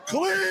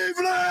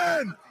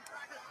Cleveland,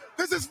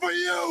 this is for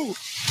you.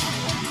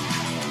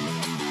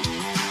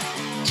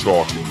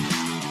 Talking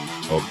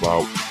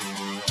about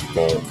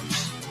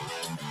balls.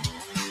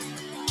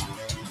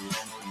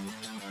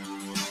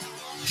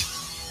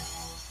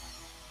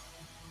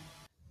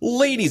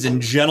 Ladies and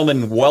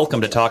gentlemen,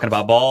 welcome to Talking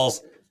About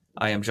Balls.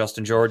 I am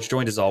Justin George,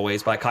 joined as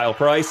always by Kyle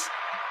Price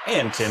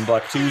and Tim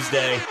Buck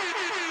Tuesday.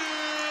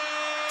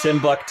 Tim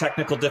Buck,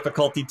 technical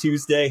difficulty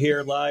Tuesday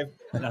here live.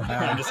 No,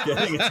 I'm just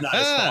kidding. It's not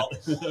his fault.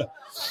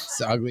 It's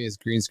the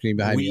ugliest green screen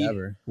behind me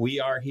ever. We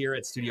are here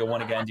at Studio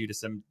One again due to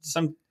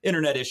some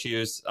internet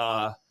issues.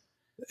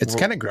 It's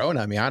kind of growing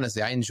on me,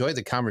 honestly. I enjoy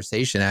the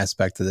conversation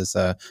aspect of this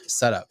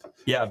setup.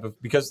 Yeah,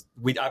 but because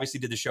we obviously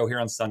did the show here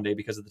on Sunday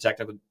because of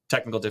the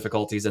technical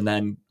difficulties, and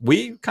then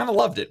we kind of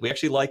loved it. We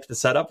actually liked the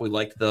setup. We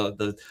liked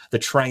the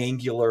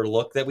triangular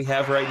look that we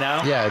have right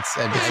now. Yeah, it's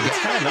kind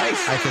of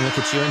nice. I can look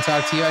at you and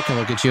talk to you. I can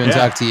look at you and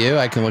talk to you.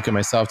 I can look at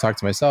myself, talk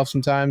to myself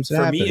sometimes.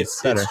 For me,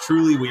 it's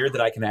truly weird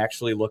that I can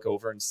actually look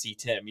over and see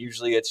Tim.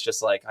 Usually it's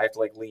just like I have to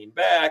like lean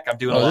back. I'm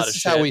doing a lot of shit. This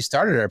is how we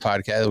started our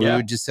podcast. Yeah. We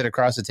would just sit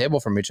across the table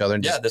from each other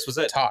and this was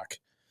it. Talk.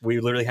 We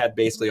literally had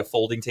basically a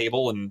folding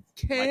table and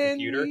my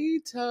computer.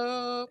 And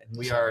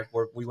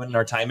we went in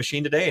our time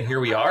machine today, and here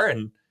we are.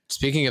 And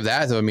speaking of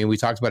that, though, I mean, we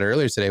talked about it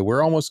earlier today.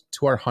 We're almost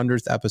to our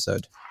 100th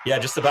episode. Yeah,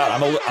 just about.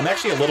 I'm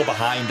actually a little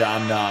behind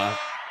on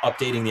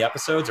updating the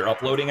episodes or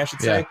uploading, I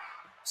should say. Yeah.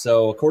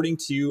 So according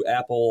to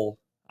Apple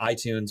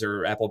iTunes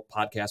or Apple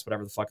Podcasts,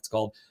 whatever the fuck it's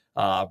called,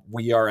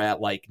 we are at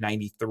like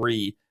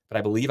 93. But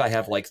I believe I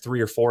have like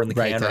 3 or 4 in the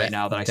can right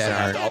now that I still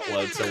have to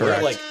upload. So we're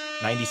at like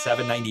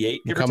 97,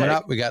 98. Coming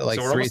up, we got like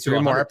three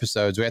more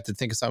episodes. We have to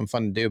think of something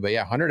fun to do. But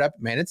yeah, 100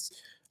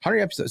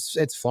 episodes.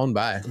 It's flown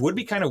by. It would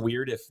be kind of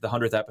weird if the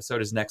 100th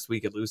episode is next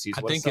week at Lucy's.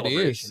 I think it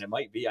is. It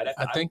might be. I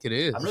think it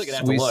is. I'm really gonna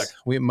have to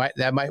look.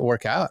 That might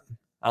work out.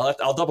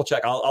 I'll double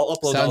check. I'll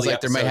upload. Sounds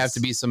like there might have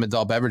to be some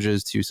adult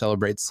beverages to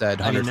celebrate said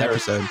 100th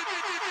episode.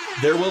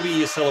 There will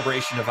be a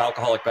celebration of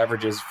alcoholic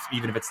beverages,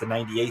 even if it's the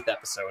 98th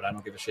episode. I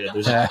don't give a shit.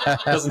 It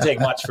doesn't take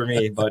much for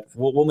me, but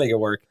we'll make it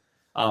work.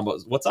 But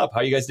what's up?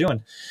 How are you guys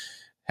doing?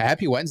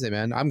 Happy Wednesday,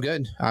 man. I'm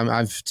good.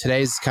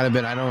 Today's kind of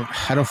been. I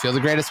don't feel the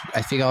greatest.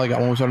 I think I got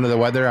almost under the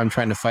weather. I'm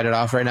trying to fight it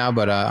off right now,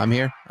 but I'm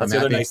here. That's the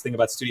other nice thing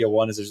about Studio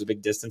One is there's a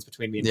big distance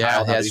between me and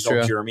Kyle. He's all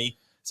germy,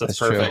 so it's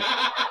perfect.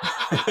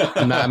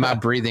 I'm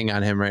not breathing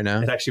on him right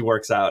now. It actually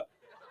works out.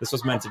 This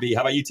was meant to be.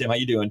 How about you, Tim? How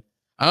you doing?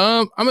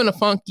 I'm in a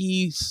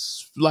funky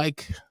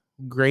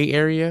gray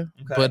area,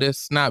 but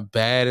it's not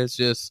bad.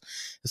 It's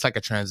like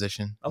a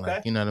transition. Okay,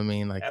 you know what I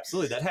mean? Like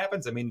absolutely, that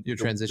happens. I mean, you're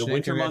transitioning. The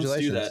winter months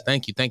do that.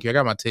 Thank you. I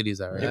got my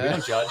titties out right. Yeah,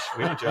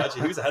 we don't judge.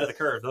 He was ahead of the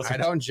curve. I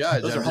don't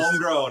judge. Those are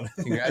homegrown.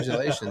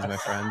 Congratulations, my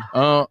friend.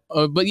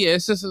 But yeah,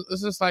 it's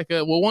just like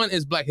one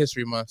is Black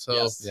History Month, so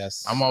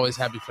yes. I'm always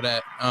happy for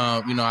that.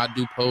 I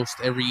do post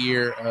every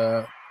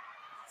year.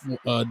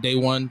 Day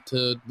 1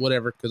 to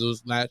whatever, because it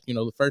was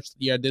the first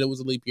year I did it was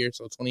a leap year,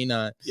 so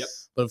 29. Yep.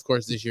 But of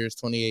course this year is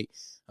 28.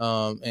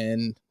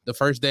 And the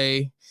first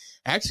day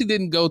actually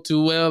didn't go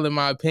too well in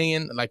my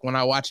opinion. Like when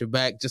I watch it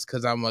back, just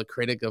because I'm a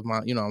critic of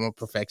I'm a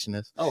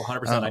perfectionist. Oh,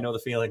 100%. I know the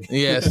feeling.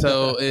 Yeah.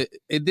 So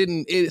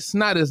it's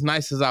not as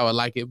nice as I would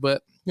like it,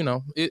 but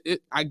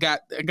I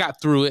got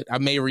through it. I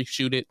may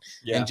reshoot it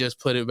and just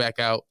put it back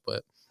out.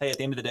 But hey, at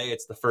the end of the day,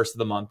 it's the first of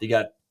the month. You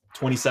got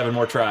 27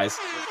 more tries.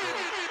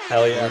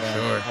 Hell yeah.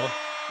 Sure. Well,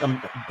 I'm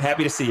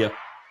happy to see you.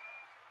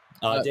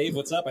 Dave,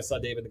 what's up? I saw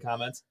Dave in the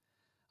comments.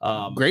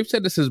 Grape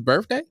said this is his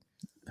birthday?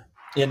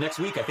 Yeah, next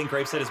week. I think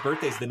Grape said his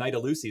birthday is the night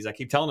of Lucy's. I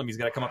keep telling him he's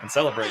got to come up and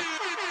celebrate.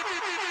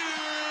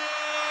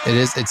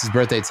 It's his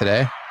birthday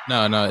today?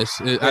 No. I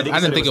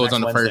didn't think it was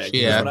on the first.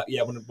 Yeah.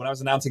 When I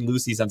was announcing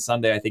Lucy's on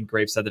Sunday, I think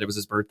Grape said that it was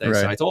his birthday.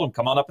 Right. So I told him,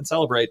 come on up and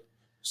celebrate.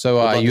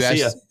 So you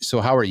asked, so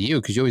how are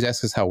you? Because you always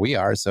ask us how we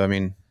are. So, I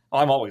mean.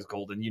 I'm always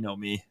golden. You know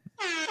me.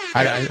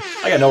 I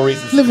got no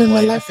reason to living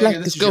my life like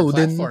it's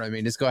golden. I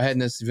mean, just go ahead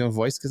and just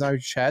voice because out your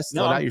chest,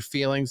 let out your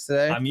feelings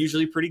today. I'm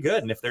usually pretty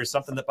good, and if there's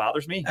something that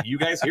bothers me, you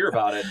guys hear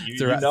about it.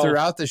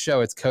 Throughout the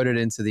show, it's coded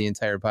into the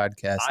entire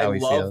podcast. How he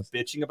feels. I love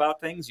bitching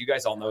about things. You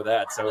guys all know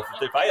that. So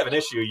if I have an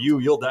issue,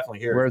 you'll definitely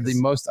hear it. We're the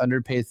most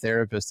underpaid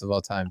therapists of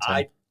all time.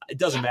 Tim. It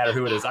doesn't matter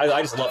who it is.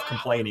 I just love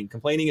complaining.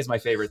 Complaining is my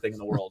favorite thing in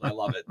the world. I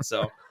love it.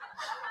 So.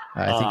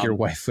 I think your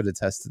wife would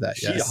attest to that.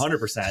 She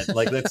 100%.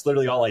 Like that's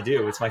literally all I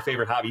do. It's my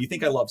favorite hobby. You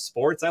think I love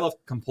sports? I love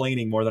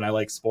complaining more than I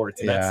like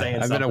sports. Yeah,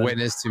 I've been a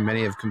witness to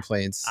many of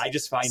complaints. I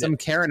just find some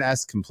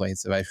Karen-esque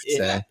complaints, if I should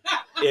say.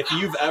 If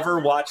you've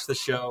ever watched the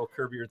show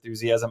Curb Your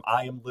Enthusiasm,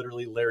 I am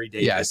literally Larry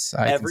David. Yes,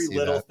 every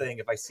little thing.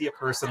 If I see a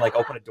person like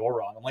open a door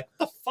wrong, I'm like,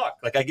 what the fuck?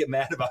 Like I get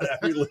mad about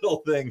every little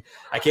thing.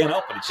 I can't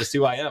help it. It's just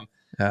who I am.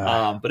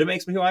 But it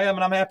makes me who I am,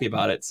 and I'm happy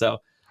about it. So.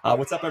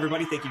 What's up,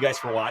 everybody? Thank you guys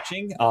for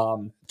watching.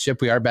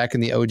 Chip, we are back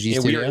in the OG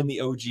studio. We are in the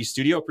OG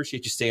studio.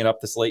 Appreciate you staying up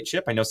this late,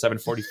 Chip. I know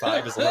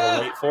 7:45 is a little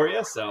late for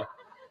you, so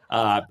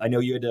I know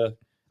you had to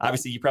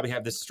Obviously, you probably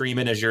have this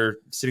streaming as you're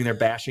sitting there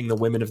bashing the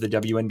women of the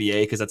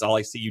WNBA because that's all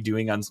I see you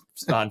doing on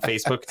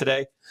Facebook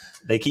today.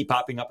 They keep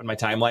popping up in my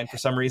timeline for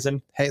some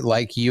reason. Hey,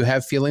 like you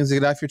have feelings to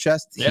get off your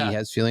chest. Yeah. He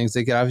has feelings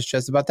to get off his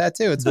chest about that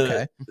too. It's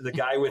okay. The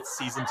guy with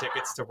season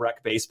tickets to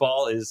Rec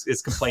Baseball is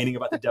complaining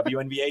about the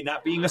WNBA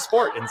not being a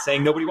sport and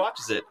saying nobody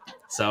watches it.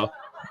 So,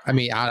 I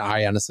mean,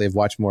 I honestly have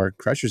watched more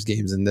Crushers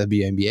games than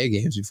WNBA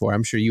games before.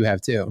 I'm sure you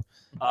have too.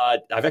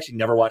 I've actually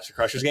never watched the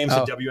Crushers games.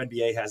 Oh. So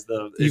WNBA has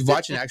the. You've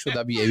watched an actual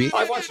WNBA?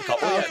 I've watched a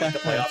couple. Oh, Yeah, okay. the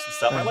playoffs and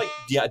stuff. I like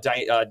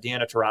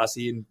Deanna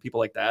Taurasi and people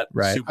like that.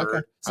 Right. Super.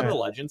 Okay. Some of the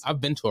legends.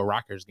 I've been to a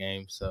Rockers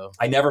game, so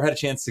I never had a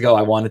chance to go.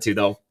 I wanted to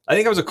though. I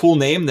think that was a cool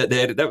name.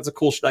 That was a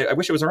cool. I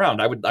wish it was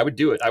around. I would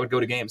do it. I would go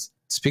to games.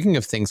 Speaking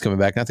of things coming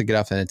back, not to get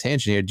off on a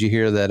tangent here, did you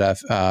hear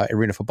that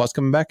arena football's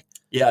coming back?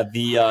 Yeah.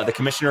 The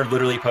commissioner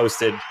literally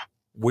posted,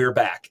 "We're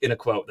back" in a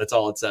quote. That's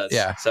all it says.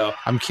 Yeah. So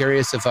I'm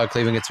curious if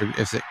Cleveland gets their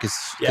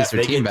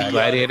they team get back. the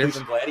Gladiators.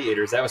 Cleveland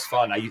Gladiators. That was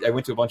fun. I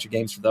went to a bunch of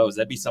games for those.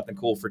 That'd be something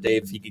cool for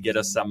Dave if he could get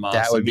us some.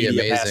 That some would be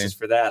media amazing. passes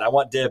for that. I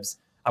want dibs.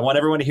 I want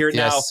everyone to hear it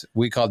Yes,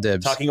 we call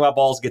dibs. now. Talking about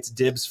balls gets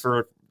dibs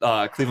for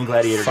Cleveland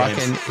Gladiator Fucking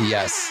games.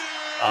 yes.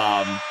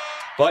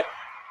 But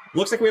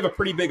looks like we have a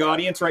pretty big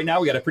audience right now.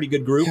 We got a pretty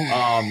good group.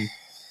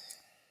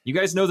 You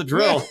guys know the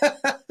drill.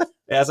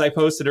 As I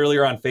posted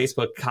earlier on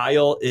Facebook,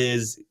 Kyle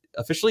is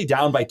officially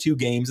down by 2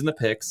 games in the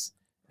picks,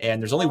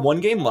 and there's only 1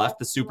 game left,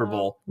 the Super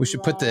Bowl. We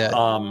should put the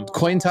Coin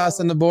coin toss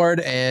on the board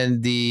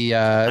and the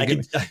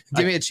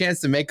give me a chance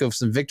to make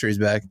some victories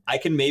back. I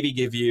can maybe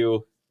give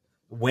you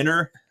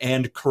winner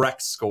and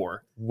correct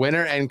score.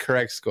 Winner and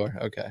correct score.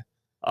 Okay.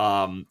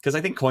 Because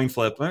I think coin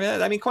flip,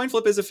 I mean, coin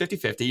flip is a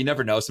 50-50. You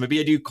never know. So maybe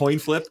I do coin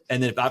flip.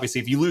 And then obviously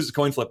if you lose the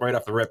coin flip right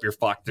off the rip, you're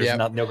fucked. There's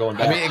Yep. no going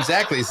back. I mean,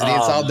 exactly. So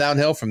it's all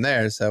downhill from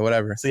there. So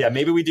whatever. So yeah,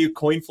 maybe we do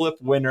coin flip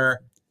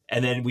winner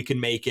and then we can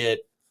make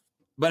it.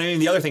 But I mean,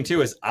 the other thing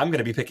too is I'm going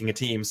to be picking a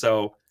team.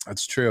 So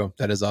That's true.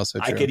 That is also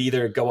true. I could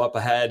either go up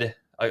ahead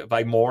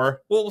by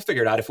more. Well, we'll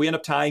figure it out. If we end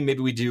up tying,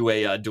 maybe we do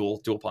a dual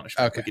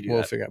punishment. Okay, We could do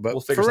we'll that. figure it out. But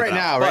We'll figure for right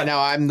something now, out. right But- now,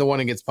 I'm the one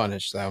who gets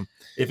punished. So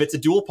If it's a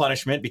dual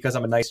punishment, because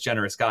I'm a nice,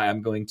 generous guy,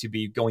 I'm going to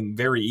be going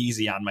very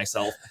easy on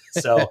myself.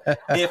 So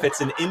if it's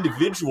an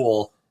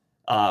individual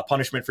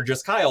punishment for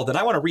just Kyle, then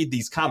I want to read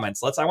these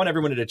comments. I want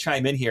everyone to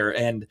chime in here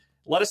and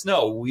let us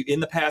know.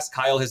 In the past,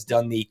 Kyle has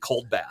done the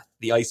cold bath,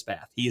 the ice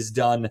bath. He has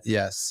done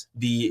yes,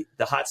 the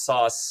hot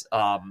sauce.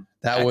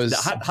 that was the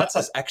hot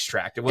sauce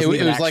extract. It It, wasn't it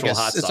even was like actual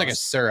hot it's sauce. like a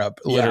syrup,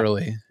 Yeah.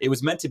 literally. It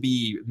was meant to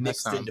be that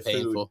mixed sounds into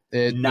painful.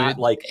 food. Not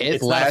like it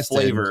it's not a lasted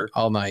flavor.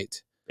 all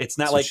night. It's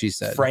not That's what like she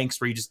said.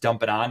 Frank's where you just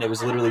dump it on. It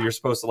was literally you're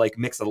supposed to like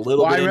mix a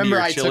little Well, bit I remember into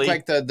your I chili. took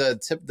like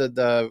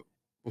the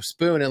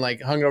spoon and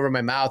like hung it over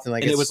my mouth and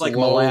like and it was like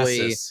slowly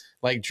molasses.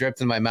 like dripped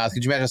in my mouth.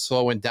 Could you imagine how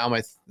slow it went down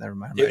my? Never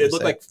mind. I'm not It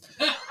gonna looked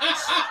say like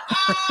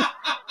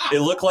it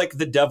looked like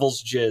the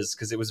devil's jizz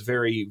because it was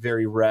very,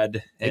 very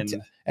red.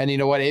 And And you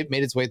know what? It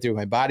made its way through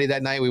my body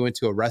that night. We went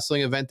to a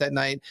wrestling event that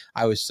night.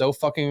 I was so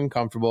fucking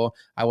uncomfortable.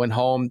 I went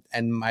home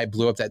and I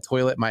blew up that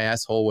toilet. My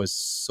asshole was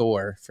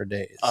sore for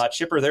days.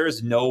 Chipper, there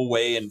is no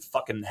way in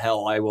fucking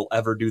hell I will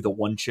ever do the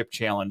 1 chip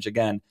challenge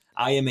again.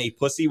 I am a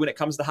pussy when it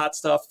comes to hot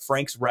stuff.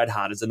 Frank's Red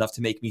Hot is enough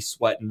to make me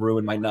sweat and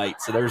ruin my night.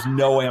 So there's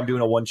no way I'm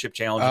doing a 1 chip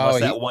challenge Oh,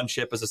 unless that 1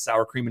 chip is a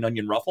sour cream and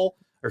onion ruffle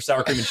or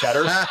sour cream and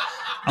cheddar.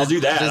 I'll do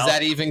that. Does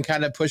that even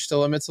kind of push the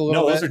limits a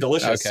little No, bit? those are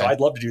delicious. Okay. So I'd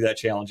love to do that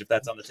challenge if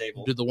that's on the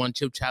table. Do the 1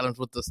 chip challenge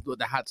with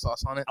the hot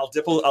sauce on it. I'll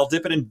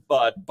dip it in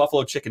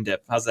buffalo chicken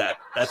dip. How's that?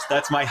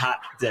 That's my hot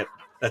dip.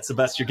 That's the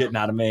best you're getting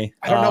out of me.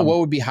 I don't know what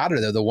would be hotter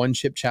though, the 1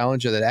 chip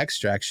challenge or that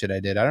extract shit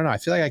I did. I don't know. I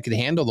feel like I could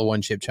handle the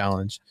 1 chip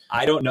challenge.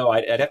 I don't know.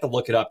 I'd have to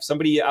look it up.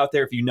 Somebody out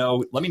there, if you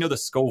know, let me know the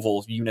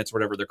Scoville units,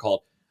 whatever they're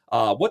called.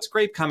 What's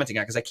Grape commenting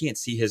on? Because I can't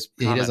see his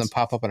He comments. doesn't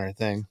pop up on our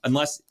thing.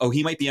 Unless,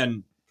 he might be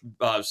on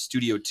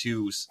Studio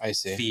 2's I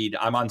see. feed.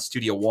 I'm on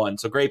Studio 1.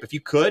 So Grape, if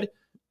you could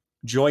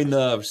join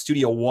the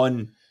Studio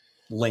 1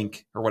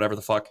 link or whatever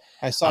the fuck.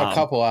 I saw a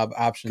couple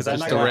options. 'cause I'm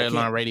not The gonna- Red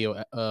Line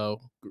Radio. The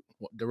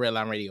Red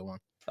Line Radio one.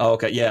 Oh,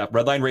 okay. Yeah.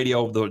 Redline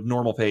Radio, the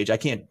normal page. I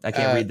can't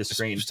read the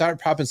screen. Start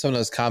popping some of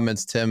those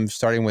comments, Tim,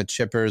 starting with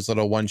Chipper's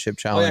little 1 chip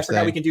Oh, challenge. yeah, I forgot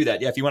thing. we can do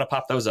that. Yeah, if you want to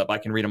pop those up, I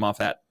can read them off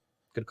that.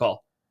 Good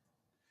call.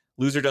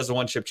 Loser does the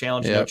 1 chip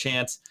challenge, no Yep.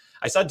 chance.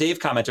 I saw Dave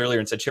comment earlier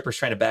and said Chipper's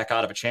trying to back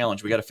out of a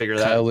challenge. We got to figure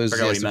that Kyle out. loses,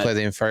 Figure he out has what to he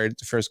play meant.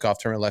 the first golf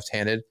tournament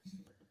left-handed.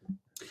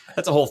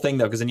 That's a whole thing,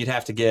 though, because then you'd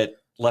have to get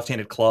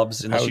left-handed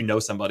clubs unless you know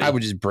somebody. I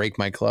would just break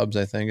my clubs,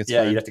 I think. It's yeah,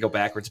 fine. you'd have to go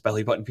backwards,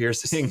 belly button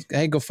piercing.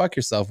 Hey, go fuck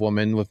yourself,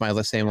 woman, with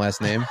my same last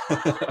name.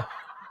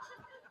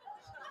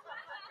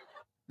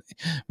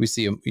 We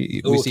see him.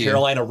 We Ooh, see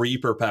Carolina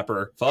Reaper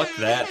pepper. Fuck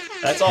that.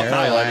 That's all Kyle.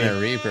 Carolina I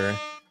mean, Reaper.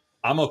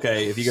 I'm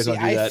okay if you guys See,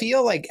 want to do I that.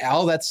 feel like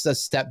that's a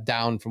step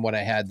down from what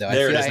I had, though.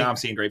 There I it feel is. Now I, I'm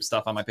seeing grape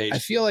stuff on my page. I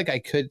feel like I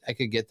could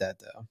get that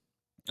though.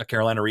 A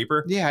Carolina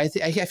Reaper. Yeah, I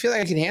feel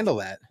like I can handle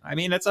that. I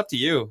mean, that's up to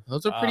you.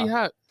 Those are pretty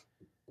hot.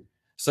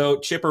 So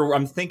Chipper,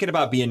 I'm thinking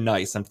about being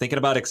nice. I'm thinking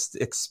about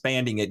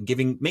expanding it,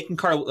 making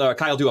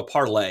Kyle do a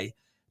parlay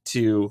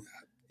to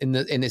In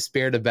the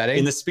spirit of betting.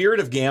 in the spirit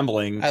of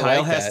gambling. I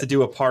Kyle like has that. to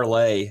do a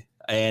parlay,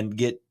 and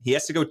he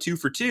has to go 2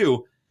 for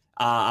 2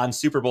 on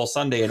Super Bowl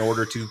Sunday in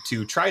order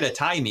to try to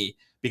tie me,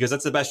 because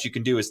that's the best you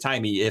can do is tie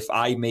me if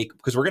I make,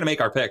 because we're going to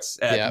make our picks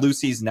at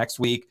Lucy's next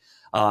week.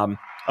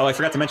 Oh, I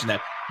forgot to mention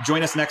that.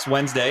 Join us next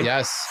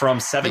Wednesday from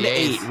 7 to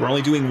 8. We're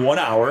only doing 1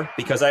 hour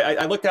because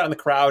I looked out in the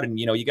crowd and,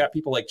 you got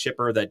people like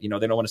Chipper that, they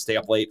don't want to stay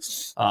up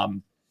late.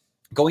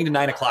 Going to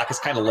 9 o'clock is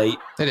kind of late.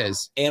 It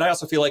is. And I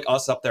also feel like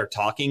us up there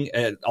talking,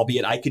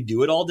 albeit I could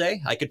do it all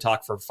day. I could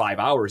talk for 5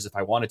 hours if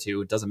I wanted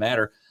to. It doesn't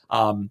matter.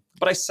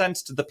 But I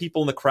sensed the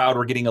people in the crowd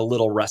were getting a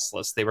little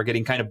restless. They were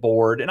getting kind of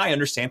bored. And I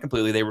understand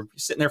completely. They were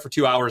sitting there for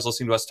 2 hours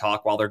listening to us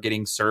talk while they're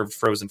getting served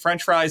frozen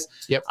French fries.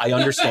 Yep. I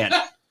understand.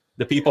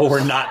 The people were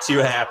not too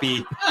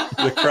happy.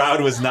 The crowd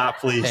was not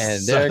pleased.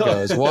 And there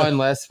goes one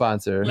less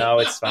sponsor. No,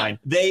 it's fine.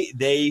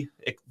 They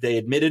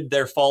admitted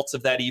their faults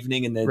of that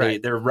evening, and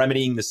they're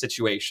remedying the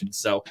situation.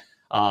 So,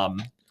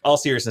 all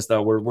seriousness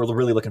though, we're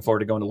really looking forward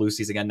to going to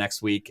Lucy's again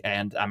next week,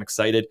 and I'm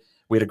excited.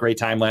 We had a great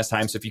time last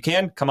time, so if you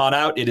can come on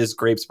out, it is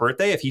Grape's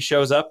birthday. If he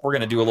shows up, we're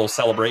going to do a little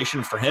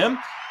celebration for him.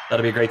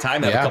 That'll be a great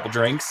time. Have a couple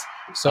drinks.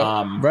 So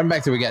run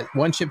back to, we got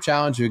one chip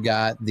challenge. We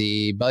got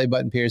the belly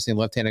button piercing,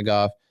 left-handed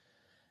golf.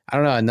 I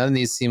don't know. None of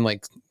these seem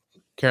like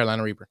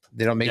Carolina Reaper.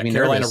 They don't make me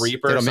Carolina nervous.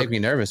 Reaper. They don't make me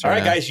nervous. All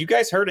right, now. guys, you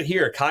guys heard it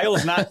here. Kyle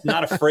is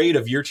not afraid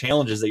of your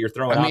challenges that you're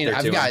throwing out there.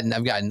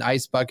 I've gotten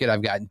ice bucket.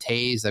 I've gotten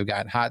tased. I've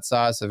gotten hot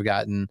sauce. I've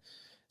gotten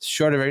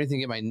short of everything.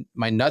 Get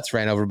my nuts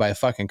ran over by a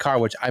fucking car,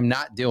 which I'm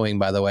not doing,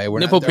 by the way. We're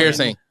nipple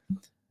piercing.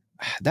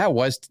 That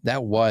was.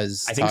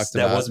 I think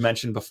that was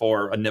mentioned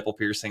before. A nipple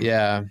piercing.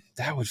 Yeah,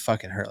 that would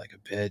fucking hurt like a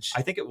bitch.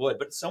 I think it would,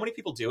 but so many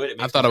people do it.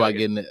 I thought about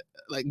getting it,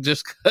 like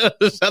just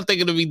because I'm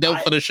thinking it'd be dope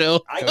for the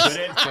show. I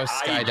couldn't go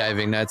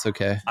skydiving. That's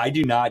okay. I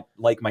do not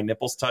like my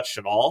nipples touched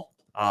at all.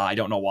 I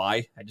don't know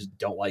why. I just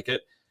don't like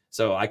it.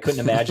 So I couldn't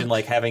imagine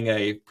like having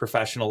a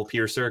professional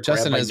piercer.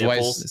 Justin and his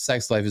wife's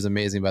sex life is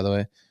amazing, by the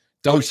way.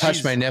 Don't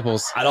touch my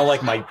nipples. I don't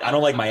like my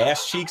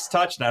ass cheeks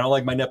touched, and I don't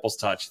like my nipples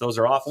touched. Those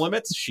are off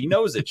limits. She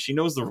knows it. She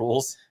knows the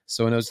rules.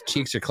 So when those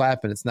cheeks are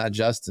clapping, it's not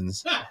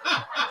Justin's.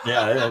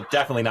 Yeah,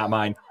 definitely not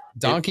mine.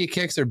 Donkey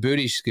kicks or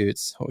booty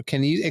scoots?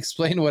 Can you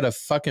explain what a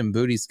fucking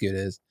booty scoot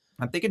is?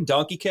 I'm thinking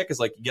donkey kick is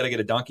like you got to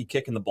get a donkey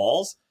kick in the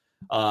balls.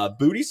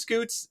 Booty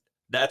scoots,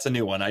 that's a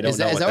new one. I don't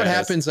know. Is that what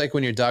happens like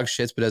when your dog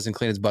shits but doesn't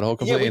clean its butthole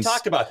completely? Yeah, we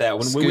talked about that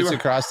when we were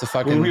across the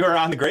fucking. When we were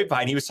on the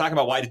grapevine, he was talking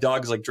about why do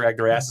dogs like drag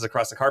their asses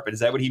across the carpet. Is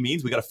that what he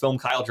means? We got to film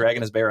Kyle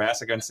dragging his bare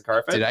ass against the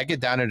carpet. Did I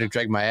get down there to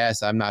drag my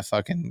ass? I'm not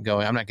fucking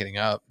going. I'm not getting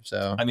up.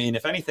 So I mean,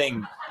 if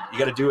anything, you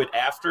got to do it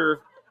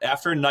after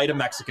a night of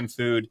Mexican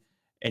food,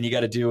 and you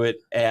got to do it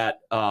at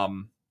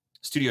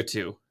Studio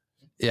 2.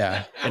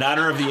 Yeah. In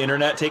honor of the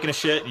internet taking a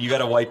shit, you got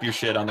to wipe your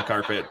shit on the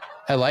carpet.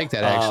 I like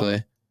that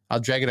actually. I'll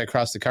drag it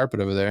across the carpet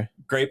over there.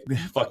 Grape,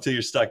 fuck till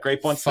you're stuck.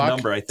 Grape wants the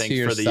number, I think,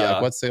 for the.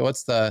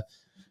 What's the?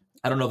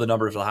 I don't know the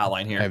number of the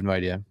hotline here. I have no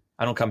idea.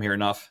 I don't come here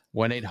enough.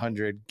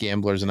 1-800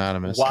 Gamblers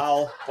Anonymous.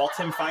 While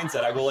Tim finds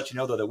that, I will let you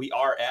know though that we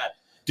are at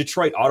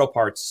Detroit Auto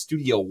Parts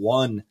Studio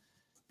 1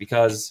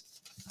 because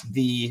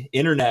the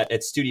internet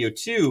at Studio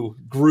 2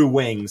 grew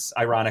wings,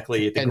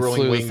 ironically, at the and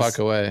Growing flew Wings the fuck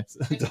away.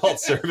 Adult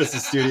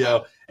Services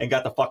Studio and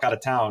got the fuck out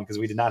of town because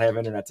we did not have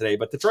internet today.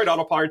 But Detroit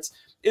Auto Parts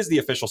is the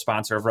official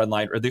sponsor of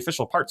Redline, or the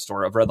official parts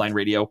store of Redline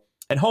Radio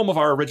and home of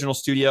our original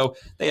studio.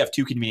 They have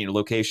 2 convenient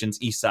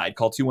locations. East side,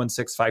 call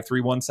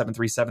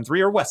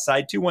 216-531-7373 or west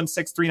side,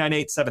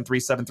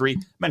 216-398-7373.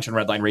 Mention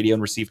Redline Radio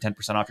and receive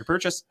 10% off your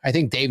purchase. I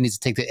think Dave needs to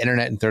take the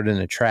internet and throw it in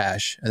the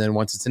trash. And then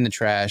once it's in the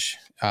trash,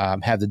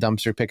 have the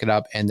dumpster pick it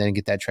up and then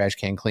get that trash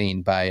can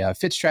cleaned by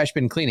Fitz Trash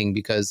Bin Cleaning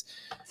because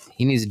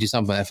he needs to do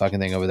something with that fucking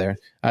thing over there.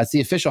 It's the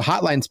official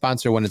hotline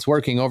sponsor when it's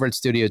working over at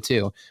Studio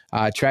 2.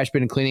 Trash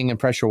bin cleaning and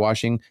pressure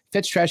washing.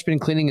 Fitz Trash Bin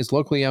Cleaning is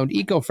locally owned,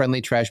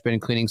 eco-friendly trash bin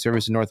cleaning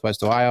service in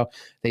Northwest Ohio.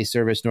 They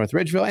service North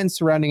Ridgeville and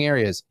surrounding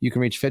areas. You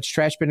can reach Fitz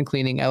Trash Bin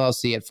Cleaning,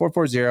 LLC at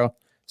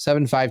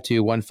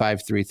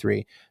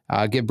 440-752-1533.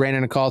 Give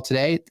Brandon a call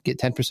today. Get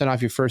 10%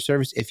 off your first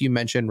service if you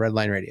mention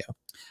Redline Radio.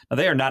 Now,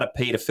 they are not a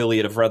paid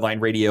affiliate of Redline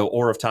Radio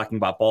or of Talking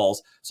About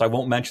Balls, so I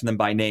won't mention them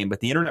by name.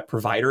 But the internet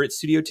provider at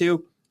Studio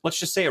 2, let's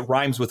just say it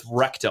rhymes with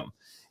rectum.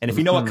 And if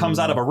you know what comes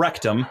out of a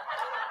rectum,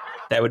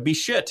 that would be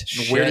shit.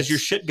 Where does your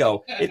shit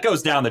go? It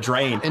goes down the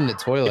drain. In the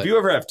toilet. If you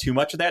ever have too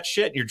much of that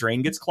shit and your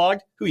drain gets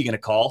clogged, who are you going to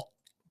call?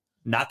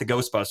 Not the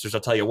Ghostbusters,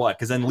 I'll tell you what,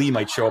 because then Lee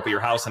might show up at your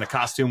house in a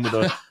costume with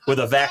a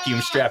vacuum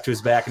strapped to his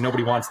back, and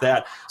nobody wants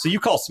that. So you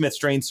call Smith's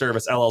Drain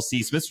Service,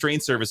 LLC. Smith's Drain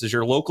Service is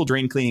your local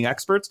drain cleaning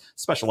experts,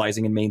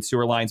 specializing in main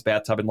sewer lines,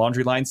 bathtub and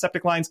laundry lines,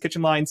 septic lines,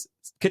 kitchen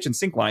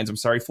sink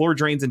lines, floor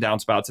drains and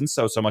downspouts, and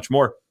so much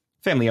more.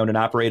 Family owned and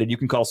operated. You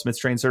can call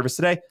Smith's Drain Service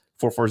today,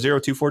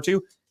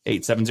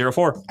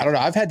 440-242-8704. I don't know.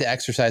 I've had to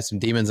exercise some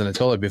demons in a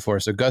toilet before,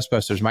 so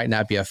Ghostbusters might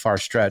not be a far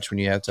stretch when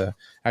you have to,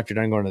 after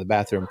you're done going to the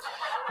bathroom.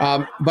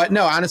 But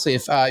no, honestly,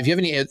 if you have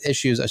any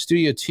issues, a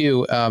Studio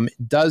 2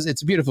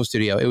 it's a beautiful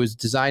studio. It was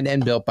designed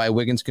and built by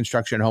Wiggins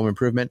Construction and Home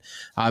Improvement.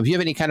 If you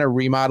have any kind of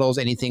remodels,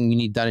 anything you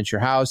need done at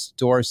your house,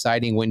 doors,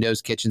 siding,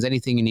 windows, kitchens,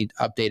 anything you need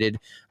updated,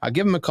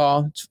 give them a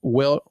call. It's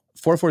Will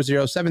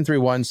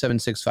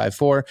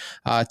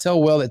 440-731-7654.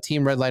 Tell Will that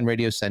Team Redline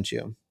Radio sent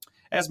you.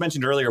 As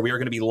mentioned earlier, we are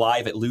going to be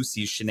live at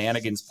Lucy's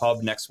Shenanigans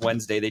Pub next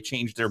Wednesday. They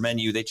changed their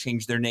menu. They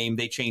changed their name.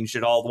 They changed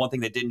it all. The one thing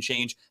that didn't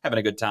change, having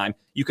a good time.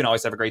 You can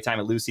always have a great time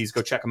at Lucy's.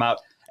 Go check them out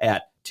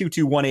at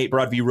 2218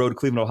 Broadview Road,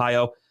 Cleveland,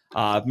 Ohio.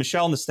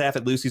 Michelle and the staff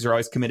at Lucy's are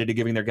always committed to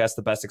giving their guests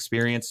the best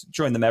experience.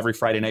 Join them every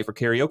Friday night for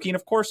karaoke and,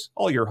 of course,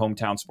 all your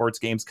hometown sports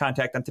games.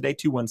 Contact them today,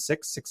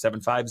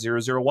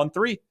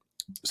 216-675-0013.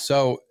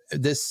 So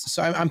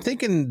I'm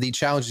thinking the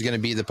challenge is going to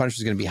be, the punishment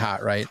is going to be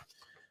hot, right?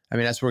 I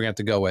mean, that's what we're going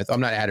to have to go with.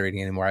 I'm not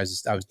adding anymore. I'm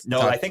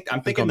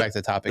thinking going back to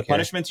the topic. The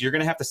punishments, you're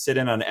going to have to sit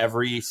in on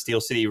every Steel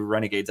City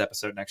Renegades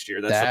episode next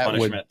year. That's the that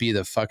punishment. would be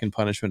the fucking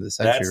punishment of the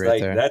century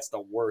there. That's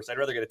the worst. I'd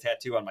rather get a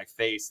tattoo on my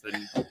face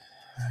than...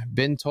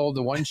 Been told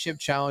the one chip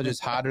challenge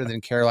is hotter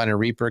than Carolina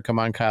Reaper. Come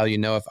on, Kyle. You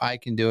know, if I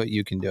can do it,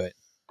 you can do it.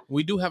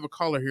 We do have a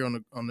caller here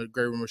on the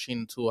Great Room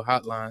Machine Tool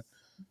hotline.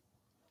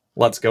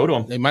 Let's go to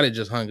them. They might have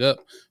just hung up,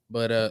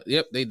 but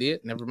yep, they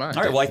did. Never mind.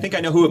 All right. Well, I think I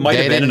know who it might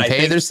have been. They didn't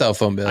pay their cell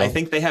phone bill. I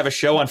think they have a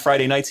show on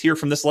Friday nights here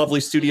from this lovely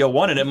Studio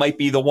One, and it might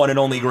be the one and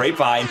only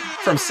Grapevine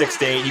from 6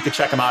 to 8. You can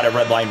check them out at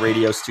Redline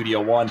Radio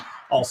Studio One.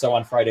 Also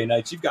on Friday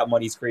nights, you've got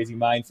Money's Crazy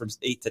Mind from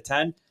 8 to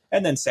 10,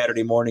 and then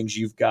Saturday mornings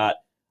you've got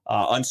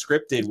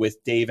Unscripted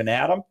with Dave and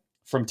Adam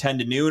from 10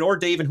 to noon, or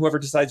Dave and whoever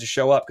decides to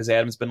show up, because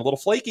Adam's been a little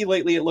flaky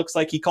lately. It looks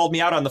like he called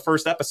me out on the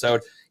first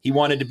episode. He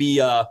wanted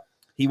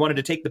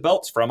to take the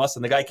belts from us,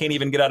 and the guy can't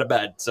even get out of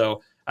bed.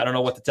 So I don't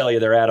know what to tell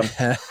you there, Adam.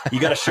 You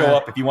got to show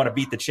up if you want to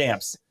beat the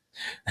champs.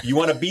 You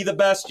want to be the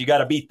best, you got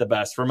to beat the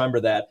best. Remember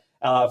that.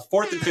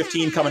 4th and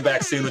 15 coming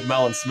back soon with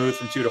Mel and Smooth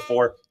from 2 to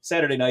 4.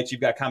 Saturday nights,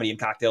 you've got Comedy and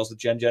Cocktails with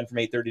Jen from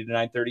 8:30 to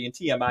 9:30, and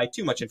TMI,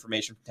 Too Much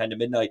Information from 10 to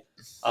midnight.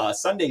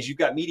 Sundays, you've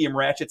got Medium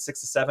Ratchet 6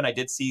 to 7. I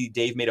did see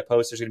Dave made a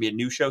post. There's going to be a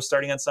new show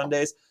starting on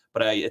Sundays,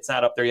 but it's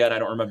not up there yet. I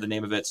don't remember the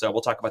name of it, so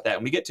we'll talk about that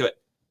when we get to it.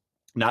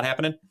 Not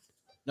happening?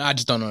 No, I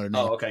just don't know the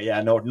name. Oh, okay.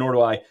 Yeah, no, nor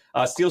do I.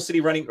 Steel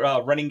City running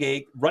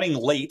late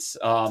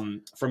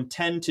from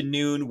 10 to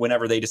noon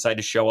whenever they decide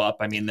to show up.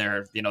 I mean,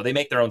 they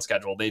make their own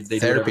schedule. They do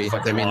Therapy.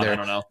 whatever they want. I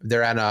don't know.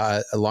 They're on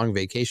a long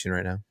vacation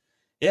right now.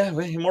 Yeah,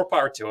 more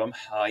power to them.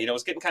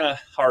 It's getting kind of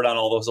hard on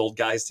all those old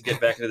guys to get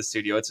back into the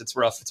studio. It's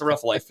rough. It's a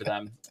rough life for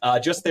them.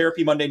 Just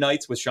Therapy Monday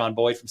nights with Sean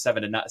Boyd from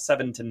 7 to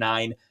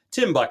 9.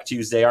 Tim Buck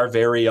Tuesday, our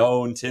very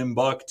own Tim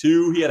Buck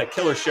 2. He had a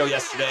killer show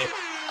yesterday.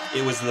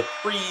 It was the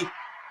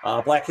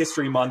Black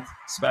History Month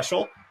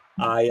special.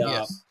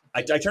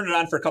 I turned it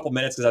on for a couple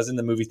minutes because I was in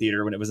the movie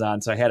theater when it was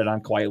on, so I had it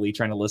on quietly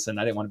trying to listen.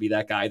 I didn't want to be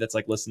that guy that's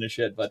like listening to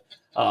shit, but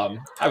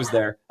I was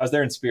there. I was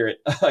there in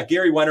spirit.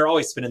 Gary Wenner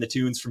always spinning the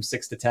tunes from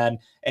 6 to 10,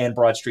 and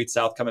Broad Street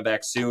South coming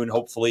back soon.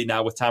 Hopefully,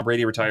 now with Tom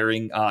Brady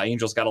retiring,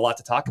 Angel's got a lot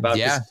to talk about.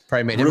 Yeah,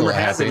 probably made him rumor a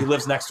little has it happy. he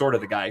lives next door to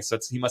the guy, so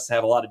he must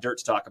have a lot of dirt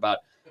to talk about.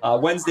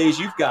 Wednesdays,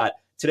 you've got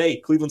today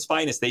Cleveland's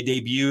Finest. They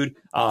debuted.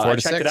 I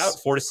checked it out.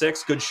 4 to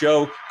 6. Good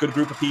show. Good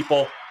group of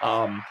people.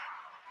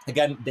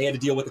 Again, they had to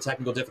deal with the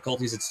technical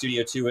difficulties at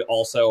Studio 2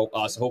 also.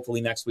 So hopefully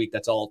next week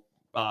that's all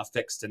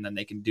fixed, and then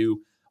they can do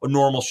a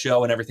normal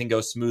show and everything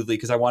goes smoothly,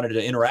 because I wanted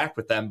to interact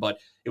with them, but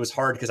it was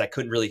hard because I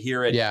couldn't really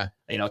hear it. Yeah.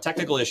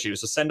 Technical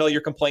issues. So send all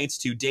your complaints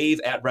to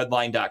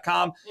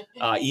dave@redline.com.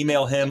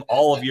 Email him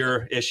all of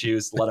your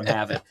issues. Let him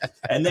have it.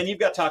 And then you've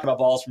got Talk About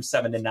Balls from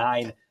 7 to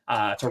 9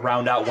 to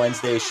round out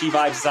Wednesday. She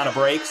Vibes is on a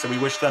break, so we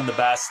wish them the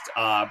best.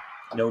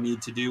 No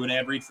need to do an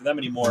ad read for them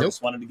anymore. Nope.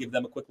 Just wanted to give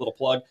them a quick little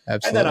plug.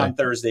 Absolutely. And then on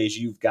Thursdays,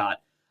 you've got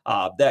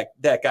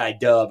that guy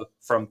Dub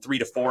from 3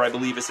 to 4, I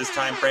believe is his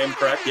time frame,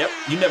 correct? Yep.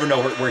 You never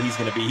know where he's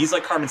going to be. He's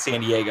like Carmen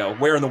Sandiego.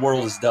 Where in the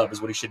world is Dub is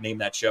what he should name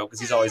that show,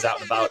 because he's always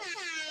out and about.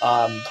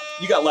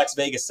 You got Lex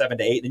Vegas 7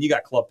 to 8. Then you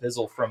got Club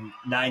Pizzle from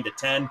 9 to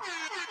 10.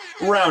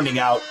 Rounding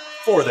out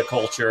for the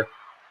culture.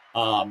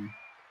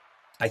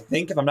 I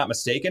think, if I'm not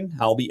mistaken,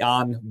 I'll be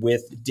on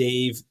with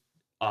Dave.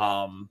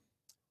 I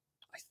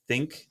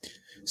think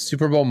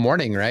Super Bowl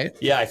morning, right?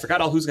 Yeah, I forgot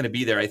all who's going to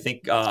be there. I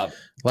think Don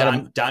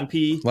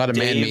P. A lot of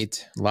Dave, man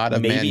meat. A lot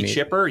of maybe man meat.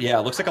 Chipper. Yeah,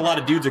 it looks like a lot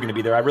of dudes are going to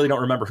be there. I really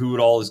don't remember who it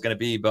all is going to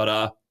be,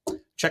 but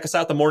check us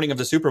out the morning of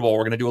the Super Bowl.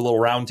 We're going to do a little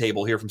round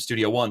table here from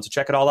Studio One, so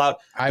check it all out.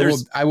 I will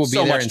be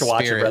so there much in to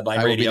watch at spirit. Redline I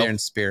will Radio. be there in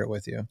spirit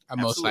with you. I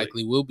most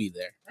likely will be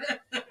there.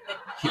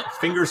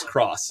 Fingers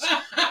crossed.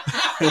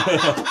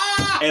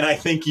 And I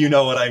think you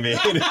know what I mean.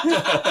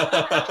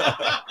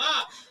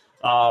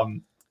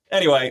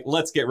 Anyway,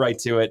 let's get right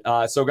to it.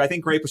 So I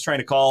think Grape was trying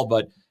to call,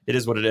 but it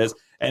is what it is.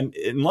 And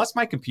unless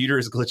my computer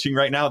is glitching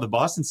right now, the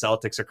Boston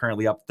Celtics are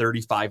currently up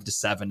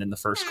 35-7 in the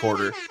first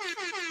quarter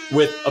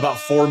with about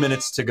 4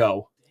 minutes to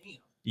go.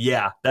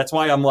 Yeah, that's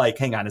why I'm like,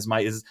 hang on, is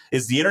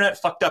the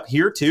internet fucked up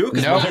here too?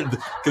 Because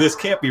this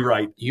can't be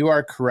right. You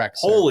are correct,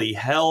 sir. Holy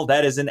hell,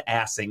 that is an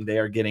assing they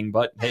are getting.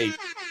 But hey,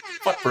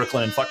 fuck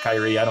Brooklyn and fuck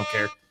Kyrie. I don't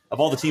care. Of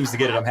all the teams to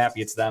get it, I'm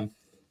happy it's them.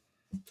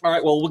 All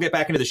right, well, we'll get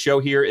back into the show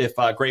here. If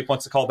Grape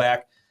wants to call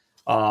back,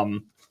 I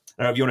don't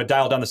know if you want to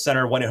dial down the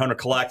center,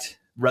 1-800-COLLECT.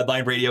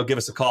 Redline Radio, give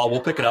us a call.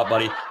 We'll pick it up,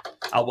 buddy.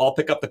 I'll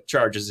pick up the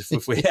charges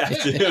if we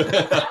have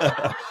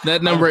to.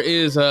 That number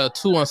is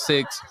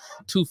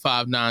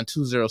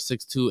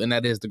 216-259-2062, and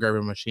that is the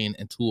Gerber Machine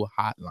and Tool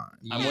Hotline.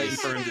 I'm waiting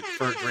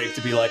for Grape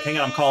to be like, hang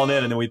on, I'm calling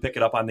in, and then we pick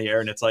it up on the air,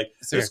 and it's like,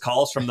 there's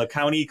calls from the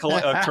county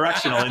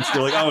correctional, and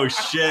you're like, oh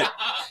shit,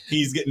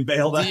 he's getting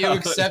bailed out. Do you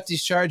accept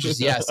these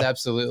charges? Yes,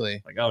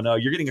 absolutely. Like, oh no,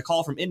 you're getting a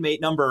call from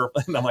inmate number,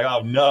 and I'm like,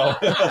 oh no.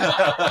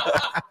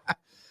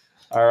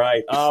 All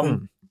right.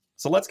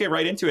 So let's get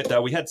right into it,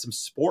 though. We had some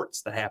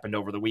sports that happened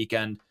over the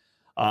weekend.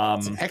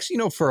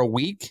 Actually, for a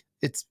week,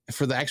 it's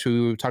we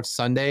talked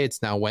Sunday.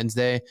 It's now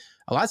Wednesday.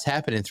 A lot's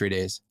happened in 3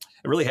 days.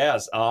 It really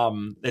has.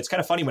 It's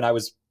kind of funny when I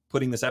was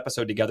putting this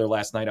episode together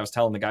last night. I was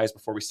telling the guys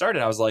before we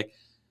started, I was like,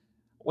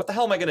 what the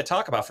hell am I going to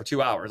talk about for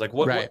 2 hours? Like,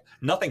 what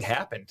nothing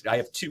happened.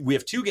 We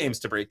have two games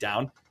to break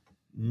down.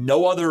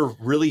 No other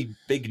really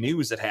big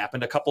news that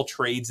happened. A couple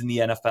trades in the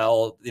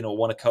NFL,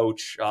 one a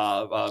coach,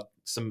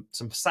 some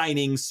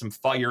signings, some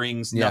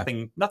firings,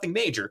 nothing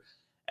major.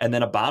 And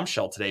then a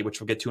bombshell today, which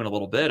we'll get to in a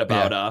little bit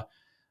about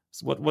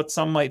what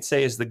some might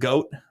say is the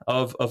GOAT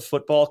of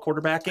football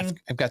quarterbacking.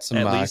 I've got some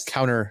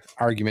counter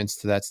arguments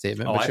to that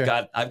statement. Oh,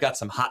 I've got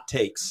some hot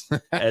takes,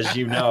 as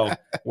you know,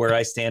 where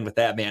I stand with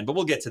that, man. But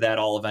we'll get to that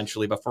all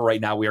eventually. But for right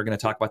now, we are going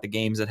to talk about the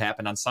games that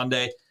happened on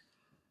Sunday.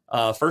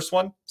 First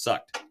one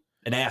sucked.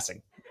 An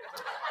assing.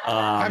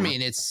 I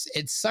mean, it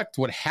sucked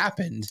what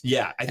happened.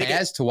 Yeah, I think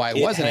as to why it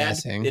was an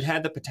assing. It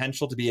had the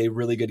potential to be a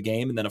really good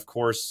game, and then of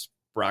course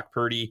Brock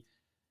Purdy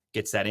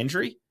gets that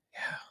injury,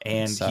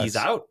 and he's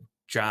out.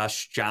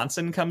 Josh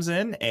Johnson comes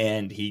in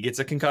and he gets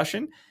a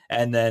concussion,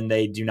 and then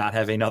they do not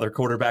have another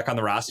quarterback on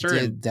the roster.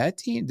 Did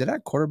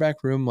that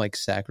quarterback room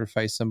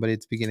sacrifice somebody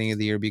at the beginning of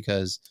the year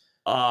because?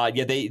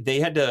 They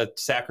had to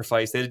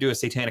sacrifice. They had to do a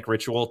satanic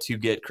ritual to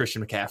get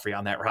Christian McCaffrey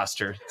on that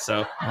roster.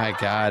 So my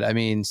God, I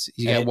mean,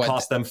 it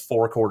cost them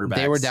 4 quarterbacks.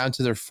 They were down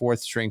to their 4th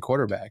string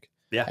quarterback.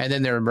 Yeah, and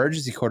then their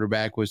emergency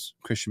quarterback was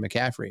Christian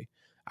McCaffrey.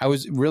 I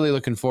was really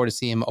looking forward to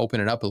seeing him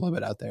open it up a little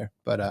bit out there,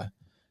 but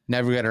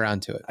never got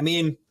around to it. I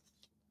mean,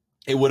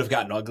 it would have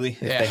gotten ugly if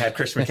they had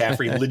Christian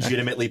McCaffrey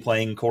legitimately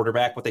playing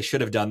quarterback. What they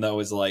should have done though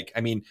is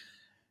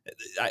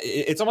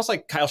it's almost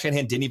like Kyle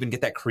Shanahan didn't even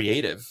get that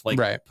creative.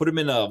 Put him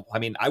in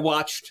I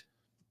watched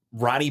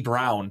Ronnie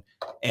Brown,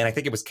 and I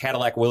think it was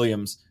Cadillac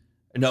Williams.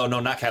 No,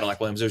 not Cadillac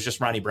Williams. It was just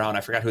Ronnie Brown.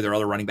 I forgot who their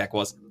other running back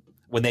was.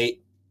 When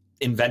they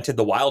invented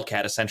the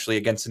Wildcat essentially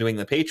against the New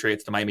England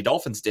Patriots, the Miami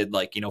Dolphins did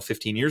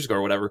 15 years ago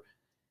or whatever.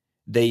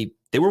 They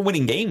were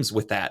winning games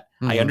with that.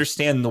 Mm-hmm. I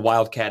understand the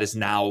Wildcat is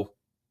now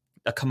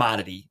a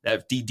commodity.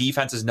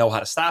 Defenses know how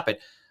to stop it.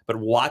 But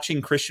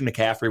watching Christian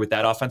McCaffrey with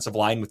that offensive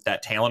line, with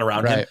that talent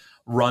around him,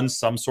 run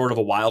some sort of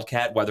a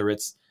Wildcat, whether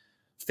it's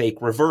fake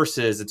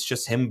reverses, it's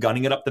just him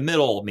gunning it up the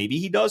middle. Maybe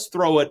he does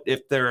throw it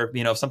if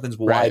if something's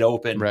wide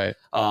open. Right.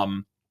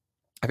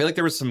 I feel like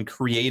there was some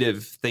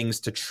creative things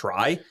to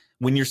try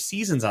when your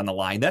season's on the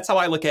line. That's how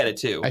I look at it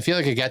too. I feel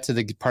like I got to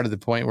the part of the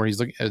point where he's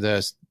looking at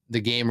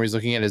the game where he's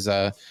looking at his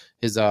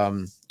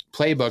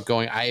playbook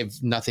going, I have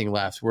nothing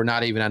left. We're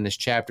not even on this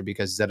chapter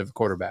because he's out of a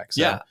quarterback.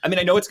 So. Yeah. I mean,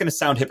 I know it's going to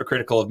sound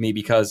hypocritical of me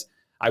because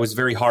I was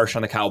very harsh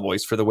on the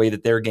Cowboys for the way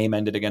that their game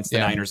ended against the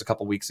Niners a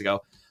couple weeks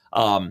ago.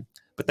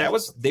 But that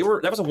was a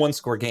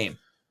 1-score game.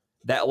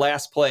 That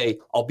last play,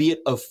 albeit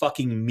a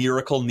fucking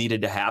miracle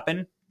needed to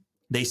happen,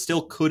 they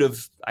still could have,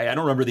 I don't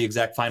remember the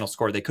exact final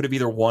score. They could have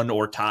either won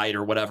or tied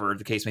or whatever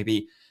the case may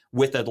be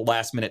with a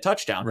last minute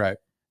touchdown. Right.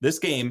 This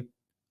game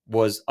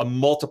was a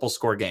multiple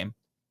score game.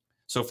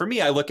 So for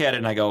me, I look at it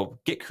and I go,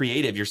 get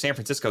creative. You're San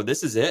Francisco.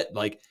 This is it.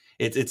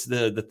 It's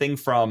the thing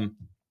from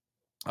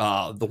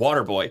The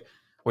Waterboy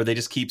where they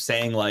just keep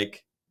saying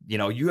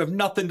you have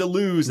nothing to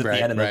lose at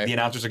the end. And the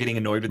announcers are getting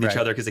annoyed with each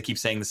other because they keep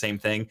saying the same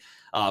thing.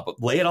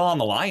 But lay it all on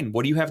the line.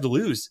 What do you have to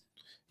lose?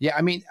 Yeah,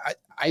 I mean,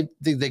 I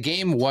think the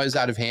game was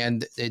out of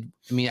hand.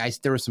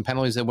 There were some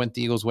penalties that went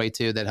the Eagles' way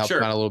too that helped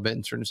them out a little bit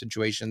in certain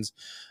situations.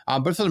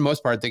 But for the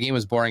most part, the game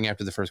was boring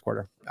after the first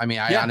quarter. I mean,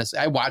 honestly,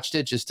 I watched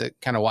it just to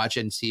kind of watch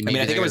it and see.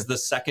 I think it was the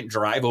second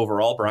drive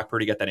overall. Brock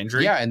Purdy got that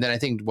injury. Yeah, and then I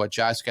think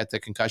Josh got the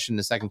concussion in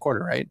the second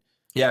quarter, right?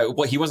 Yeah,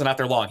 well, he wasn't out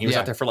there long. He was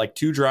out there for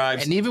 2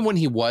 drives. And even when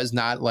he was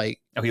not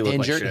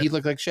injured, he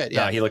looked like shit.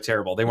 Yeah, no, he looked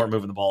terrible. They weren't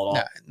moving the ball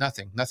at all.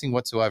 Nothing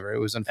whatsoever. It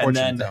was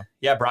unfortunate. And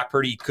then, Brock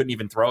Purdy couldn't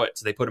even throw it.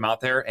 So they put him out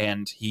there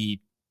and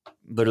he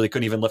literally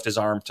couldn't even lift his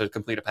arm to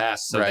complete a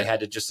pass. So they had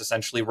to just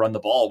essentially run the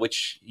ball,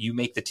 which you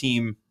make the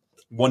team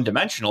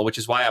one-dimensional, which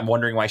is why I'm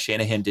wondering why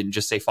Shanahan didn't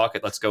just say, fuck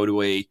it, let's go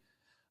to a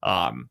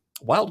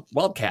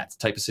Wildcat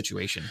type of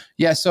situation.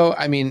 Yeah, so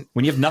I mean,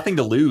 when you have nothing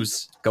to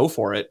lose, go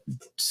for it.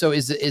 So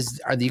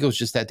are the Eagles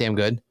just that damn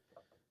good,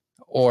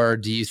 or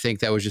do you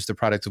think that was just the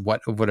product of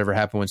whatever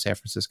happened with San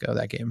Francisco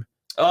that game?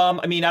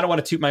 I mean, I don't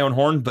want to toot my own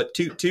horn, but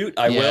toot,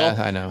 I will.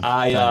 I know.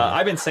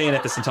 I've been saying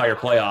it this entire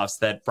playoffs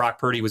that Brock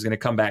Purdy was going to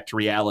come back to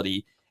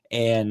reality,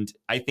 and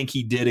I think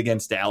he did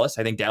against Dallas.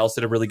 I think Dallas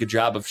did a really good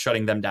job of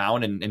shutting them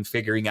down and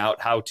figuring out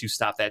how to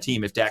stop that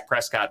team. If Dak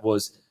Prescott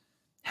was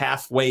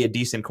halfway a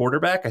decent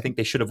quarterback, I think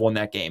they should have won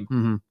that game.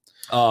 Mm-hmm.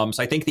 So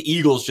I think the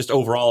Eagles just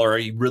overall are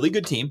a really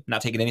good team,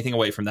 not taking anything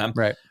away from them.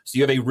 Right. So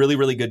you have a really,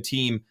 really good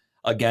team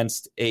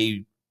against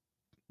a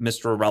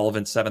Mr.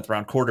 Irrelevant 7th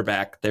round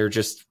quarterback.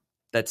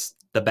 That's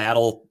the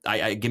battle.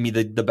 I give me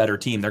the better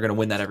team. They're going to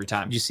win that every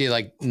time. You see,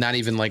 like, not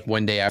even like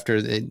one day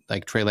after,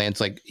 like Trey Lance,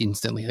 like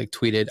instantly like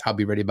tweeted, "I'll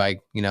be ready by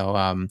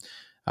football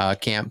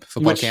camp."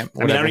 I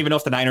mean, I don't even know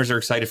if the Niners are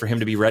excited for him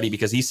to be ready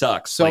because he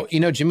sucks. So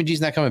Jimmy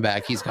G's not coming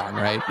back. He's gone,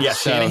 right? Yeah,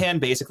 So, Shanahan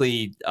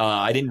basically.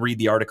 I didn't read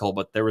the article,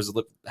 but there was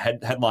a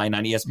headline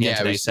on ESPN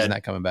today he's said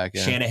not coming back.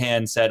 Yeah.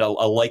 Shanahan said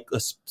a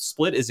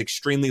split is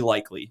extremely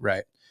likely.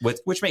 Right.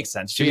 Which makes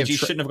sense. So Jimmy G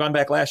shouldn't have gone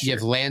back last You year.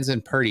 have Lands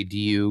and Purdy. Do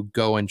you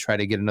go and try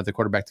to get another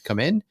quarterback to come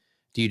in?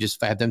 Do you just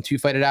have them two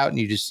fight it out and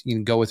you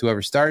can go with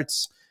whoever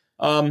starts?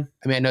 I mean,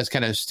 I know it's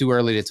kind of too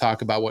early to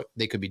talk about what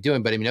they could be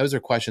doing, but I mean, those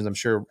are questions I'm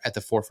sure at the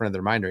forefront of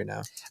their mind right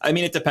now. I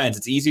mean, it depends.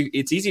 It's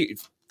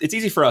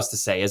easy for us to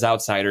say as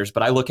outsiders,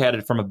 but I look at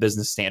it from a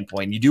business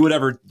standpoint. You do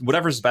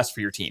whatever's best for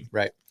your team.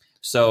 Right.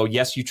 So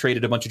yes, you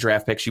traded a bunch of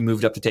draft picks. You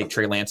moved up to take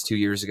Trey Lance 2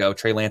 years ago.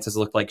 Trey Lance has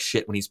looked like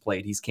shit when he's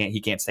played. He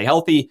can't stay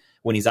healthy.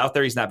 When he's out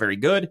there, he's not very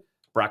good.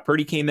 Brock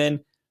Purdy came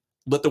in,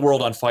 lit the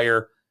world on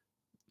fire,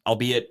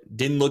 albeit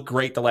didn't look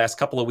great the last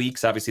couple of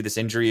weeks. Obviously, this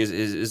injury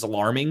is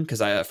alarming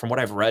because from what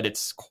I've read,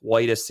 it's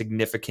quite a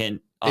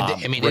significant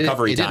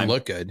recovery it time. Didn't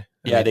look good.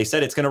 They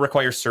said it's going to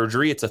require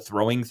surgery. It's a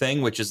throwing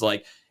thing, which is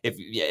like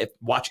if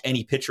watch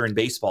any pitcher in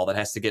baseball that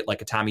has to get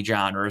like a Tommy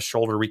John or a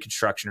shoulder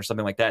reconstruction or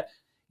something like that,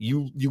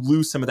 you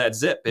lose some of that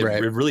zip. It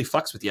really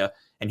fucks with you.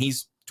 And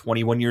he's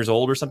 21 years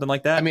old or something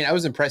like that. I mean, I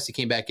was impressed he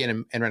came back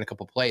in and ran a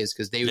couple plays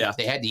because they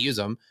had to use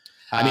him.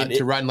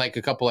 To run like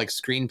a couple like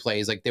screen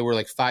plays, like they were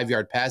like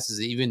 5-yard passes.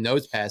 Even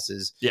those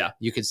passes,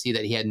 you could see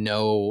that he had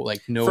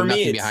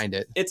nothing behind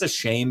it. It's a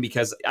shame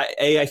because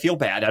I feel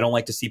bad. I don't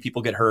like to see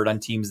people get hurt on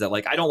teams that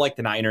I don't like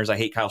the Niners. I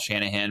hate Kyle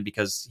Shanahan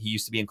because he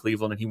used to be in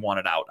Cleveland and he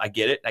wanted out. I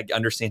get it. I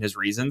understand his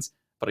reasons,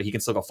 but he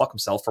can still go fuck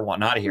himself for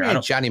wanting out of here. I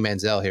don't Johnny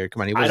Manziel here.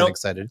 Come on, he wasn't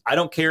excited. I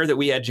don't care that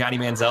we had Johnny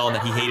Manziel and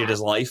that he hated his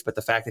life, but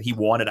the fact that he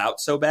wanted out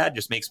so bad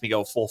just makes me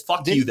go full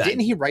fuck you. Then didn't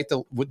he write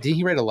a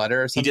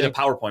letter or something? He did a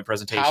PowerPoint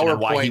presentation on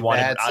why he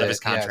wanted out of his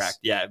contract.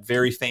 Yes. Yeah,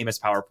 very famous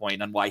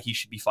PowerPoint on why he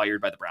should be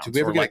fired by the Browns. Did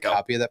we ever get a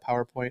copy of that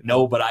PowerPoint?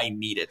 No, but I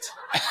need it.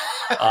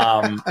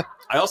 I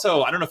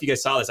don't know if you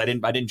guys saw this. I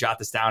didn't jot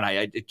this down.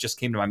 It just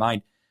came to my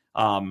mind.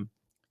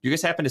 You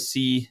guys happen to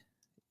see?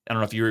 I don't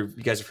know if you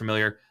guys are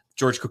familiar.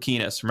 George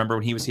Kokinis. Remember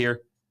when he was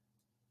here?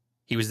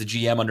 He was the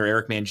GM under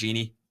Eric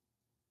Mangini.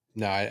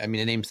 No, I mean,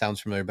 the name sounds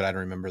familiar, but I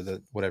don't remember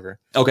the whatever.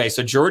 Okay,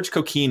 so George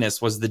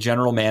Kokinis was the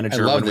general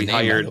manager when we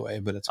hired, by the way,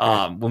 but it's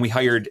when we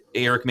hired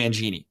Eric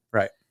Mangini.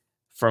 Right.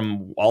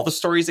 From all the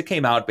stories that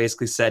came out,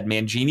 basically said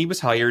Mangini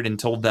was hired and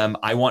told them,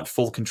 "I want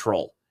full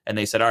control." And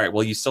they said, "All right,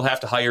 well, you still have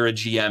to hire a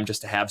GM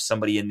just to have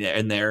somebody in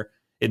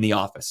the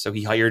office." So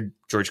he hired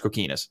George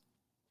Kokinis.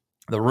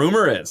 The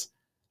rumor is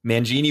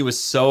Mangini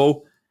was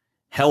so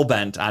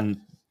hell-bent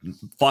on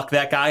fuck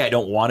that guy, I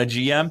don't want a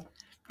GM.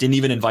 Didn't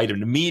even invite him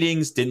to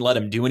meetings, didn't let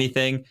him do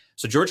anything.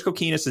 So George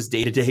Kokinis'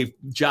 day-to-day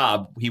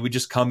job, he would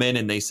just come in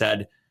and they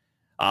said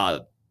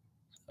a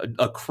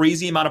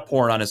crazy amount of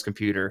porn on his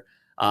computer.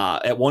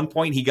 At one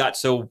point, he got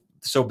so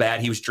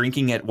bad he was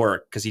drinking at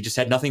work because he just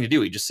had nothing to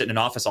do. He just sit in an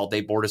office all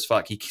day, bored as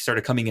fuck. He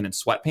started coming in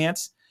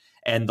sweatpants.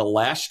 And the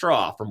last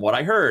straw, from what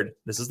I heard,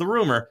 this is the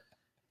rumor,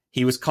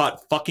 he was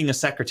caught fucking a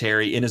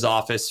secretary in his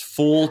office,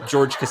 full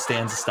George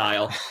Costanza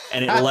style,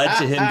 and it led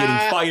to him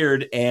getting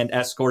fired and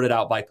escorted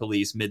out by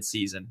police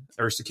mid-season,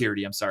 or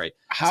security. I'm sorry.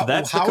 So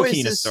that's the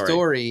Kokinis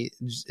story.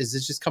 Is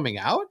this just coming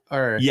out,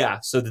 or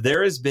so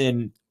there has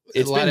been.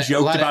 It's been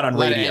joked about on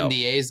radio. A lot of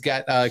NDAs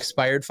got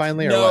expired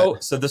finally, or no?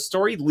 What? So the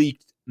story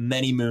leaked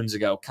many moons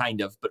ago,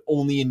 kind of, but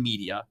only in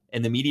media,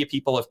 and the media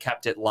people have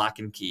kept it lock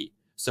and key.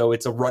 So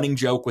it's a running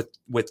joke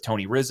with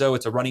Tony Rizzo.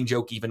 It's a running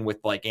joke even with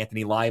like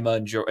Anthony Lima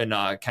and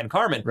Ken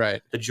Carman. Right.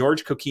 The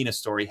George Kokinis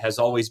story has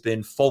always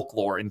been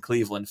folklore in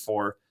Cleveland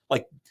for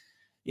like,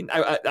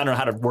 I don't know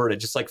how to word it,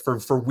 just like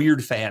for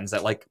weird fans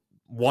that like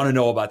want to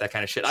know about that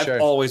kind of shit. Sure.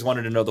 I've always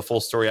wanted to know the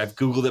full story. I've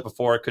Googled it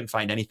before. I couldn't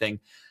find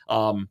anything.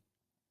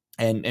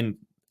 And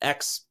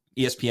ex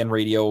ESPN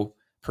radio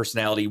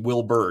personality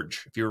Will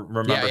Burge, if you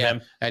remember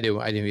him. I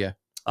do. Yeah.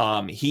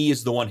 He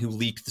is the one who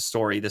leaked the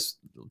story this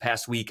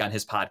past week on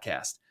his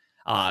podcast.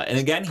 And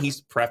again, he's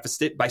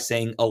prefaced it by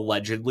saying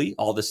allegedly.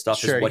 All this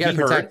stuff is what he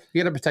heard.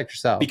 You got to protect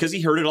yourself because he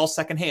heard it all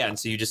secondhand.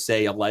 So you just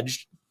say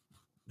alleged.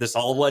 This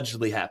all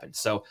allegedly happened.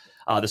 So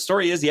the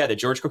story is, that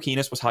George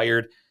Kokinis was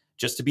hired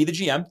just to be the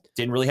GM.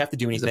 Didn't really have to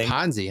do anything. It's a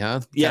Ponzi, huh?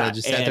 Yeah,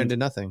 just sat there and did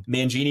nothing.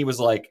 Mangini was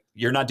like,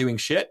 "You're not doing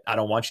shit. I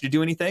don't want you to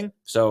do anything.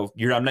 So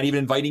I'm not even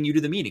inviting you to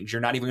the meetings.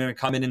 You're not even going to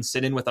come in and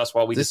sit in with us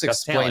while we discuss talent." This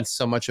explains talent.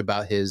 so much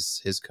about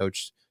his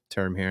coach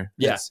term here.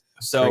 Yeah.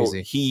 So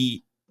crazy.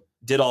 He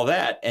did all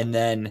that, and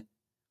then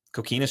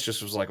Kokinis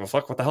just was like, "Well,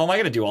 fuck, what the hell am I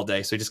going to do all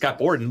day?" So he just got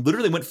bored and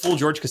literally went full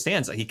George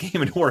Costanza. He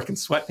came into work in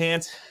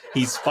sweatpants.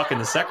 He's fucking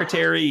the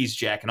secretary. He's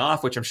jacking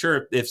off, which I'm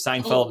sure if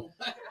Seinfeld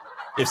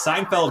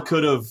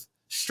could have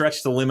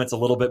stretched the limits a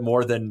little bit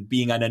more than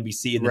being on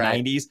NBC in the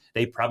Right. 90s,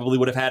 they probably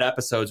would have had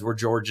episodes where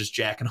George is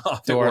jacking off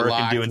at Door work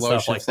locked, and doing stuff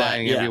lotion like that.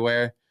 flying Yeah.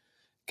 everywhere.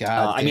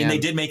 God, I mean, they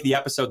damn. did make the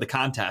episode The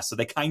Contest, so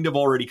they kind of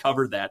already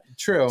covered that.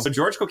 True. So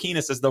George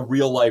Kokinis is the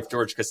real life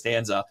George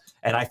Costanza,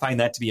 and I find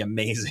that to be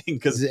amazing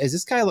because Is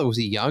this guy, was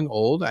he young,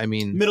 old? I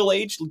mean, middle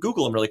aged.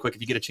 Google him really quick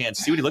if you get a chance.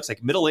 See what he looks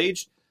like. Middle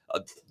aged,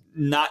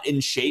 not in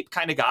shape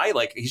kind of guy.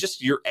 Like he's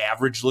just your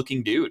average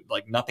looking dude.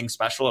 Like nothing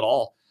special at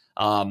all.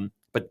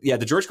 But yeah,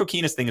 the George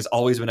Kokinis thing has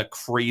always been a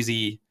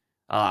crazy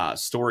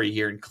story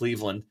here in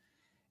Cleveland,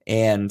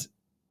 and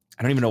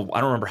I don't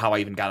remember how I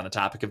even got on the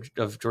topic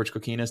of George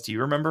Kokinis. Do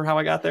you remember how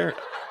I got there?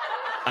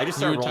 I just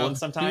start rolling You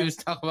sometimes. was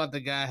talking about the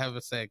guy having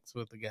sex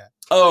with the guy.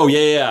 Oh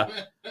yeah.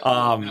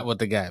 Not with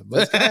the guy,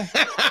 but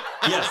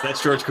Yes,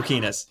 that's George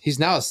Kokinis. he's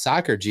now a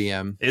soccer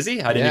GM. Is he?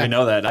 I didn't Yeah. even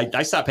know that.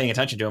 I stopped paying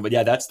attention to him, but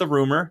yeah, that's the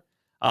rumor.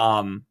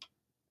 And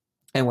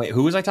wait,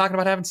 who was I talking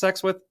about having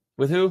sex with?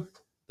 With who?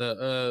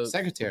 the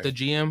Secretary. the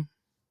GM.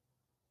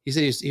 He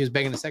said he was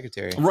begging the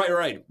secretary.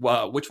 Right.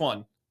 Which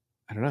one?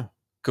 I don't know.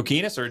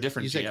 Kokinis or a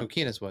different You said GM?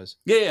 Kokinis was.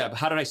 Yeah. But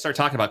how did I start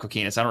talking about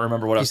Kokinis? I don't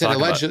remember what I You was said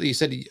talking allegedly. You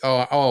said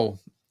about.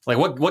 Like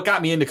what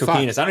got me into Fuck.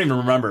 Kokinis? I don't even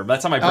remember.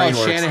 That's how my brain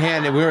works.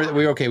 Shanahan. And we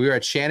were okay. We were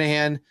at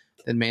Shanahan,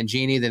 then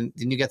Mangini, then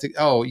you get to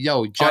I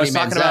Johnny was talking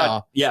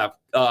Manziel.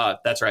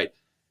 about that's right.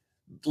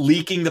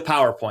 Leaking the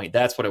PowerPoint.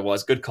 That's what it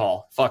was. Good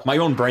call. Fuck, my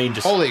own brain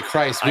just. Holy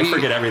Christ! I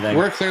forget everything.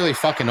 We're clearly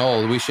fucking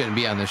old. We shouldn't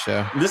be on this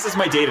show. This is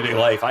my day-to-day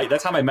life.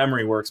 That's how my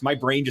memory works. My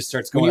brain just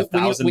starts going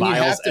 1,000 when you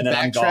miles have to and then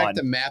I'm backtrack gone.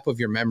 the map of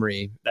your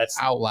memory That's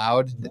out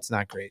loud, it's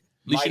not great.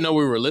 At least you know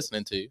we were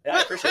listening to you. Yeah,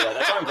 I appreciate that.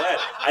 That's why I'm glad.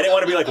 I didn't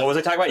want to be like, what was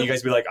I talking about? You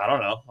guys be like, I don't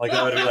know. Like,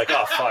 I would be like,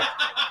 oh, fuck.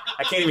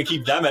 I can't even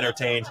keep them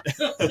entertained.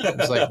 I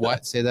was like,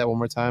 what? Say that one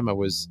more time. I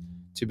was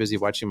too busy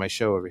watching my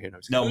show over here.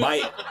 No,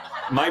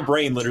 my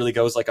brain literally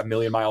goes like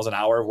 1,000,000 miles an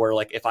hour where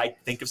like if I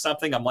think of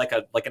something, I'm like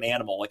an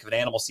animal. Like if an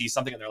animal sees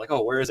something and they're like,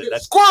 oh, where is it?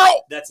 That's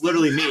Squirrel. That's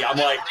literally me. I'm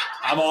like,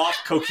 I'm off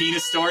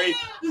Kokinis story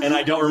and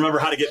I don't remember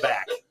how to get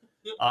back.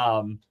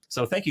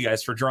 So thank you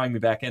guys for drawing me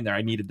back in there.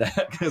 I needed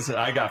that because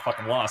I got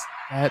fucking lost.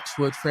 That's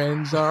what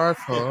friends are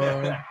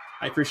for.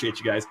 I appreciate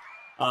you guys.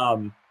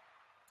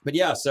 But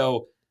yeah,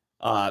 so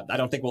I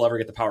don't think we'll ever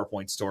get the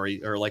PowerPoint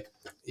story or like,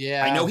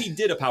 Yeah. I know he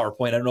did a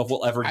PowerPoint. I don't know if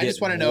we'll ever get I just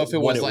want to know if it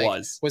what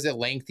was it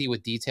lengthy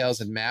with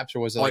details and maps, or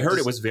was it? Oh, like I heard this-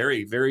 it was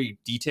very, very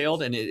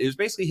detailed, and it was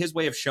basically his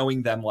way of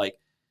showing them like,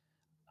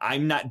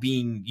 I'm not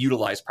being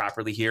utilized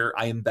properly here.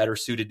 I am better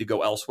suited to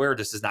go elsewhere.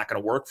 This is not going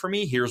to work for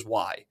me. Here's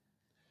why.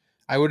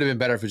 I would have been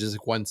better if it was just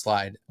like one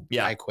slide.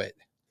 Yeah. I quit.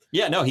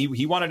 Yeah, no,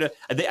 he wanted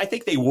to. I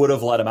think they would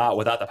have let him out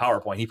without the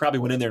PowerPoint. He probably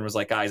went in there and was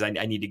like, guys, I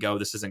need to go.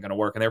 This isn't going to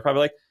work. And they were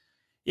probably like,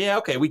 yeah,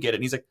 okay, we get it.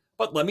 And he's like,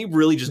 but let me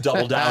really just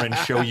double down and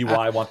show you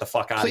why I want the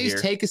fuck out of Please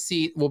here. take a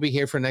seat. We'll be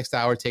here for the next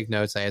hour. Take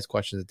notes. I ask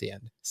questions at the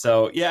end.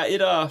 So yeah,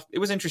 it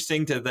was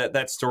interesting to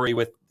that story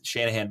with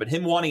Shanahan, but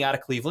him wanting out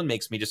of Cleveland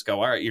makes me just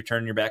go, all right, you're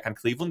turning your back on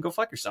Cleveland. Go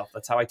fuck yourself.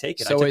 That's how I take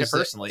it. I took it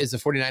personally. Is the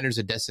 49ers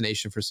a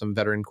destination for some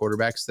veteran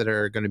quarterbacks that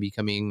are going to be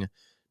coming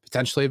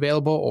potentially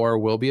available or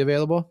will be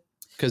available?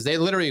 Because they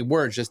literally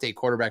were just a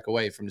quarterback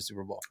away from the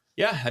Super Bowl.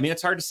 Yeah, I mean,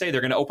 it's hard to say.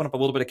 They're going to open up a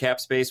little bit of cap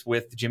space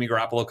with Jimmy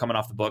Garoppolo coming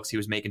off the books. He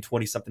was making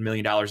 $20-something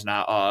million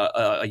now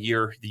a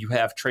year. You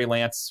have Trey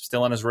Lance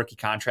still on his rookie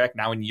contract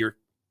now in year.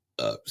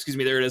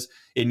 There it is,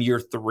 in year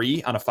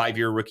 3 on a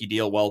 5-year rookie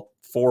deal. Well,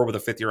 4 with a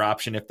 5th-year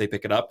option if they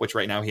pick it up, which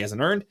right now he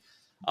hasn't earned.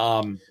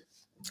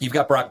 You've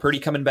got Brock Purdy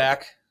coming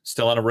back,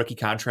 still on a rookie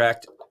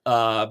contract.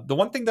 The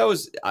one thing though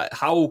is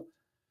how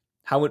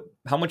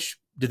much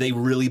do they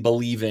really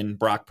believe in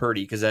Brock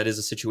Purdy? Because that is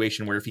a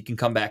situation where if he can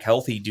come back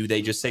healthy, do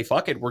they just say,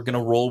 fuck it, we're going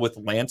to roll with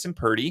Lance and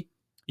Purdy.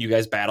 You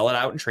guys battle it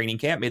out in training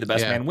camp. May the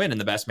best man win. And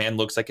the best man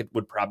looks like it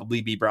would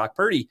probably be Brock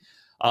Purdy.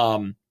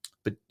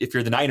 But if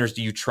you're the Niners,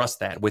 do you trust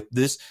that? With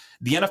this,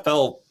 the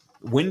NFL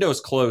window's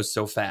closed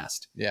so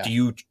fast. Yeah. Do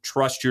you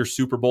trust your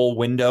Super Bowl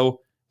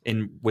window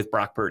with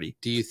Brock Purdy?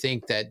 Do you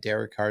think that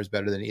Derek Carr is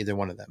better than either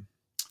one of them?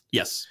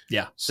 Yes.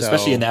 Yeah. So-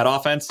 Especially in that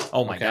offense.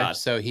 Oh my Okay, God.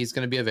 So he's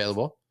going to be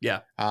available. Yeah.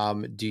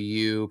 Do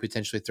you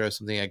potentially throw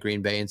something at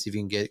Green Bay and see if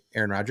you can get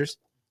Aaron Rodgers?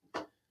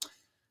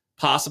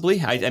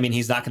 Possibly. I mean,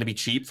 he's not going to be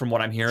cheap from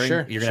what I'm hearing.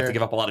 Sure, You're going to have sure. to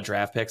give up a lot of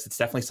draft picks. It's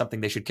definitely something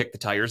they should kick the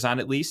tires on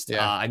at least.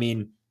 Yeah. I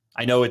mean,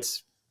 I know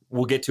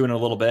we'll get to in a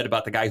little bit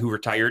about the guy who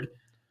retired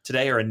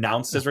today or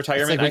announced his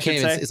retirement, I should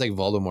say. It's like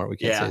Voldemort. We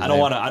can't say Yeah, his I don't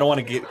name. want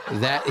to get,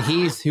 That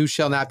he's who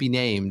shall not be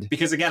named.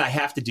 because again, I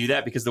have to do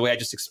that because the way I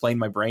just explained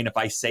my brain, if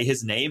I say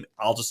his name,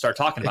 I'll just start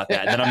talking about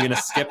that. And then I'm going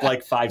to skip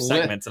like 5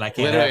 segments and I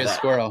can't Literally have a that.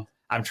 squirrel.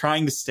 I'm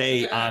trying to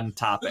stay on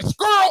topic.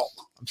 Squirrel.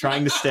 I'm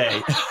trying to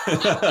stay.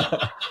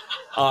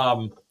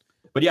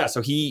 But yeah,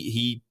 so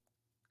he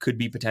could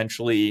be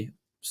potentially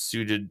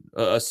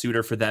a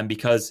suitor for them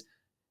because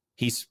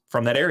he's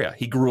from that area.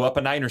 He grew up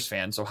a Niners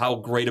fan. So how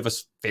great of a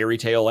fairy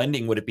tale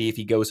ending would it be if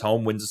he goes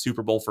home, wins a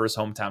Super Bowl for his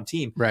hometown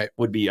team? Right.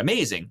 Would be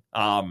amazing.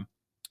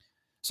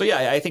 So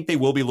yeah, I think they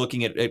will be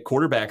looking at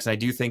quarterbacks, and I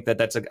do think that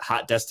that's a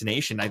hot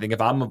destination. I think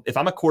if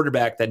I'm a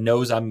quarterback that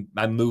knows I'm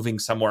moving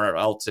somewhere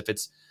else, if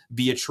it's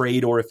via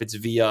trade or if it's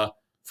via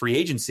free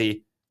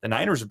agency, the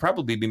Niners would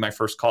probably be my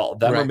first call.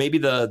 Them or maybe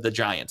the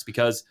Giants,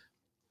 because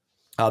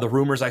the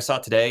rumors I saw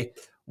today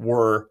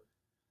were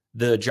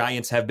the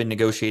Giants have been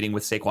negotiating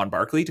with Saquon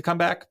Barkley to come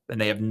back, and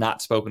they have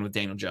not spoken with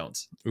Daniel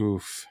Jones.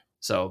 Oof.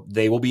 So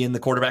they will be in the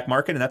quarterback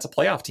market, and that's a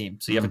playoff team.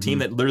 So you have a team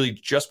that literally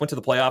just went to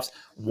the playoffs,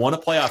 won a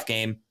playoff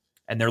game,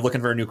 and they're looking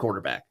for a new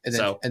quarterback. And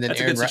then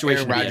that's Aaron, a good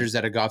situation. Aaron Rodgers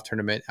at a golf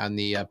tournament on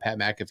the Pat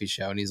McAfee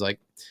show, and he's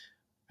like,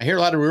 I hear a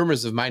lot of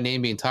rumors of my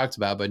name being talked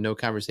about, but no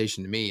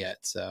conversation to me yet.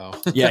 So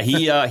yeah,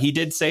 he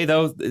did say,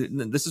 though,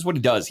 this is what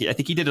he does. I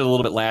think he did it a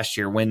little bit last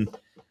year when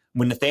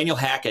Nathaniel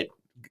Hackett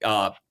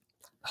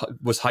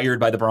was hired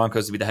by the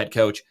Broncos to be the head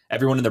coach.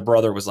 Everyone and their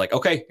brother was like,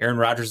 okay, Aaron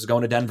Rodgers is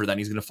going to Denver, then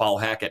he's going to follow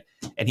Hackett.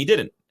 And he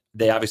didn't.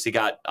 They obviously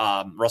got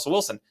Russell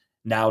Wilson.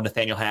 Now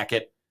Nathaniel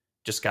Hackett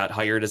just got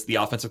hired as the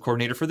offensive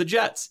coordinator for the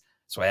Jets.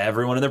 So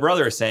everyone and their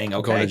brother is saying,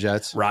 okay,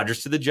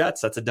 Rodgers to the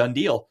Jets. That's a done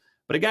deal.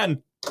 But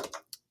again,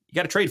 you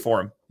got to trade for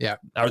him. Yeah.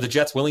 Are the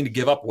Jets willing to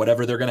give up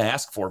whatever they're going to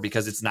ask for?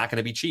 Because it's not going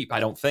to be cheap. I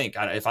don't think.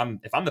 If I'm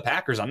the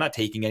Packers, I'm not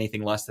taking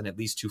anything less than at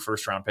least 2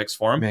 first-round picks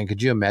for him. Man,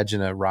 could you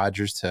imagine a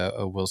Rodgers to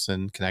a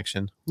Wilson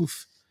connection?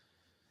 Oof.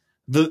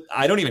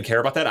 I don't even care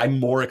about that. I'm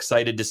more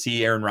excited to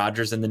see Aaron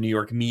Rodgers in the New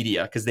York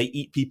media because they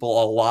eat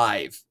people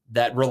alive.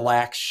 That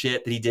relaxed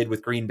shit that he did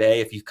with Green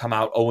Bay. If you come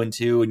out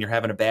 0-2 and you're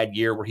having a bad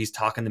year where he's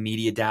talking the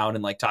media down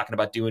and like talking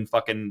about doing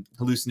fucking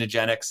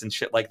hallucinogenics and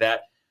shit like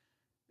that,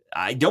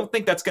 I don't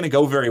think that's going to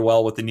go very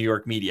well with the New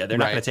York media. They're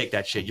not going to take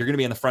that shit. You're going to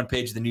be on the front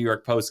page of the New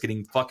York Post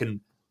getting fucking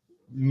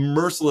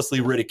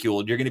mercilessly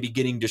ridiculed. You're going to be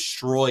getting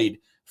destroyed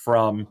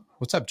from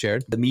What's up,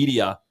 Jared? The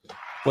media.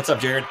 What's up,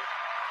 Jared?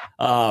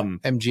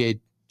 MGA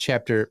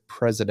chapter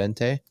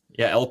Presidente.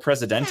 Yeah, El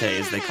Presidente,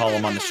 as they call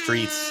him on the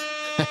streets.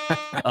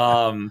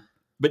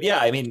 But yeah,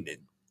 I mean,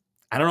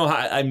 I don't know how.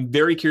 I'm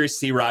very curious to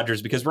see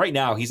Rodgers because right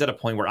now he's at a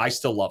point where I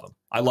still love him.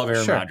 I love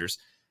Aaron Rodgers.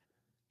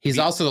 He's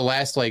also the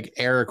last like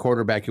era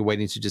quarterback you're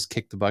waiting to just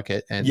kick the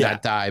bucket and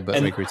not die,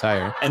 but like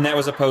retire. And that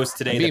was a post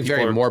today. I'm being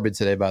very morbid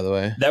today, by the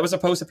way. That was a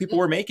post that people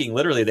were making.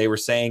 Literally, they were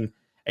saying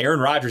Aaron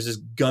Rodgers is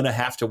gonna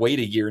have to wait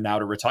a year now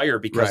to retire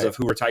because of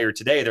who retired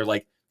today. They're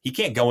like, he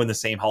can't go in the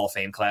same Hall of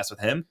Fame class with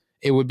him.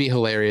 It would be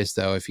hilarious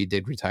though if he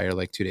did retire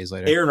like 2 days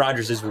later. Aaron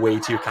Rodgers is way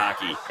too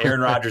cocky.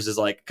 Aaron Rodgers is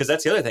like, because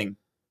that's the other thing.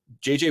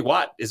 JJ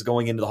Watt is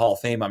going into the Hall of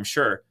Fame, I'm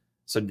sure.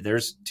 So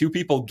there's 2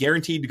 people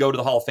guaranteed to go to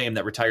the Hall of Fame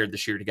that retired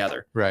this year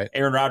together. Right.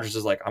 Aaron Rodgers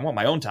is like, I want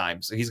my own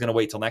time. So he's going to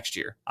wait till next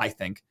year, I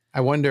think. I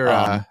wonder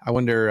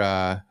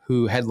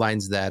who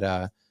headlines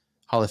that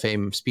Hall of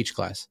Fame speech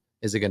class.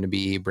 Is it going to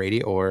be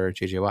Brady or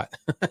JJ Watt?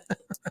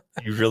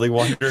 You really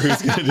wonder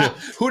who's going to do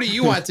Who do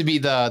you want to be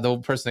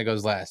the person that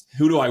goes last?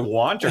 Who do I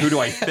want or who do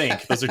I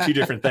think? Those are 2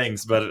 different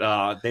things,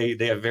 but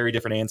they have very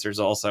different answers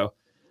also.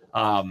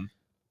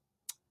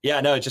 Yeah,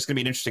 no, it's just going to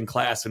be an interesting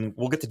class, and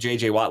we'll get to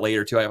J.J. Watt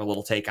later, too. I have a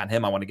little take on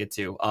him I want to get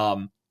to.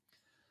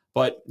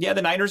 But, yeah,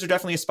 the Niners are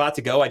definitely a spot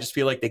to go. I just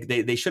feel like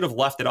they should have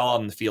left it all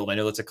on the field. I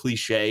know that's a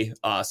cliche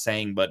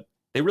saying, but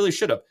they really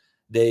should have.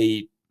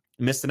 They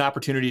missed an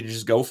opportunity to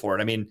just go for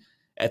it. I mean,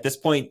 at this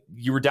point,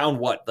 you were down,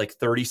 what, like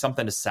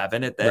 30-something to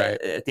 7 at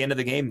the end of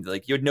the game?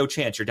 Like, you had no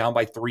chance. You're down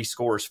by 4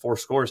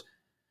 scores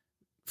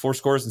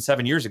and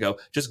 7 years ago.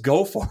 Just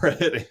go for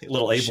it.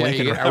 Little Abe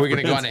Lincoln. Are we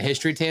going to go on a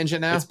history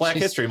tangent now? It's Black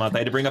History Month. I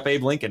had to bring up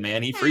Abe Lincoln,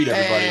 man. He freed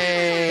everybody.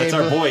 That's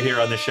our boy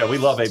here on the show. We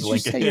love Abe Lincoln.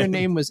 Did you say your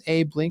name was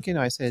Abe Lincoln?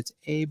 I said it's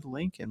Abe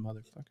Lincoln,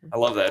 motherfucker. I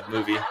love that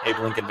movie, Abe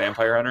Lincoln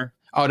Vampire Hunter.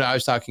 Oh no, I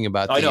was talking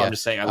about. I know. I'm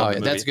just saying. I love the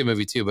movie. That's a good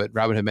movie too. But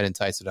Robin Hood Men in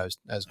Tights.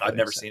 I've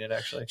never seen it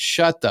actually.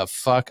 Shut the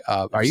fuck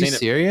up. Are you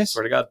serious?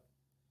 Swear to God.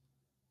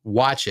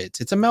 Watch it.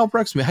 It's a Mel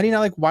Brooks movie. How do you not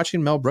like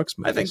watching Mel Brooks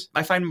movies?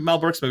 I find Mel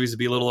Brooks movies to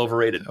be a little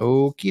overrated.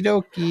 Okie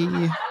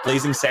dokie.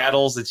 Blazing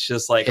Saddles. It's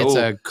just like it's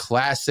a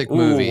classic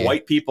movie.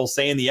 White people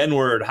saying the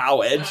N-word.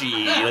 How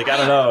edgy. Like I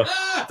don't know.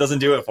 It doesn't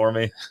do it for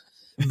me.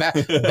 Back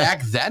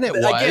then it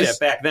was. I get it.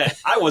 Back then,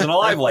 I wasn't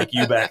alive like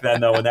you back then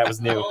though when that was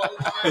new.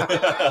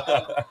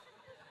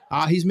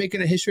 He's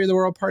making a History of the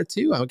World Part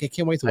 2. I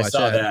can't wait to watch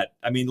that. I saw that.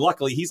 I mean,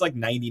 luckily he's like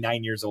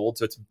 99 years old,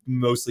 so it's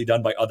mostly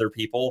done by other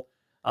people.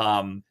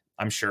 I'm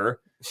sure.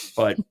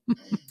 But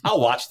I'll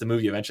watch the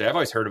movie eventually. I've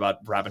always heard about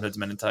Robin Hood's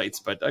Men in Tights,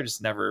 but I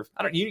just never.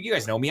 You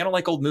guys know me. I don't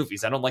like old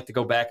movies. I don't like to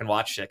go back and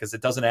watch shit because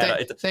it doesn't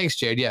add. Thanks,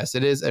 Jared. Yes,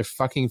 it is a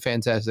fucking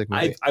fantastic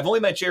movie. I've only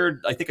met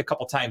Jared, I think, a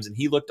couple times, and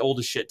he looked old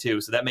as shit too.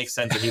 So that makes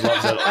sense that he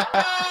loves it.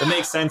 It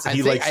makes sense that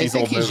he likes these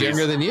old movies. He's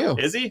younger than you.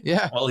 Is he?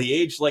 Yeah. Well, he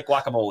aged like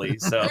guacamole.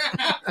 So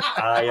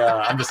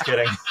I'm just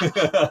kidding.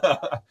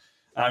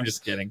 I'm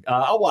just kidding.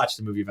 I'll watch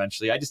the movie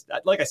eventually.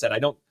 Like I said,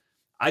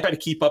 I try to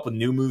keep up with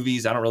new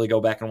movies. I don't really go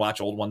back and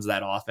watch old ones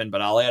that often,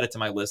 but I'll add it to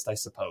my list, I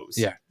suppose.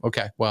 Yeah.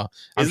 Okay. Well,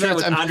 isn't that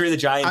with Andre the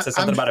Giant says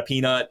something about a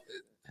peanut?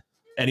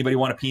 Anybody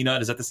want a peanut?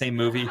 Is that the same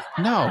movie?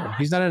 No,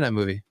 he's not in that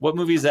movie. What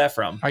movie is that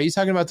from? Are you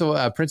talking about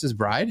the Princess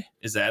Bride?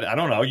 Is that? I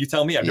don't know. You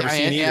tell me. I've never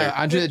seen either. Yeah,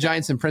 Andre the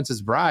Giant's and Princess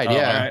Bride. Oh,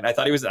 yeah. All right. I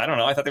thought he was. I don't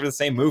know. I thought they were the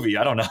same movie.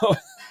 I don't know.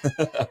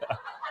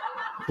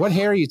 What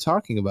hair are you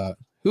talking about?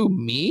 Who,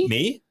 me?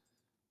 Me?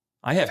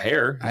 I have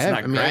hair. I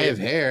have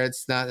hair.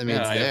 It's not. It's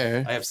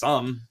there. I have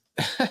some.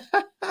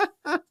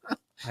 I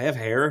have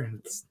hair.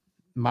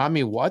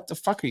 Mommy, what the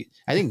fuck are you?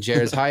 I think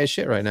Jared's high as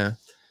shit right now.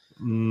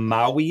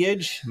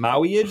 Mauiage.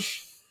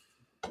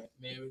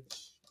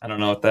 I don't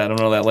know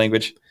that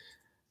language.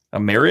 A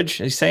marriage?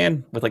 Are you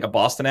saying with like a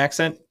Boston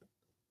accent?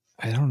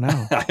 I don't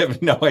know. I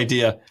have no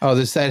idea. Oh,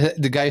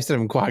 the guy who said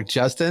him quack,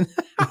 Justin.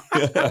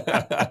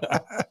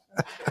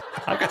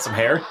 I've got some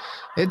hair.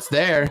 It's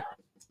there.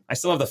 I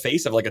still have the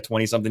face of like a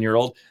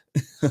 20-something-year-old.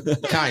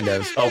 Kind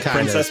of. Oh, kind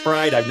Princess of.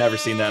 Bride? I've never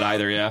seen that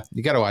either, yeah.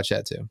 You got to watch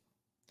that too.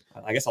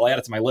 I guess I'll add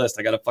it to my list.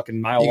 I got a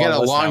fucking mile long You list.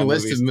 got a long now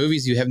list of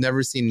movies you have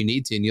never seen. You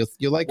need to, and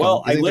you'll like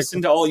Well, them. I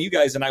listened to all you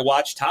guys, and I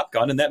watched Top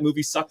Gun, and that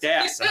movie sucked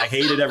ass, and I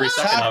hated every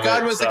second Top of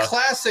Gun it. was a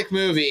classic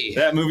movie.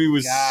 That movie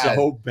was God.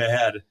 so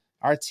bad.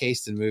 Our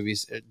taste in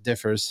movies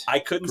differs I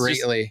couldn't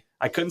greatly.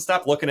 I couldn't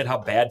stop looking at how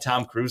bad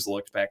Tom Cruise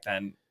looked back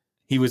then.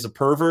 He was a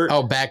pervert.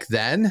 Oh, back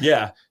then?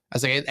 Yeah. I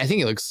was like, I think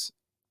he looks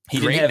He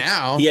great didn't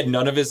have, now. He had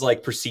none of his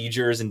like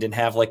procedures and didn't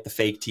have like the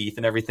fake teeth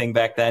and everything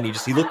back then.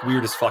 He looked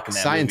weird as fuck in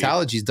that movie.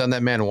 Scientology's done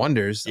that man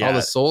wonders. Yeah. All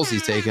the souls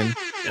he's taken.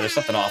 Yeah, there's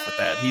something off with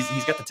that.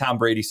 He's got the Tom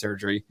Brady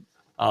surgery.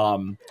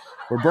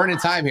 We're burning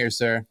time here,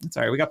 sir. It's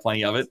all right. We got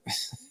plenty of it.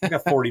 We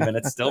got 40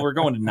 minutes still. We're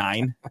going to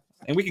 9.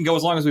 And we can go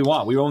as long as we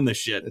want. We own this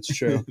shit. That's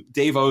true.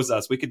 Dave owes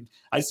us.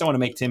 I just don't want to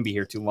make Tim be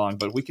here too long,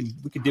 but we could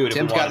do it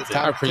Tim's if we got wanted a to.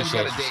 I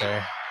appreciate Tim's got you, a date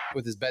sir.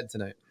 with his bed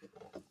tonight.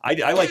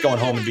 I like going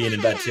home and being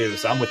in bed too,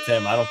 so I'm with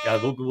Tim.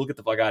 We'll get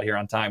the fuck out of here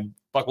on time.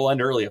 Fuck, we'll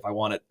end early if I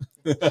want it.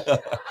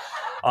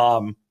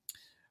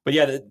 But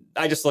yeah,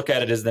 I just look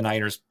at it as the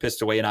Niners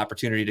pissed away an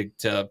opportunity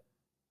to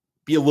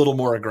be a little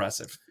more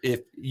aggressive.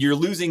 If you're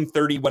losing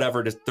 30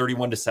 whatever to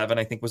 31-7,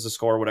 I think was the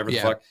score, whatever the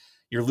fuck,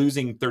 you're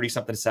losing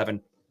 30-something to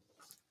 7.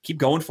 Keep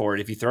going for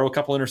it. If you throw a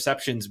couple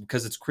interceptions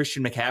because it's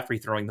Christian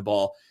McCaffrey throwing the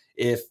ball,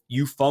 if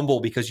you fumble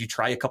because you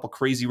try a couple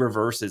crazy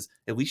reverses,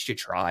 at least you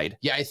tried.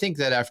 Yeah, I think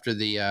that after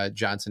the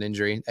Johnson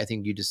injury, I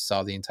think you just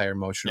saw the entire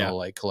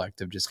emotional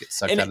collective just get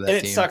sucked out of that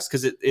and team. it sucks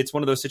because it's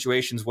one of those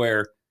situations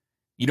where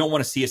you don't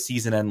want to see a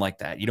season end like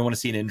that. You don't want to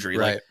see an injury.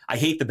 Right. Like, I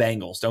hate the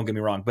Bengals, don't get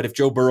me wrong, but if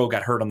Joe Burrow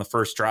got hurt on the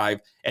first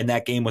drive and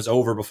that game was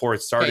over before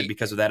it started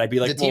because of that, I'd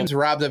be like, the team's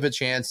robbed of a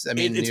chance. I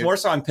mean, it's more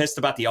so I'm pissed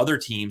about the other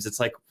teams. It's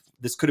like,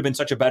 this could have been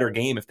such a better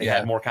game if they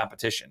had more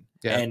competition.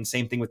 Yeah. And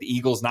same thing with the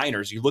Eagles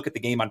Niners. You look at the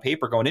game on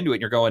paper going into it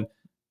and you're going,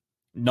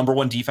 number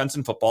one defense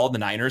in football, the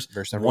Niners,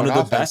 versus one of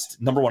the offense.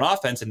 best, number one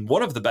offense, and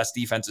one of the best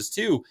defenses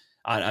too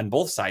on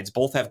both sides.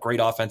 Both have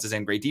great offenses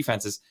and great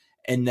defenses.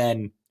 And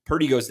then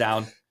Purdy goes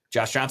down.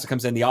 Josh Johnson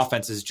comes in. The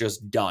offense is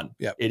just done.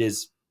 Yep. It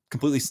is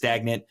completely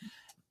stagnant.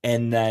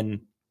 And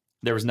then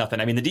there was nothing.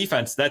 I mean, the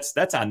defense,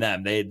 that's on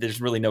them. There's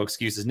really no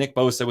excuses. Nick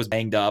Bosa was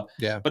banged up.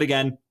 Yeah. But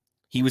again,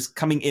 he was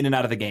coming in and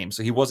out of the game.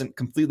 So he wasn't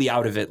completely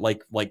out of it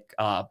like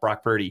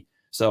Brock Purdy.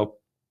 So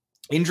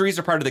injuries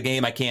are part of the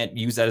game. I can't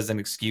use that as an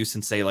excuse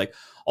and say like,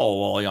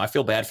 oh, well, I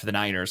feel bad for the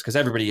Niners because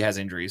everybody has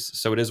injuries.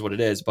 So it is what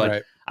it is.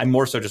 But I'm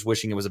more so just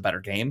wishing it was a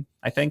better game,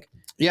 I think.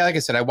 Yeah, like I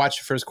said, I watched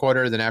the first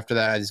quarter. Then after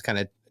that, I just kind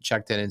of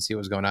checked in and see what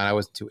was going on. I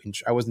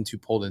wasn't too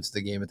pulled into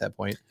the game at that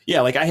point.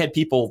 Yeah, like I had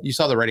people. You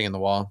saw the writing on the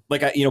wall.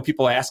 Like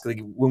people ask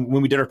like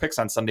when we did our picks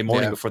on Sunday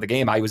morning before the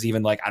game, I was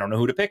even like, I don't know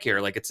who to pick here.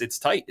 Like it's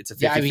tight. It's a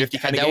 50-50 kind of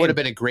game. That would have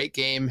been a great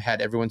game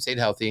had everyone stayed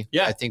healthy.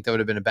 Yeah, I think that would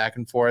have been a back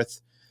and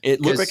forth. It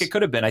looked like it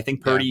could have been. I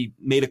think Purdy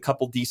made a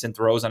couple decent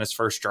throws on his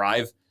first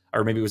drive,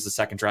 or maybe it was the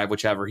second drive,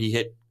 whichever. He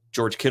hit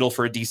George Kittle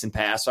for a decent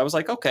pass. So I was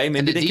like, okay,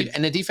 maybe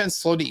and the defense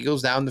slowed the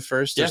Eagles down the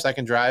first or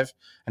second drive.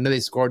 I know they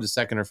scored the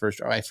second or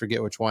first. I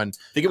forget which one.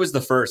 I think it was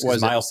the first.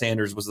 Was Miles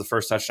Sanders was the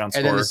first touchdown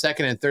scorer. And then the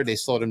second and third, they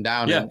slowed him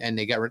down and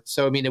they got.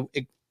 So I mean,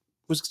 it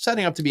was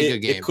setting up to be a good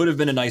game. It could have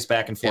been a nice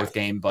back and forth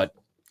game, but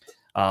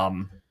I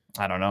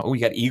don't know. We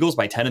got Eagles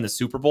by 10 in the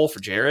Super Bowl for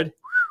Jared.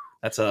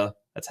 That's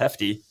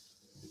hefty.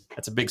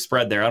 That's a big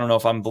spread there. I don't know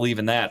if I'm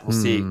believing that. We'll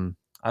see.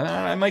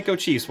 I might go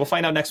Chiefs. We'll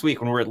find out next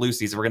week when we're at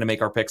Lucy's. We're going to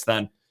make our picks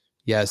then.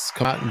 Yes,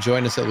 come out and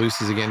join us at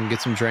Lucy's again.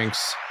 Get some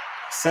drinks.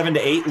 7 to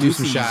 8 Do Lucy's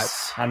some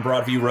shots on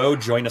Broadview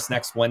Road. Join us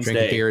next Wednesday.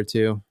 Drink a beer or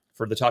two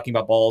for the Talking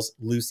About Balls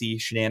Lucy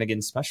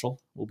Shenanigans special.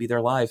 We'll be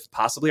there live.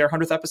 Possibly our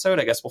 100th episode.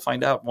 I guess we'll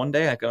find out one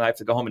day. I have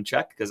to go home and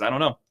check because I don't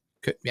know.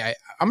 Yeah,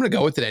 I'm going to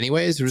go with it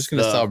anyways. We're just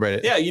going to celebrate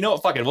it. Yeah, you know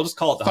what? Fuck it. We'll just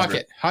call it the 100th. Fuck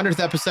it. 100th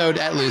episode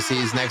at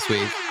Lucy's next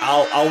week.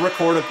 I'll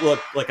record a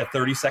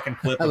 30-second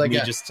clip of me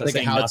just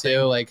saying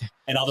nothing.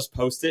 And I'll just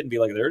post it and be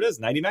like, there it is,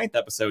 99th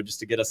episode, just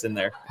to get us in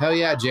there. Hell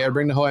yeah, Jared.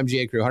 Bring the whole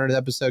MGA crew. 100th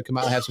episode. Come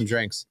out and have some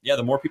drinks. Yeah,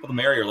 the more people, the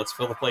merrier. Let's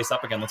fill the place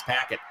up again. Let's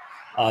pack it.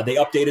 They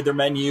updated their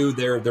menu.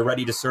 They're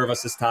ready to serve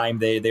us this time.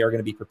 They are going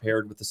to be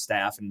prepared with the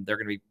staff, and they're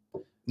going to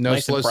be no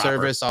nice slow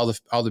service.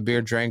 All the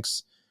beer,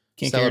 drinks.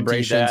 Can't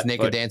celebrations,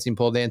 naked dancing,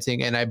 pole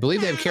dancing, and I believe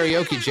they have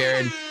karaoke,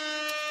 Jared.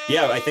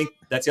 Yeah, I think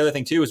that's the other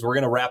thing too, is we're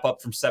going to wrap up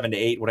from 7 to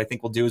 8. What I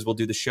think we'll do is we'll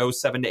do the show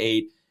 7 to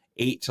 8,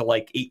 8 to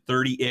like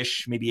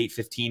 8:30-ish, maybe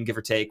 8:15, give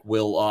or take.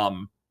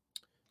 We'll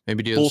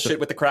maybe do bullshit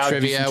with the crowd,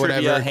 trivia,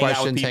 whatever, hang questions,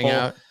 out with people, hang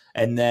out.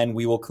 And then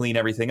we will clean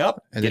everything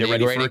up and get it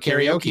ready for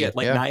karaoke at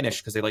like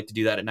 9-ish, because they like to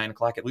do that at 9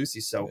 o'clock at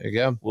Lucy's. So there you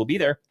go. We'll be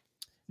there.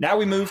 Now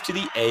we move to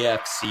the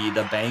AFC,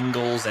 the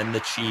Bengals and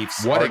the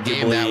Chiefs. What a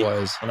game that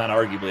was. Well, not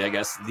arguably, I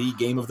guess. The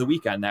game of the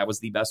weekend. That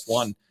was the best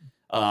one.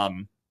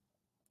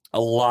 a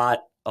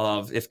lot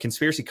of, if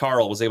Conspiracy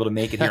Carl was able to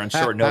make it here on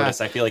short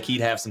notice, I feel like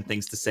he'd have some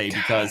things to say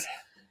because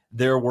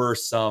there were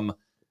some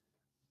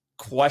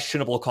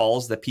questionable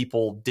calls that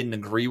people didn't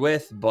agree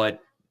with,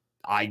 but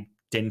I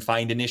didn't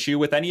find an issue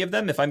with any of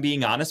them, if I'm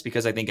being honest,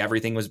 because I think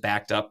everything was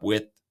backed up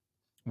with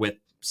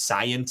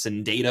science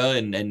and data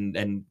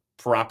and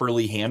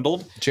properly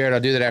handled. Jared,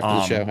 I'll do that after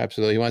the show.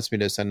 Absolutely. He wants me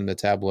to send him the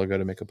tab logo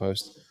to make a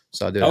post.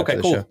 So I'll do that after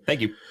the show.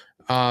 Thank you.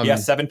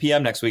 7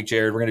 p.m. next week,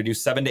 Jared. We're going to do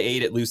 7 to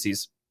 8 at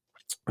Lucy's.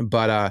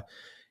 But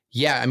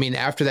yeah, I mean,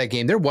 after that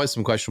game, there was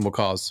some questionable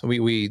calls.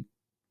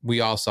 We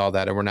all saw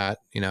that, and we're not,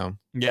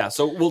 Yeah,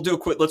 so we'll do a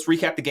quick, let's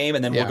recap the game,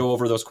 and then we'll go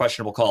over those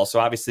questionable calls. So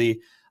obviously,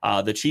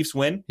 the Chiefs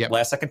win,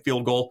 last second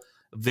field goal.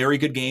 Very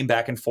good game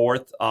back and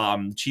forth.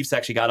 Chiefs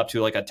actually got up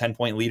to like a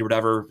 10-point lead or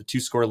whatever, a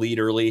 2-score lead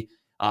early.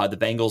 The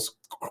Bengals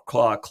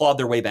clawed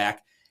their way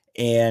back.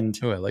 And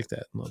I like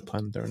that little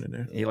pun thrown in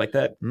there. You like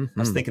that? Mm-hmm.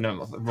 I was thinking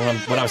of when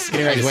I was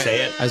getting ready to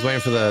say it. I was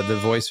waiting for the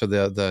voice for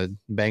the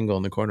Bengal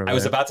in the corner. I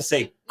was about to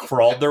say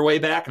crawled their way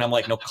back, and I'm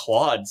like, no,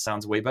 clawed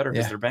sounds way better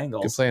because they're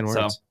Bengals. Good playing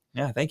words. So,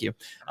 yeah, thank you.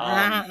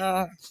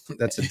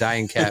 That's a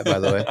dying cat, by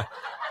the way.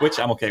 Which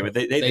I'm okay with.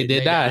 They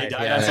did die. They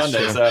died on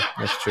Sunday. So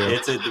that's true.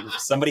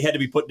 Somebody had to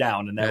be put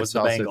down, and that was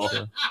the Bengal.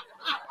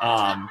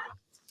 But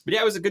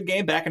yeah, it was a good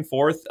game back and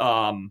forth.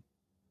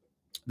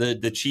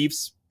 The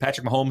Chiefs,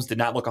 Patrick Mahomes did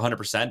not look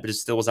 100%, but it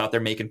still was out there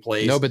making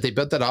plays. No, but they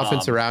built that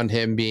offense around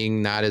him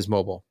being not as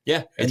mobile.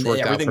 Yeah, and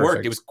everything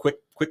worked. It was quick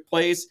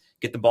plays,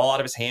 get the ball out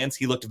of his hands.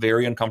 He looked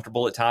very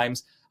uncomfortable at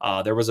times.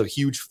 There was a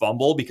huge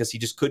fumble because he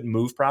just couldn't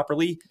move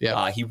properly.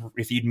 Yeah.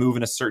 If he'd move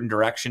in a certain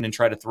direction and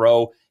try to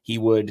throw, he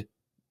would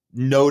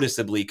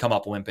noticeably come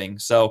up limping.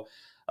 So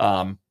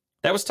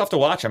that was tough to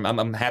watch.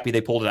 I'm happy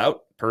they pulled it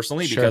out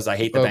personally because I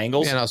hate the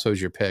Bengals. And also it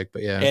was your pick,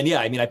 but yeah. And yeah,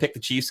 I mean, I picked the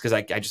Chiefs because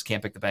I just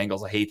can't pick the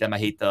Bengals. I hate them. I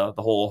hate the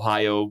whole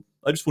Ohio.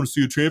 I just want to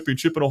see a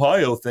championship in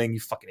Ohio thing. You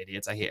fucking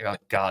idiots. I hate. Oh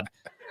God.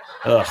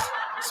 Ugh.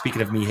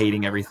 Speaking of me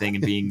hating everything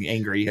and being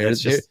angry,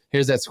 here's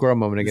that squirrel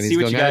moment again. He's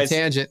going on a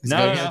tangent.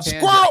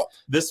 Squirrel.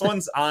 This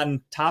one's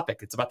on topic.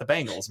 It's about the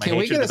Bengals. Can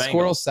we get a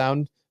squirrel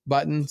sound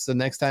button? So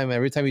next time,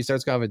 every time he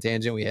starts going off a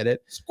tangent, we hit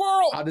it.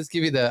 Squirrel. I'll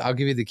give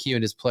you the cue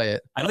and just play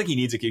it. I don't think he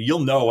needs a cue.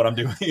 You'll know what I'm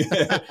doing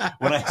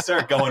when I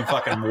start going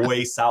fucking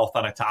way south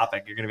on a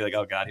topic. You're gonna be like,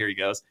 oh God, here he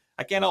goes.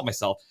 I can't help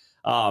myself.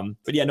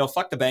 But yeah, no,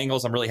 fuck the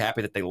Bengals. I'm really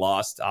happy that they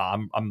lost.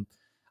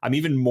 I'm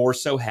even more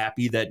so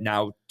happy that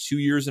now 2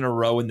 years in a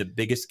row in the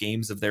biggest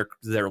games of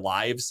their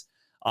lives,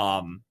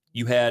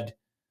 you had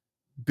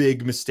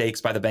big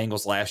mistakes by the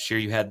Bengals last year.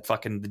 You had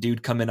fucking the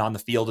dude come in on the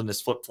field in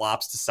his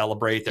flip-flops to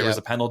celebrate. There was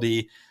a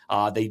penalty.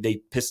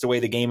 They pissed away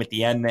the game at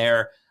the end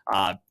there.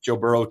 Joe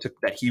Burrow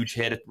took that huge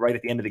hit right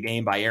at the end of the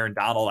game by Aaron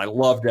Donald. I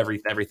loved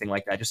everything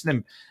like that. Just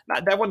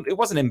not that one. It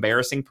wasn't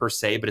embarrassing per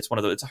se, but it's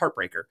a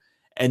heartbreaker.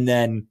 And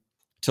then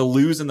to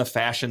lose in the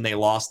fashion they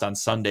lost on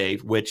Sunday,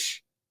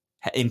 which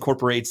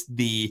incorporates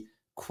the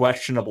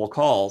questionable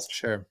calls.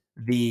 Sure.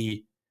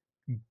 The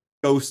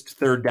ghost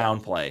third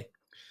down play.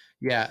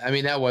 Yeah. I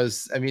mean, it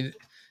was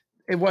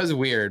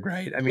weird,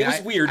 right? I mean, it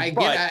was weird.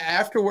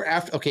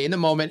 Okay. In the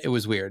moment, it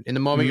was weird. In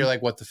the moment, you're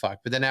like, what the fuck?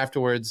 But then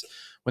afterwards,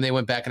 when they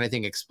went back and I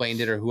think explained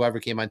it, or whoever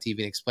came on TV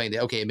and explained it,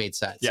 okay, it made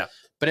sense. Yeah.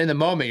 But in the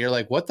moment, you're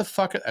like, what the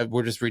fuck?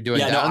 We're just redoing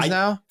downs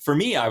now? For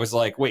me, I was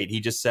like, wait, he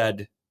just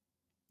said,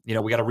 we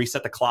got to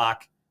reset the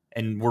clock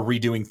and we're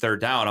redoing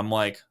third down. I'm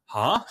like,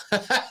 huh?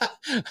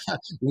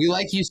 We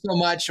like you so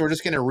much. We're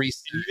just going to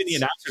reset. Even the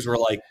announcers were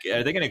like,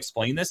 are they going to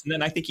explain this? And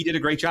then I think he did a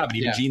great job. And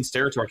even Gene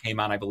Steratore came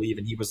on, I believe,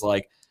 and he was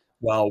like,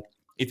 well,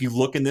 if you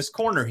look in this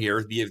corner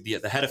here, the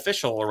head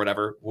official or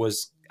whatever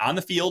was on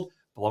the field,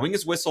 blowing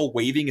his whistle,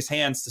 waving his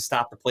hands to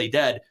stop the play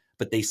dead,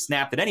 but they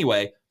snapped it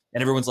anyway.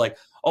 And everyone's like,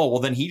 oh, well,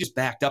 then he just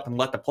backed up and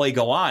let the play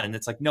go on. And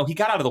it's like, no, he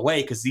got out of the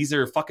way because these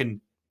are fucking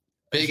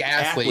big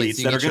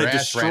athletes that are going to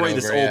destroy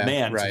this old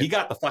man. Right. So he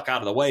got the fuck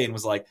out of the way and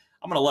was like,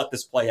 I'm going to let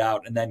this play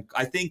out. And then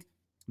I think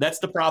that's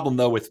the problem,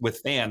 though,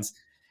 with fans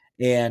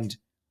and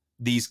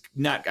these,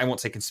 I won't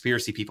say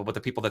conspiracy people, but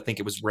the people that think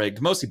it was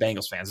rigged, mostly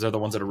Bengals fans. They're the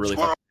ones that are really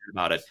fucking weird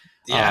about it.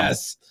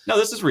 Yes. No,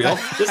 this is real.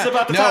 This is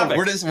about the topic.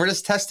 We're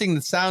just testing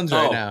the sounds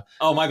right now.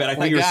 Oh, my bad. I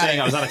thought you were saying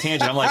I was on a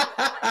tangent. I'm like,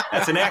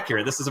 that's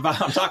inaccurate.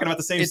 I'm talking about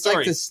the same story. It's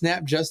like the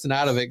snap Justin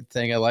out of it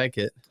thing. I like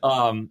it.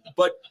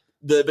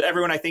 But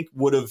everyone I think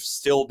would have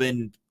still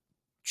been,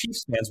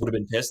 Chiefs fans would have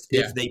been pissed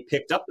if they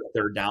picked up the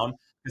third down,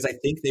 because I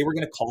think they were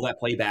going to call that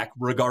play back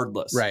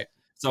regardless. Right.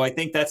 So I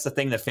think that's the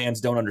thing that fans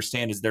don't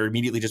understand is they're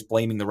immediately just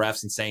blaming the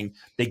refs and saying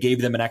they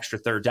gave them an extra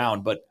third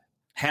down. But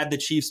had the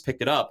Chiefs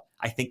picked it up,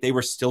 I think they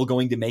were still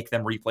going to make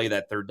them replay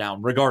that third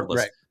down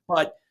regardless. Right.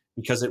 But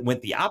because it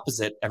went the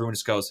opposite, everyone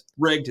just goes,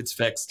 rigged, it's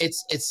fixed.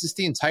 It's just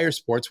the entire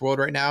sports world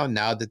right now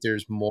that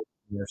there's more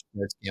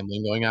sports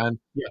gambling going on.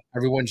 Yeah.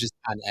 Everyone's just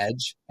on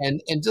edge.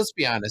 And just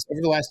be honest, over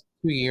the last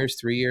 2 years,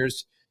 3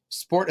 years,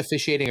 sport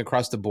officiating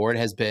across the board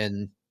has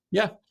been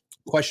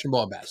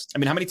questionable at best. I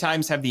mean, how many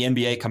times have the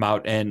NBA come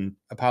out and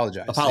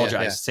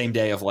apologize same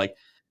day of like,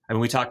 I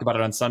mean, we talked about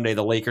it on Sunday,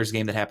 the Lakers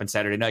game that happened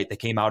Saturday night. They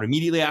came out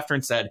immediately after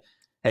and said,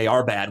 hey,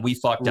 our bad, we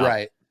fucked up.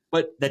 Right.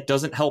 But that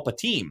doesn't help a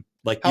team.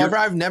 Like, However,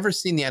 I've never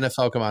seen the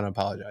NFL come out and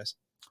apologize.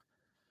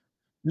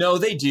 no,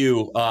 they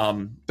do.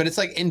 But it's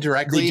like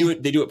indirectly.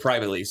 They do it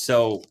privately.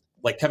 So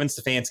like Kevin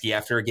Stefanski,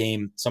 after a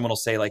game, someone will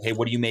say like, "Hey,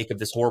 what do you make of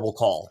this horrible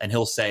call?" And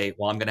he'll say,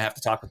 "Well, I'm going to have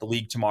to talk with the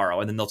league tomorrow."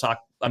 And then they'll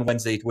talk on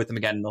Wednesday with him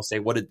again, and they'll say,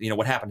 "What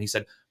happened?" He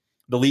said,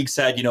 "The league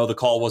said, the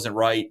call wasn't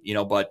right,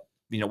 but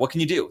what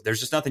can you do? There's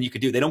just nothing you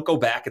could do." They don't go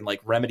back and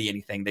like remedy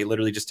anything. They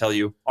literally just tell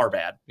you, "Our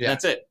bad." Yeah.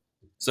 That's it.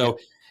 So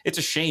it's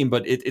a shame,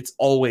 but it's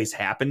always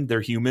happened.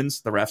 They're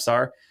humans. The refs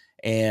are.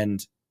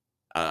 And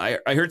I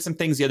heard some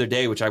things the other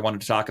day, which I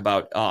wanted to talk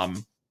about.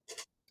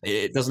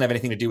 It doesn't have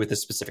anything to do with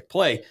this specific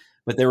play,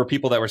 but there were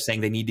people that were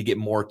saying they need to get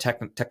more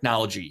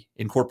technology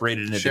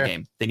incorporated into the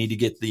game. They need to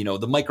get the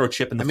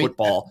microchip in the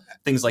football,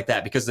 things like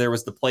that, because there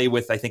was the play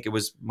with, I think it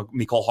was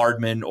Mecole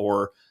Hardman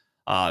or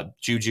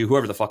Juju,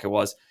 whoever the fuck it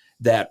was,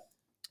 that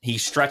he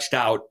stretched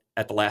out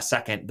at the last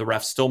second. The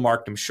ref still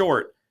marked him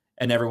short,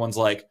 and everyone's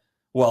like,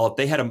 well, if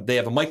they have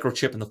a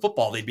microchip in the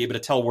football, they'd be able to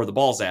tell where the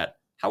ball's at.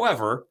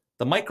 However,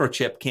 the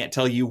microchip can't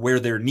tell you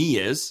where their knee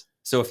is.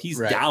 So if he's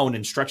down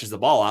and stretches the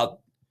ball out,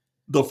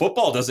 the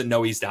football doesn't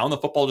know he's down. The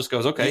football just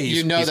goes, okay.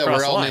 He's that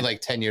we're only like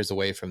 10 years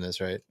away from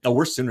this, right? No,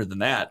 we're sooner than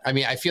that. I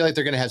mean, I feel like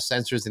they're going to have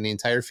sensors in the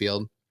entire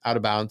field, out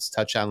of bounds,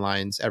 touchdown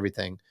lines,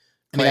 everything.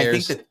 I mean, I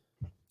think that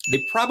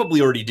they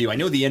probably already do. I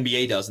know the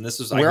NBA does, and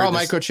we're all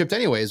microchipped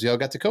anyways. We all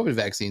got the COVID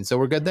vaccine, so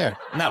we're good there.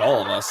 Not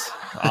all of us.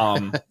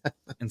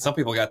 And some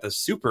people got the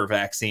super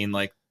vaccine,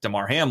 like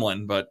DeMar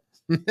Hamlin, but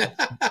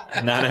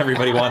not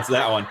everybody wants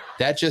that one.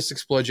 That just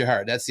explodes your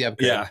heart. That's the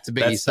upgrade. Yeah, it's a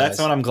biggie size. That's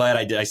what I'm glad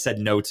I did. I said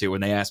no to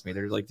when they asked me.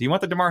 They're like, "Do you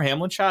want the DeMar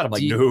Hamlin shot?" I'm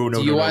like, "No."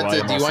 Do you want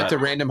the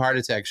random heart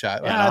attack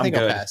shot? Yeah, I think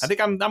I'll pass. I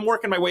think I'm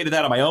working my way to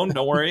that on my own.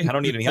 Don't worry, I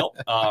don't need any help.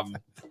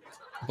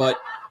 But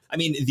I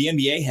mean, the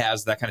NBA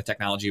has that kind of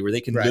technology where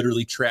they can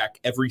literally track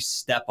every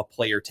step a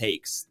player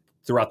takes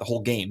throughout the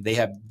whole game. They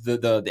have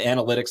the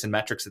analytics and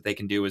metrics that they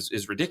can do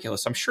is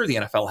ridiculous. I'm sure the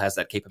NFL has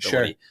that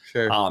capability.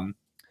 Sure.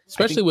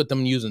 Especially with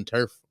them using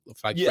turf.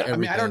 I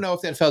mean, I don't know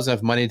if the NFL has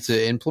enough money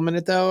to implement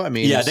it, though. I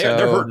mean, they're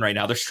hurting right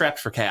now. They're strapped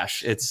for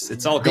cash.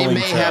 It's all going. They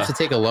may have to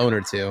take a loan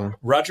or two.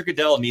 Roger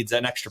Goodell needs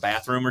an extra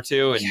bathroom or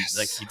two, and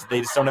they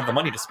just don't have the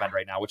money to spend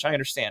right now, which I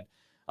understand.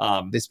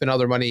 They spend all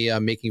their money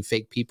making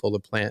fake people to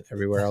plant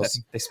everywhere else.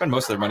 They spend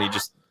most of their money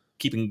just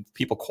keeping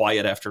people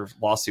quiet after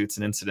lawsuits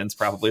and incidents.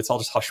 Probably it's all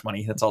just hush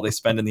money. That's all they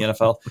spend in the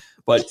NFL.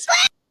 But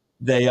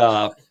they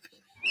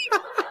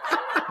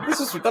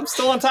I'm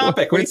still on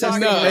topic. What are you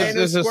talking about?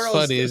 This is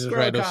funny. This is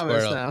random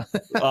squirrel.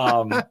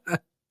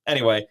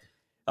 Anyway,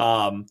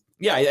 I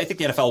think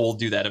the NFL will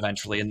do that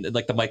eventually, and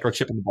like the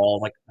microchip in the ball,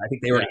 like I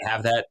think they already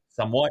have that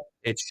somewhat.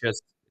 It's going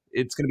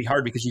to be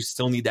hard because you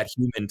still need that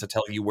human to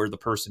tell you where the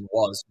person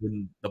was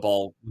when the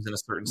ball was in a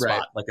certain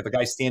spot. Like if a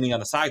guy's standing on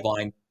the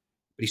sideline,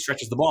 but he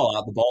stretches the ball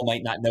out, the ball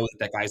might not know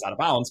that guy's out of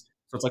bounds.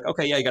 So it's like,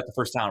 okay, yeah, you got the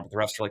first down, but the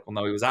refs are like, well,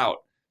 no, he was out.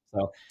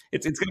 So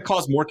it's going to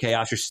cause more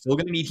chaos. You're still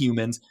going to need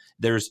humans.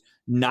 There's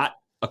not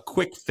a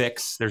quick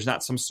fix. There's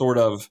not some sort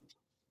of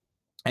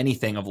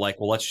anything of like,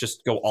 well, let's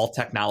just go all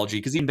technology,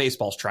 because even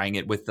baseball's trying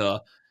it with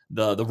the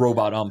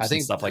robot umps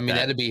and stuff like that.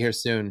 That'll be here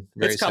soon.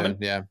 Very soon.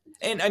 Yeah.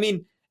 And I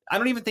mean, I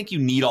don't even think you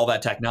need all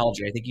that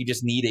technology. I think you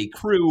just need a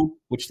crew,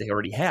 which they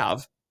already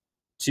have,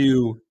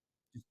 to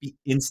be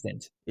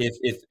instant. If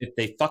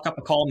they fuck up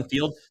a call in the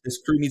field,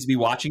 this crew needs to be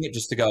watching it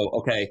just to go,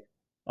 okay,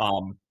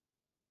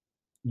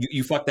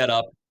 you fucked that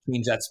up,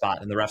 change that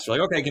spot. And the refs are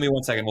like, okay, give me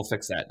 1 second, we'll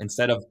fix that.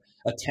 Instead of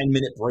a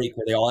 10-minute break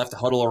where they all have to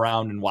huddle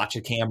around and watch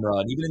a camera.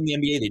 And even in the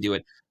NBA, they do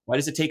it. Why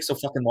does it take so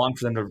fucking long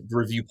for them to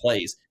review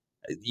plays?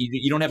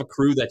 You don't have a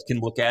crew that can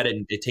look at it,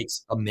 and it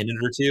takes a minute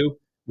or two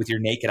with your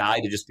naked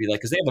eye to just be like,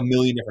 because they have a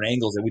million different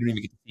angles that we don't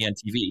even get to see on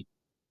TV.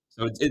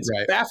 So it's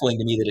baffling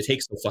to me that it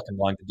takes so fucking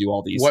long to do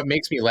all these. What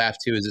makes me laugh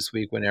too is this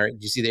week when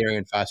did you see the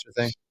Arian Foster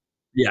thing?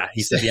 Yeah,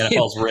 he said the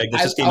NFL's rigged.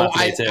 That just came out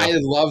today too. I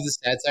love the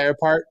satire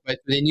part, but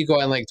then you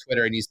go on like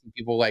Twitter and you see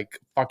people like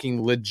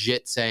fucking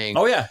legit saying,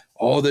 "Oh yeah,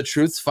 the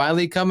truth's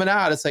finally coming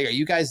out." It's like, are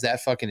you guys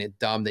that fucking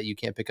dumb that you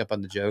can't pick up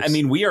on the jokes? I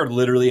mean, we are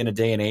literally in a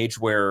day and age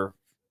where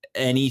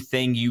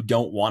anything you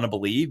don't want to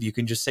believe, you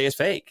can just say is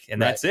fake,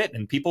 and that's it.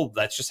 And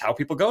that's just how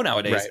people go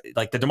nowadays.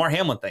 Like the DeMar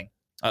Hamlin thing.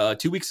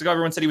 2 weeks ago,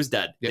 everyone said he was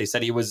dead. Yep. They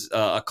said he was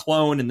a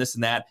clone and this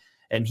and that.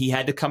 And he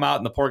had to come out,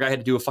 and the poor guy had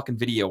to do a fucking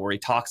video where he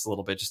talks a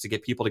little bit just to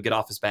get people to get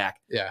off his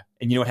back. Yeah.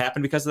 And you know what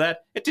happened because of that?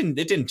 It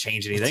didn't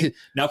change anything.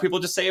 Now people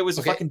just say it was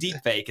a fucking deep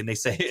fake, and they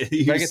say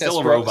he was still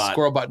a robot.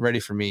 Squirrel button ready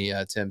for me,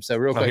 Tim. So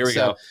real quick, here we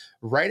go.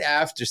 Right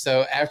after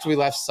we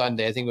left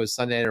Sunday, I think it was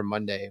Sunday or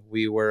Monday,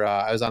 we were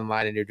I was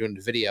online and you're doing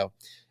the video,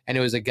 and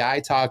it was a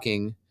guy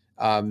talking,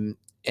 and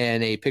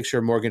a picture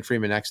of Morgan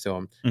Freeman next to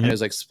him, and it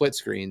was like split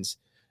screens.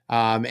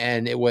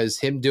 And it was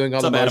him doing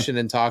all the motion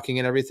and talking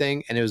and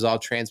everything, and it was all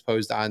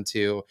transposed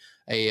onto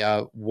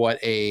what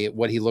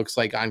he looks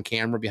like on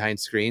camera behind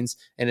screens,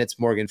 and it's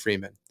Morgan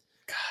Freeman.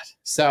 God.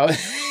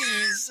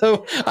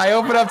 So I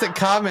open up the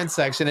comment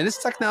section, and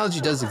this technology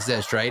does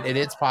exist, right? And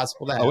it's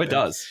possible to happen. Oh, it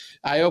does.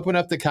 I open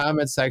up the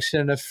comment section,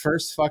 and the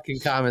first fucking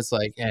comment's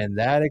like, and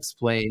that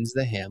explains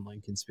the Hamlin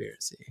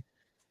conspiracy.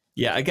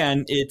 Yeah,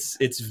 again,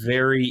 it's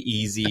very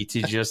easy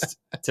to just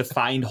to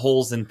find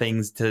holes in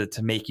things to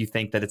make you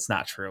think that it's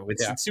not true.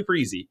 It's super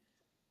easy.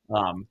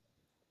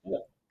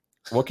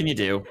 What can you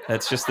do?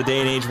 That's just the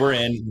day and age we're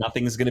in.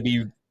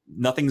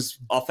 Nothing's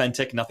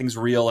authentic, nothing's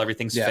real,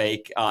 everything's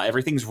fake.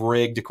 Everything's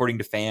rigged according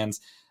to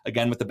fans.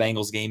 Again, with the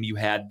Bengals game, you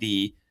had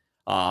the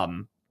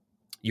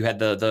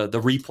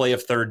replay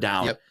of third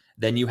down. Yep.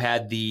 Then you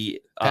had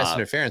the pass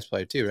interference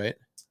play too, right?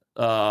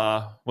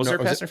 Was there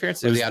pass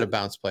interference? It was the out of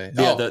bounds play.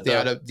 Yeah,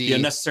 the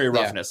unnecessary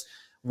roughness.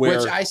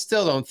 Which I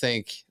still don't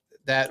think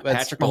that's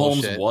Patrick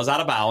bullshit. Mahomes was out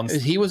of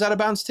bounds. He was out of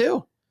bounds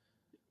too.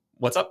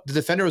 What's up? The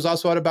defender was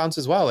also out of bounds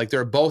as well. Like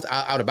they're both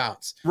out of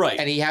bounds. Right.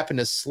 And he happened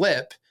to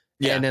slip.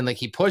 Yeah. And then like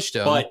he pushed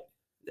him. But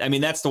I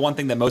mean, that's the one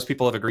thing that most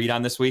people have agreed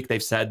on this week.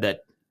 They've said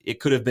that it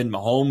could have been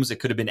Mahomes. It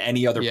could have been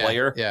any other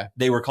player. Yeah.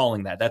 They were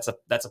calling that. That's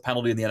a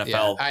penalty in the NFL.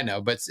 Yeah, I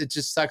know, but it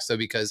just sucks though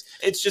because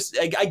it's just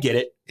I get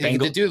it.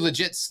 The dude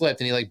legit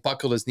slipped and he like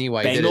buckled his knee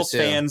while he did it too.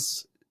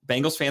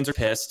 Bengals fans are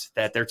pissed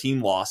that their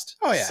team lost.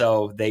 Oh yeah.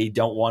 So they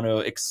don't want to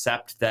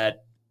accept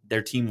that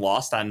their team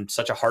lost on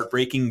such a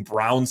heartbreaking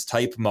Browns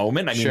type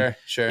moment. I mean,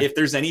 sure. If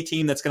there's any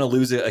team that's going to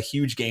lose a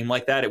huge game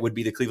like that, it would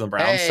be the Cleveland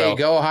Browns. Hey, so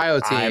go Ohio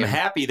team. I'm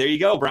happy. There you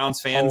go,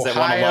 Browns fans that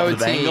want to love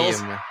the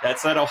Bengals.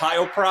 That's that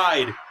Ohio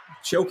pride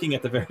choking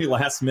at the very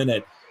last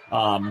minute.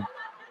 Fuck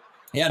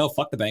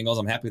the Bengals.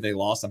 I'm happy they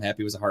lost. I'm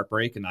happy it was a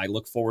heartbreak, and I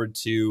look forward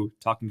to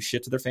talking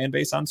shit to their fan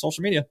base on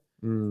social media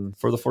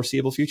for the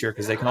foreseeable future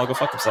because they can all go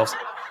fuck themselves.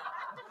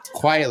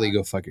 Quietly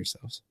go fuck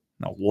yourselves.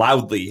 No,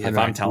 loudly, if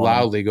I'm telling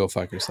loudly go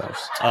fuck yourselves.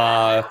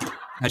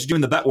 How'd you do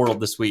in the bet world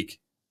this week?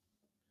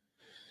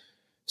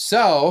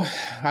 So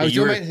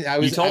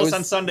you told us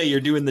on Sunday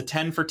you're doing the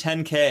 10 for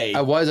 10K.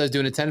 I was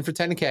doing a 10 for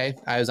 10K.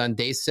 I was on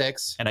day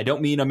 6. And I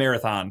don't mean a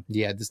marathon.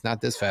 Yeah, it's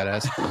not this fat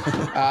ass.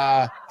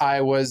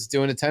 I was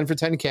doing a 10 for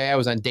 10K. I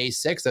was on day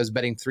 6. I was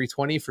betting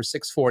 320 for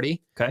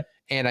 640. Okay.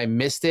 And I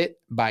missed it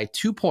by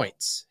 2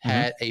 points.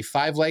 Had a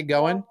 5-leg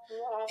going.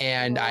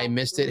 And I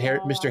missed it.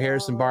 Mr.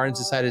 Harrison Barnes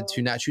decided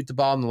to not shoot the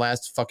ball in the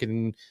last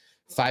fucking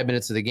 5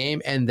 minutes of the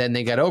game. And then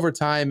they got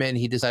overtime, and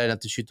he decided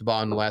not to shoot the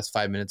ball in the last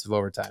 5 minutes of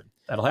overtime.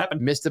 That'll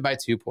happen. Missed it by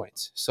 2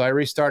 points. So I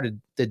restarted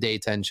the day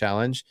 10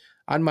 challenge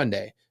on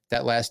Monday.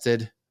 That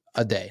lasted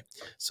a day.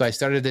 So I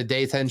started the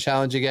day 10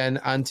 challenge again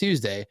on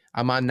Tuesday.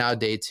 I'm on now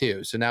day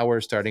 2. So now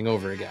we're starting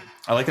over again.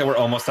 I like that we're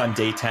almost on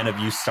day 10 of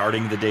you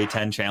starting the day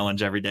 10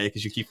 challenge every day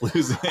because you keep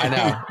losing. I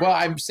know. Well,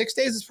 I'm 6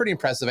 days is pretty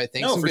impressive, I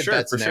think. No, some for good sure,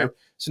 bets for in sure. there.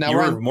 So now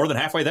we're more than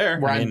halfway there.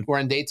 We're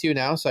on day 2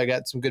 now. So I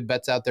got some good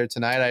bets out there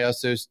tonight. I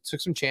also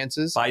took some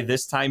chances. By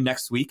this time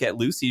next week at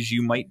Lucy's,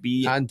 you might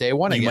be on day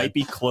 1 again. You might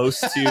be close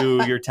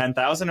to your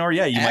 10,000 or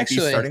you might be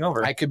starting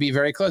over. I could be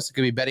very close. It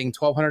could be betting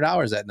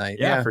 $1,200 that night.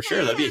 Yeah, for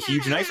sure. That'd be a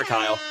huge night for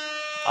Kyle.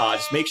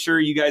 Just make sure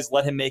you guys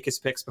let him make his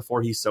picks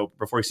before he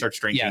starts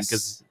drinking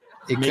because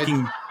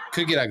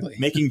could get ugly.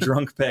 Making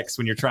drunk picks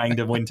when you're trying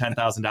to win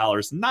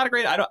 $10,000 not a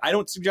great. I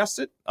don't suggest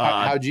it.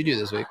 How'd you do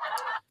this week?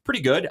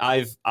 Pretty good.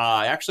 I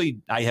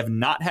have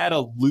not had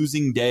a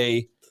losing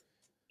day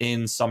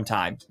in some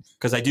time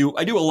because I do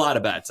a lot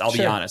of bets. I'll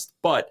be honest,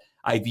 but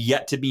I've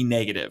yet to be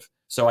negative.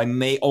 So I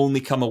may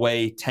only come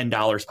away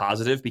 $10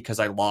 positive because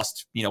I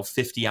lost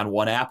 50 on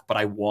one app, but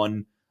I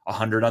won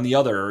 100 on the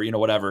other, or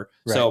whatever.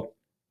 Right. So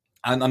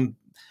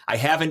I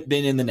haven't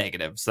been in the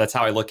negative. So that's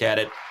how I look at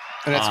it.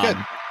 And that's good.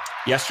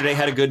 Yesterday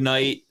had a good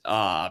night.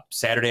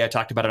 Saturday, I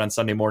talked about it on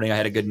Sunday morning. I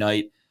had a good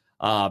night.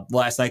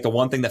 Last night, the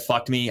one thing that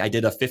fucked me, I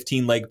did a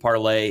 15-leg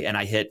parlay and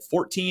I hit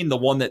 14. The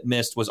one that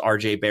missed was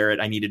RJ Barrett.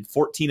 I needed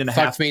 14 and a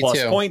half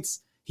plus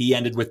points. He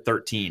ended with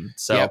 13.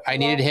 So yep, I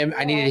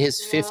needed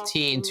his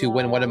 15 to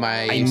win one of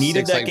my. I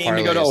needed that game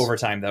to go to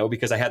overtime though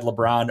because I had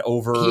LeBron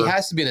over. He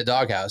has to be in the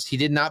doghouse. He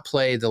did not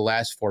play the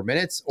last 4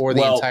 minutes or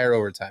the entire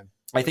overtime.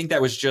 I think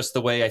that was just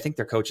the way. I think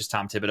their coach is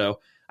Tom Thibodeau.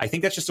 I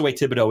think that's just the way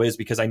Thibodeau is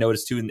because I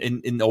noticed too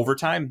in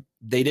overtime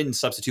they didn't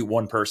substitute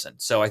one person.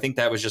 So I think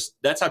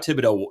that's how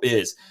Thibodeau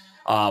is.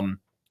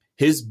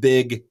 His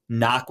big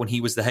knock when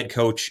he was the head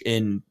coach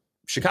in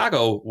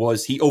Chicago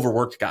was he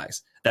overworked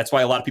guys. That's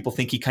why a lot of people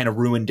think he kind of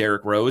ruined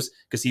Derrick Rose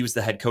because he was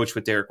the head coach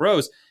with Derrick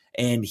Rose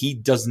and he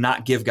does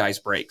not give guys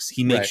breaks.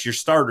 He makes your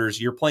starters.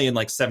 You're playing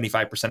like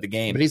 75% of the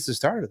game. But he's the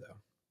starter though.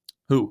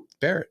 Who?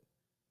 Barrett.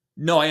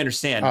 No, I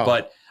understand,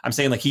 but I'm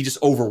saying like he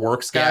just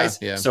overworks guys.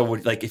 Yeah. So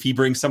like if he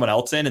brings someone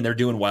else in and they're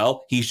doing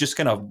well, he's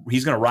gonna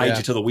ride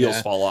you till the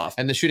wheels fall off.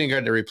 And the shooting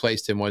guard that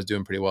replaced him was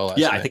doing pretty well last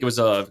night. I think it was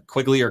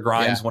Quigley or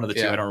Grimes, one of the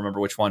two. I don't remember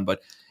which one,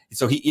 but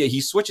so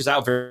he switches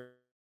out very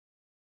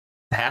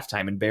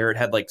halftime, and Barrett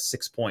had like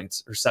 6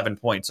 points or 7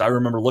 points. So I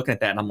remember looking at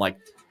that and I'm like,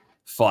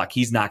 fuck,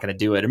 he's not going to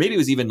do it. Or maybe it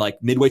was even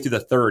like midway through the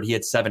third, he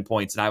had 7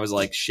 points, and I was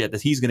like, shit,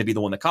 that he's going to be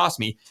the one that cost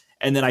me.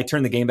 And then I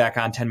turned the game back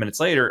on 10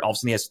 minutes later. All of a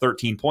sudden he has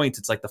 13 points.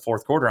 It's like the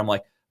fourth quarter. I'm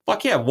like,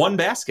 fuck yeah, one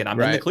basket. I'm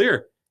in the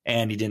clear.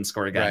 And he didn't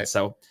score again.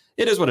 So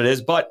it is what it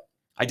is. But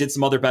I did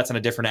some other bets on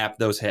a different app.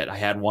 Those hit. I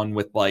had one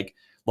with like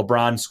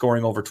LeBron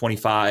scoring over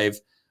 25.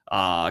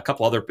 A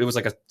couple other, it was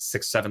like a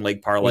 6-7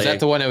 leg parlay. Was that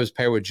the one that was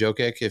paired with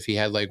Jokic? If he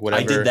had like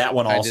whatever, I did that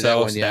one also. that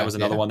one, so that was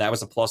another one. That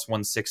was a plus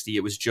 160. It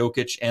was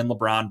Jokic and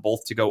LeBron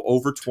both to go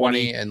over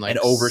 20 and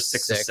over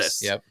 6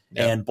 assists. Yep.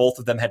 And both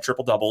of them had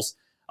triple doubles.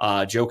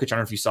 Jokic, I don't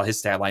know if you saw his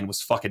stat line,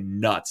 was fucking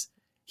nuts.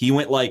 He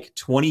went like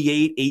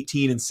 28,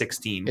 18, and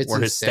 16 were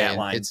his stat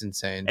line. It's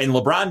insane. And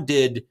LeBron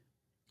did,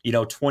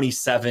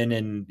 27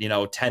 and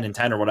 10 and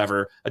 10 or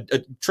whatever, a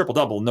triple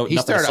double. No, he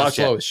nothing started off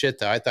slow slow as shit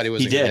though. I thought he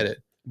was going to hit it.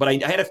 But I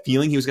had a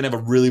feeling he was going to have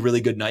a really, really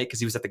good night because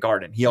he was at the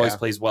Garden. He always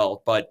plays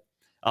well. But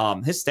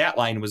his stat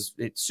line was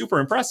super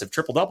impressive,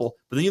 triple-double.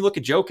 But then you look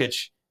at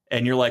Jokic,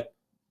 and you're like,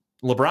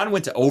 LeBron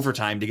went to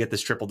overtime to get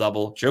this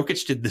triple-double.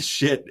 Jokic did this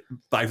shit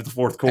by the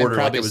fourth quarter. And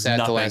probably like it was sat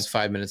nothing. the last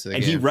 5 minutes of the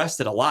game. And he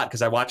rested a lot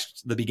because I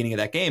watched the beginning of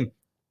that game,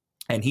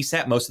 and he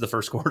sat most of the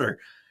first quarter.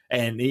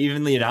 And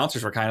even the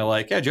announcers were kind of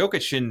like, yeah,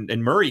 Jokic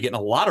and Murray getting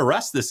a lot of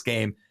rest this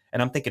game.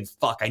 And I'm thinking,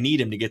 fuck, I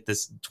need him to get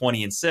this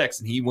 20 and 6.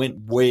 And he went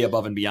way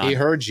above and beyond. He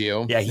heard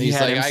you. Yeah, he's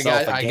had like,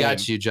 himself I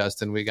got you,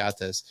 Justin. We got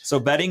this. So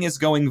betting is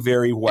going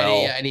very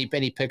well. Any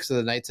picks of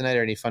the night tonight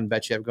or any fun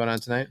bets you have going on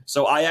tonight?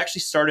 So I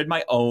actually started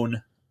my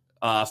own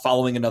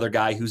following another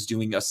guy who's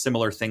doing a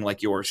similar thing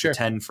like yours, Sure. the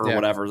 10 for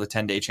whatever, the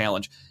 10-day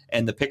challenge.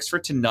 And the picks for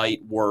tonight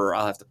were,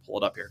 I'll have to pull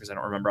it up here because I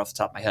don't remember off the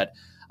top of my head.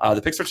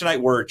 The picks for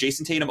tonight were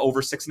Jason Tatum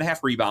over 6.5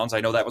 rebounds.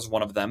 I know that was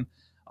one of them.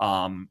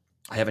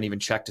 I haven't even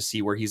checked to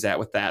see where he's at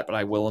with that, but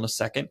I will in a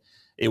second.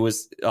 It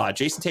was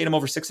Jason Tatum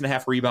over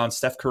 6.5 rebounds,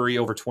 Steph Curry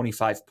over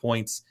 25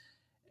 points,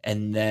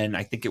 and then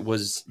I think it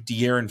was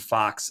De'Aaron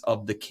Fox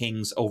of the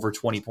Kings over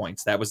 20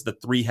 points. That was the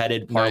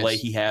 3-headed parlay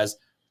he has.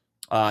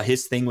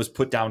 His thing was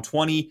put down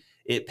 20.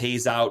 It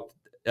pays out.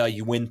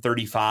 You win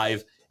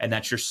 35, and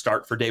that's your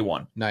start for day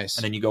one. Nice.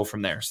 And then you go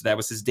from there. So that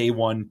was his day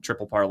one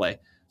triple parlay.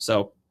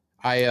 So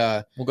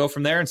we'll go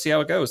from there and see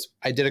how it goes.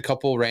 I did a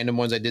couple random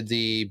ones. I did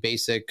the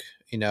basic,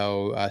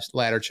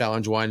 ladder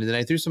challenge one, and then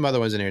I threw some other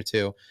ones in here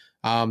too.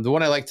 The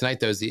one I like tonight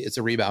though is it's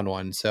a rebound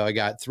one. So I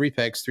got 3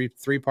 picks,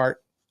 three part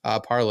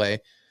parlay.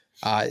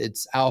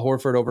 It's Al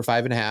Horford over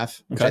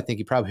 5.5, which I think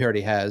he probably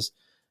already has.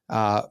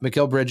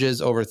 Mikal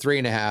Bridges over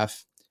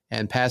 3.5,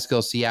 and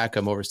Pascal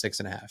Siakam over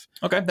 6.5.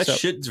 Okay, that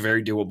shit's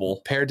very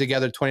doable. Paired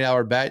together,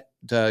 $20 bet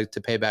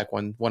to pay back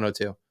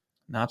 102.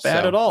 Not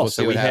bad at all. We'll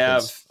so we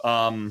have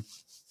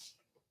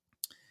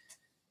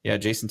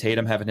Jason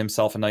Tatum having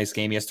himself a nice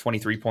game. He has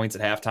 23 points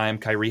at halftime.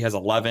 Kyrie has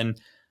 11.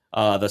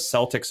 The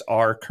Celtics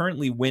are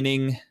currently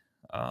winning.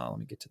 Let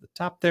me get to the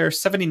top there.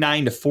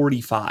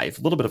 79-45.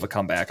 A little bit of a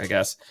comeback, I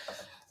guess.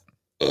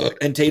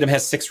 And Tatum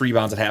has 6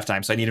 rebounds at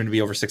halftime, so I need him to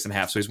be over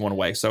 6.5, so he's 1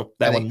 away. So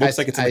that one looks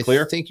like it's in the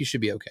clear. I think you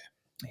should be okay.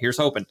 Here's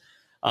hoping.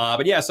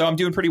 But yeah, so I'm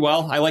doing pretty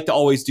well. I like to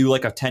always do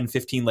like a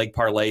 10-15 leg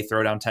parlay,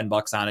 throw down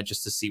 $10 on it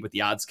just to see what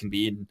the odds can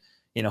be,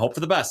 and hope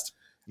for the best.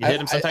 You hit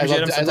them sometimes. You hit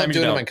them sometimes. I love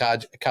doing them in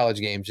college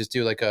games. Just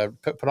do like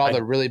put all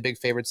the really big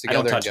favorites together.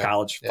 I don't touch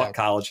college. Yeah. Fuck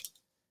college.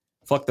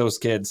 Fuck those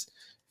kids.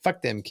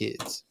 Fuck them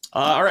kids.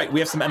 All right, we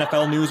have some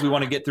NFL news we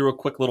want to get through a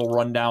quick little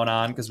rundown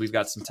on because we've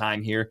got some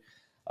time here.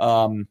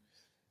 Tom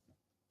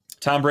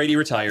Brady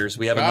retires.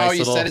 We have a nice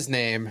little... you said his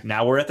name.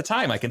 Now we're at the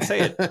time. I can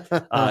say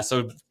it.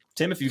 So,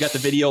 Tim, if you got the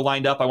video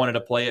lined up, I wanted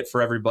to play it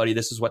for everybody.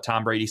 This is what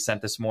Tom Brady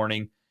sent this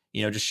morning,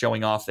 just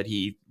showing off that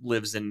he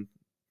lives in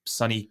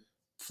sunny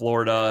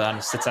Florida,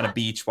 sits on a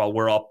beach while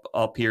we're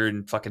up here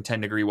in fucking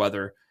 10-degree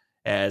weather,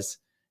 as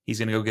he's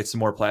going to go get some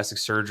more plastic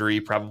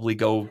surgery, probably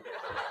go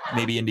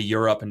maybe into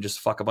Europe and just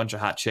fuck a bunch of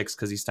hot chicks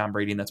because he's Tom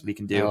Brady and that's what he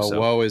can do. Oh, so,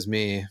 woe is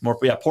me.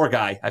 Poor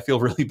guy. I feel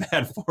really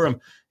bad for him.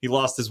 He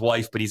lost his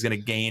wife, but he's going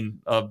to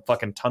gain a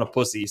fucking ton of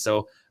pussy.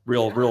 So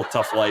real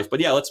tough life. But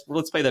yeah,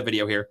 let's play that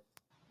video here.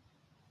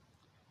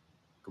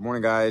 Good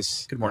morning,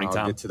 guys. Good morning, Tom.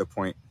 I'll get to the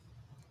point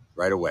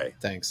right away.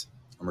 Thanks.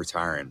 I'm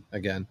retiring.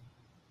 Again.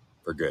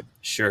 For good.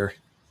 Sure.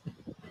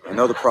 I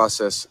know the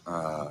process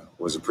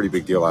was a pretty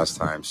big deal last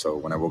time. So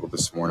when I woke up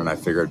this morning, I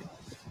figured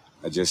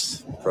I'd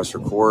just press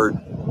record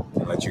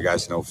and let you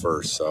guys know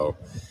first. So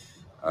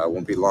I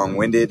won't be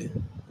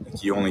long-winded.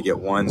 You only get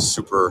one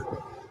super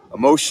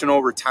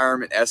emotional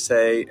retirement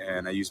essay,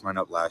 and I used mine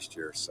up last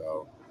year.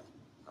 So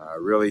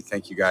really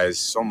thank you guys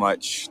so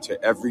much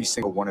to every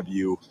single one of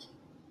you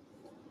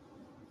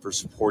for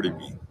supporting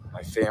me,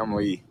 my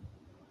family,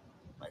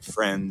 my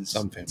friends,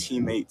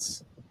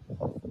 teammates,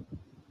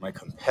 my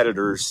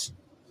competitors.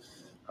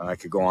 I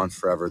could go on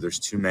forever. There's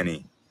too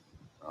many.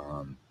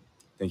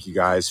 Thank you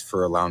guys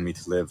for allowing me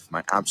to live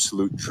my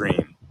absolute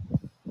dream.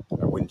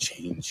 I wouldn't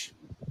change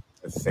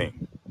a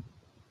thing.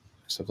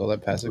 Except all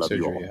that plastic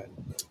surgery.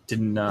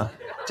 Didn't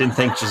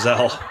thank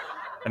Giselle.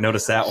 I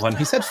noticed that one.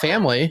 He said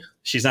family.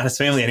 She's not his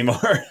family anymore.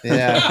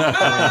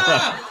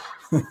 Yeah.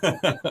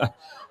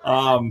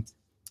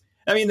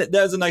 I mean, that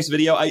was a nice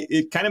video.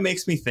 It kind of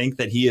makes me think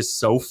that he is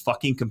so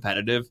fucking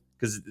competitive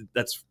because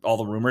that's all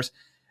the rumors.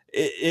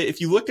 If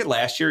you look at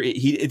last year, it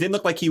didn't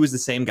look like he was the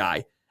same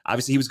guy.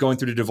 Obviously, he was going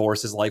through the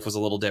divorce. His life was a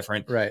little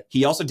different. Right.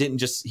 He also didn't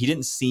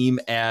seem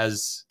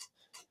as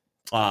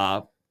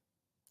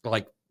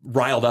like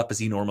riled up as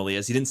he normally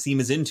is. He didn't seem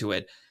as into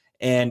it.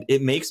 And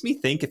it makes me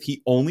think if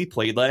he only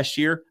played last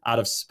year out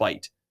of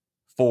spite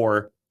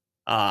for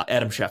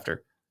Adam Schefter.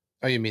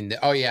 Oh, you mean?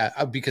 Oh,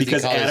 yeah.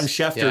 Because Adam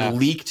Schefter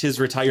leaked his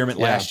retirement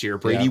last year.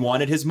 Brady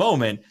wanted his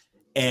moment,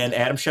 and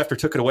Adam Schefter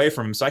took it away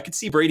from him. So I could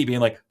see Brady being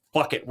like,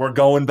 "Fuck it, we're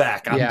going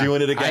back. I'm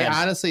doing it again."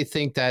 I honestly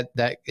think that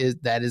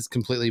is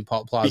completely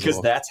plausible,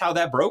 because that's how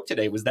that broke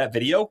today. Was that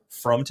video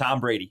from Tom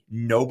Brady?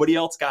 Nobody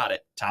else got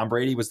it. Tom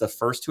Brady was the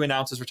first to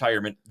announce his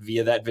retirement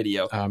via that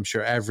video. I'm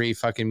sure every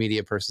fucking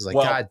media person's like,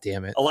 "God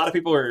damn it!" A lot of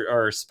people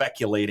are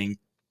speculating,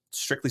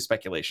 strictly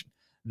speculation,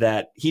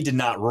 that he did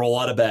not roll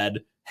out of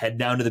bed, head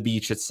down to the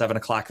beach at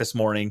 7:00 this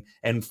morning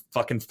and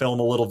fucking film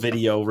a little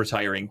video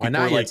retiring. Why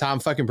not? You're Tom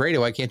fucking Brady.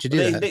 Why can't you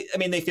do that?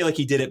 They feel like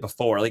he did it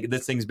before. Like,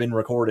 this thing's been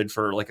recorded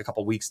for like a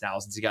couple weeks now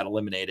since he got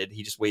eliminated.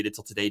 He just waited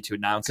till today to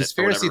announce it.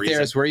 Conspiracy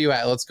theorists, where you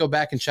at? Let's go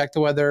back and check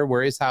the weather,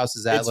 where his house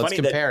is at. Let's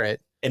compare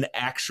it. An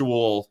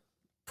actual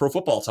Pro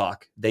Football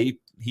Talk,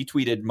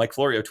 Mike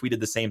Florio tweeted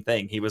the same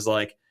thing. He was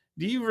like,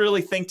 "Do you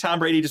really think Tom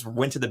Brady just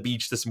went to the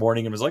beach this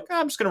morning and was like,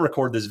 I'm just going to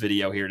record this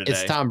video here today?"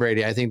 It's Tom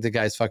Brady. I think the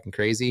guy's fucking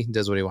crazy. He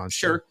does what he wants.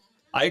 Sure.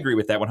 I agree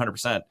with that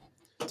 100%.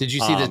 Did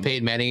you see the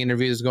Peyton Manning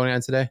interviews going on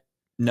today?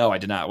 No, I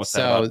did not. What's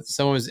that about?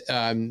 Someone was,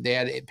 they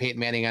had Peyton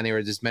Manning on. They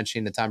were just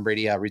mentioning the Tom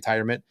Brady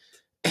retirement.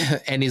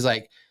 And he's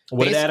like,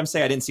 what did Adam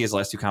say? I didn't see his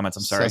last two comments.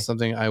 I'm sorry.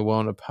 Something, "I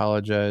won't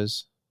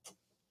apologize."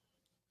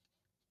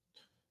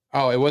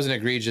 Oh, it wasn't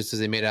egregious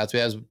as they made it out to be.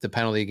 That was the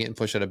penalty getting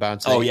pushed out of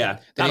bounds. Oh, yeah.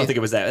 I don't think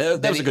it was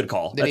that. That was a good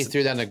call. Then he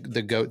threw down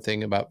the GOAT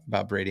thing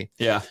about Brady.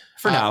 Yeah.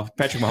 For now,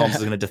 Patrick Mahomes is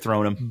going to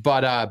dethrone him.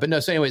 But no,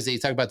 so anyways, they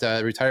talk about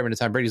the retirement of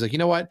Tom Brady. He's like, "You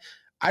know what?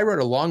 I wrote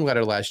a long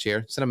letter last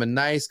year, sent him a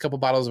nice couple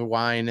bottles of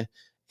wine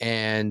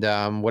and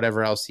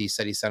whatever else he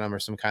said he sent him, or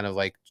some kind of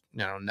like,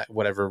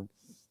 whatever."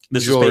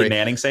 This is Peyton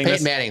Manning saying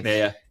this? Peyton Manning.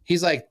 Yeah.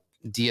 He's like,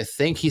 "Do you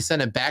think he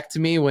sent it back to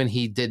me when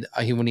he did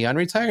when he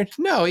unretired?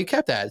 No, he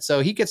kept that. So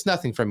he gets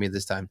nothing from me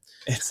this time."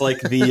 It's like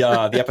the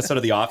episode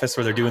of The Office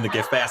where they're doing the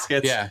gift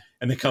baskets. Yeah.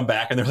 And they come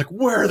back and they're like,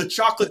 "Where are the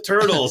chocolate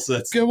turtles?"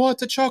 I want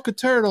the chocolate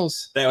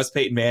turtles. That was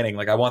Peyton Manning.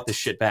 Like, "I want this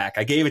shit back.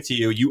 I gave it to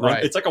you.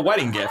 Right. It's like a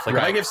wedding gift. Like,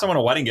 if I give someone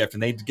a wedding gift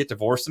and they get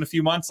divorced in a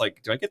few months,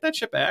 like, do I get that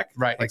shit back?"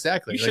 Right. Like,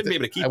 exactly. You shouldn't be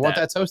able to keep I want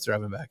that toaster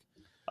oven back.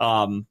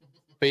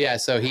 But yeah,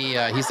 so he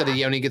said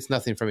he only gets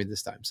nothing from me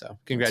this time. So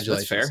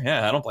congratulations. That's fair.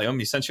 Yeah, I don't blame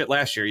him. You sent shit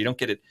last year. You don't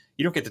get it.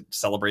 You don't get to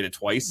celebrate it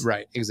twice.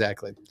 Right.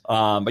 Exactly.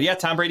 But yeah,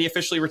 Tom Brady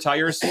officially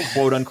retires,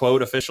 quote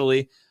unquote,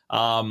 officially.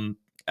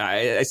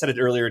 I said it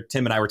earlier.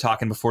 Tim and I were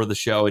talking before the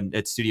show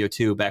at Studio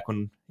 2 back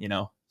when,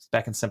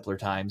 back in simpler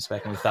times,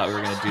 back when we thought we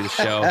were going to do the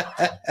show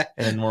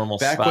in a normal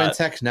back spot. When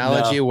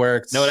technology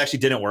worked. No, it actually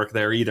didn't work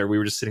there either. We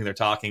were just sitting there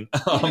talking.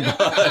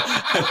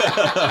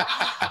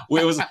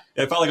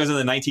 It felt like it was in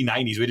the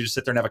 1990s. We'd just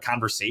sit there and have a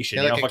conversation.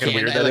 Yeah, you know how fucking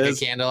weird that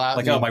is? A candle out.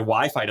 Like, oh, my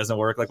Wi-Fi doesn't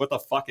work. Like, what the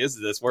fuck is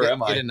this? Where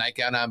am I? Get a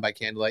nightgown on by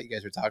candlelight. You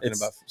guys were talking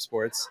about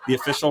sports. The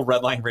official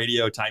Redline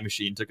Radio time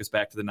machine took us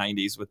back to the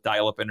 90s with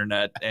dial-up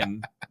internet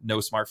and no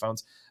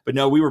smartphones. But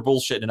no, we were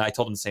bullshitting, and I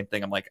told him the same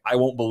thing. I'm like, I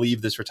won't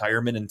believe this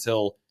retirement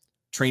until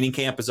training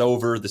camp is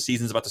over, the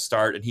season's about to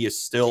start, and he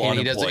is still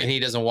unemployed. He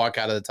doesn't walk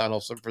out of the tunnel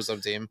for some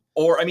team.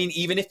 Or, I mean,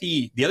 even if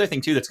the other thing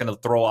too that's going to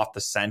throw off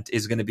the scent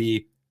is going to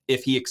be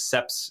if he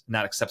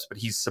not accepts, but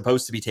he's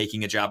supposed to be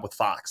taking a job with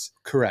Fox.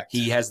 Correct.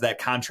 He has that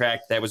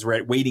contract that was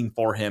waiting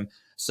for him.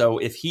 So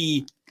if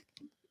he,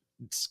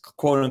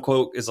 quote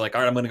unquote, is like,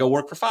 all right, I'm going to go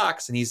work for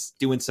Fox, and he's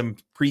doing some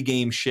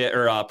pregame shit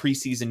or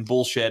preseason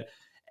bullshit,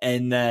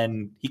 and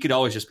then he could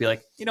always just be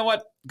like, you know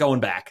what,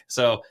 going back.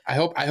 So I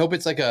hope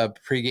it's like a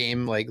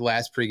pregame, like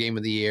last pregame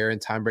of the year,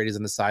 and Tom Brady's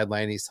on the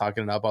sideline. He's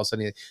talking it up. All of a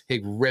sudden,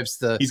 he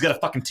rips He's got a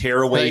fucking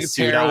tearaway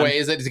suit on.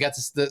 He's got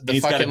the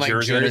fucking like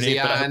jersey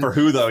on. For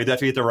who though? He'd have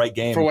to be at the right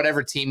game for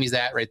whatever team he's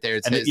at. Right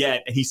there,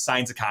 and he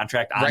signs a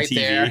contract on right TV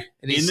there,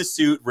 and in the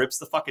suit, rips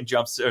the fucking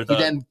jumpsuit. He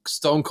then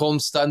stone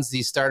cold stuns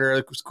the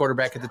starter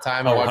quarterback at the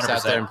time and walks 100%.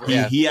 Out there.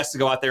 And, he has to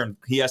go out there and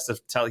he has to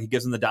tell. He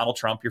gives him the Donald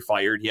Trump, "You're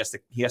fired." He has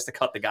to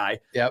cut the guy.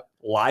 Yep.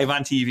 Live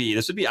on TV.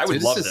 This would be. I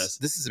would love this.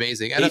 This is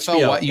amazing.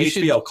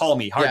 HBO, call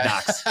me. Hard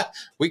Knocks.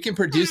 We can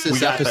produce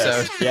this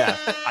episode. Yeah,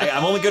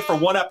 I'm only good for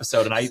one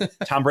episode, and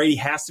Tom Brady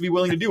has to be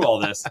willing to do all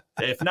this.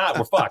 If not,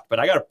 we're fucked. But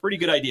I got a pretty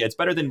good idea. It's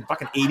better than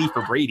fucking 80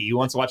 for Brady. Who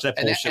wants to watch that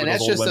bullshit? And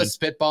that's just a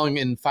spitballing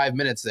in 5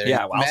 minutes there.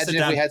 Yeah, well, imagine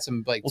if we had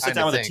some like. We'll sit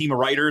down with a team of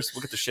writers.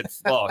 We'll get the shit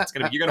flow.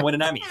 You're gonna win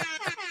an Emmy.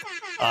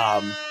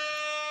 But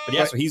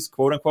yeah, so he's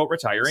quote unquote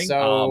retiring.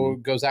 So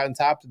goes out on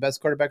top, the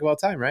best quarterback of all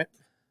time, right?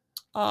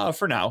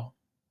 For now.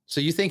 So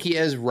you think he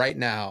is right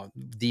now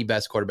the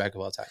best quarterback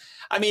of all time?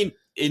 I mean,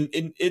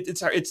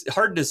 it's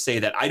hard to say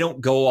that. I don't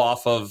go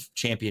off of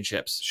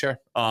championships. Sure.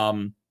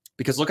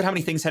 Because look at how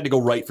many things had to go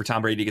right for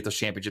Tom Brady to get those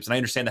championships. And I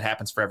understand that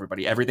happens for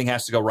everybody. Everything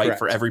has to go right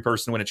for every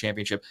person to win a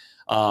championship.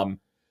 But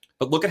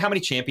look at how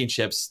many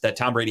championships that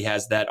Tom Brady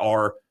has that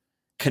are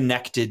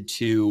connected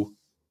to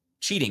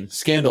cheating,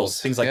 scandals,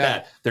 things like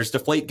that. There's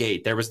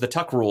Deflategate. There was the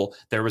Tuck rule.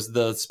 There was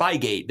the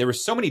Spygate. There were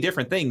so many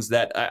different things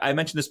that I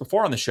mentioned this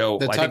before on the show.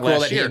 The Tuck rule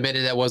that he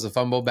admitted that was a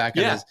fumble back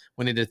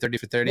when he did 30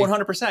 for 30.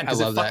 100%.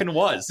 Because it fucking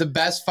was the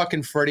best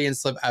fucking Freudian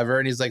slip ever.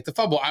 And he's like, the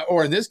fumble,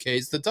 or in this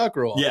case, the Tuck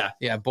rule. Yeah.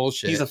 Yeah.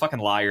 Bullshit. He's a fucking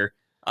liar.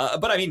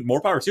 But I mean,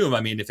 more power to him.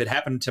 I mean, if it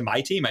happened to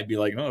my team, I'd be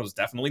like, no, it was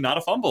definitely not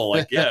a fumble.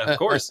 Like, yeah, of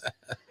course.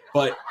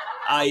 But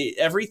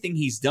everything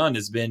he's done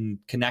has been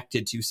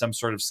connected to some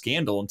sort of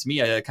scandal. And to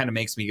me, it kind of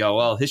makes me go,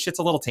 well, his shit's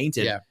a little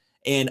tainted. Yeah.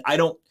 And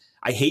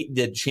I hate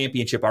the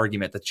championship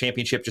argument. The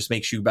championship just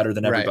makes you better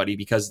than everybody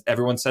because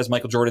everyone says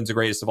Michael Jordan's the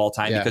greatest of all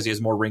time because he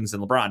has more rings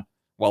than LeBron.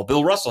 Well,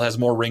 Bill Russell has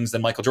more rings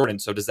than Michael Jordan.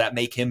 So does that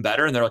make him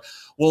better? And they're like,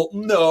 well,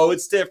 no,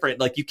 it's different.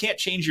 Like, you can't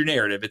change your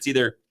narrative. It's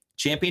either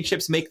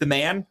championships make the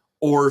man,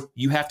 or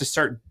you have to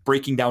start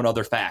breaking down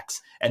other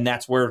facts. And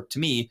that's where, to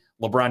me,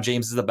 LeBron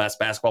James is the best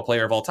basketball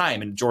player of all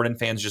time. And Jordan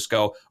fans just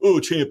go, oh,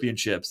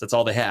 championships. That's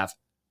all they have.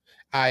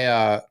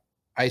 I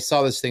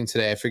saw this thing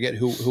today. I forget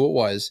who it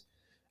was,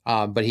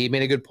 but he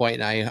made a good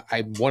point, and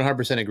I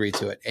 100% agree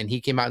to it. And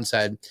he came out and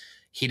said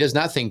he does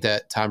not think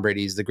that Tom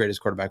Brady is the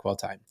greatest quarterback of all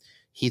time.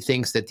 He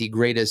thinks that the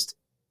greatest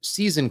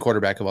season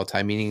quarterback of all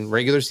time, meaning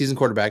regular season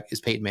quarterback,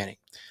 is Peyton Manning.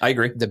 I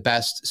agree. The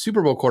best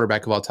Super Bowl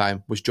quarterback of all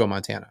time was Joe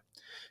Montana.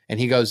 And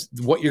he goes,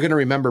 what you're going to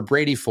remember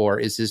Brady for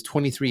is his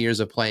 23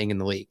 years of playing in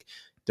the league.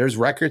 There's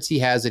records he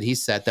has that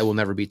he's set that will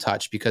never be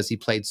touched because he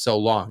played so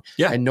long.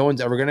 Yeah. And no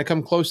one's ever going to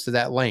come close to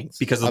that length.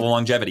 Because of the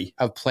longevity.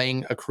 Of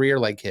playing a career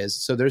like his.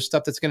 So there's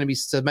stuff that's going to be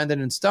cemented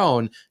in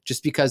stone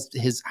just because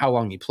how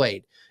long he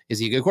played. Is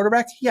he a good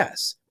quarterback?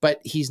 Yes.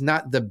 But he's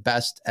not the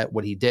best at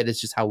what he did.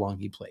 It's just how long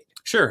he played.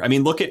 Sure. I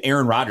mean, look at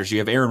Aaron Rodgers. You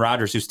have Aaron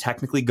Rodgers, who's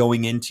technically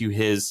going into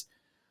his,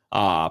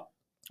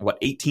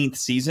 18th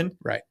season.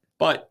 Right.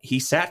 But he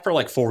sat for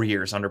like 4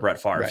 years under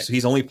Brett Favre. Right. So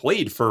he's only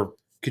played for.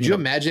 Could you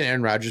imagine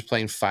Aaron Rodgers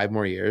playing 5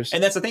 more years?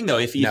 And that's the thing, though.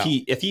 If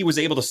he was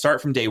able to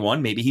start from day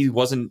one, maybe he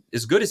wasn't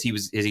as good as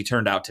he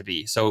turned out to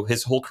be. So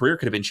his whole career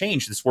could have been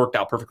changed. This worked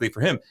out perfectly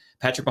for him.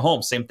 Patrick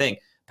Mahomes, same thing.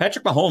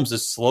 Patrick Mahomes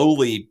is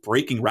slowly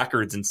breaking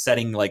records and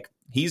setting, like,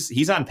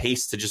 he's on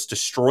pace to just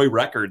destroy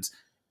records.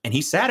 And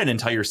he sat an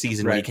entire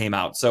season when he came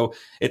out. So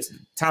it's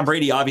Tom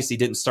Brady obviously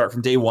didn't start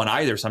from day one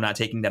either. So I'm not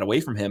taking that away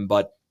from him.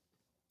 But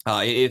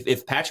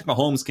if Patrick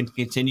Mahomes can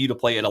continue to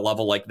play at a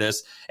level like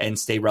this and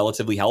stay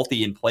relatively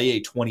healthy and play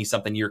a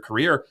 20-something year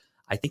career,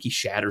 I think he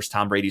shatters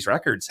Tom Brady's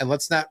records. And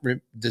let's not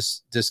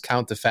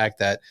discount the fact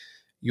that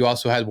you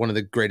also had one of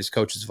the greatest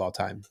coaches of all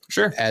time,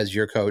 sure, as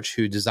your coach,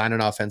 who designed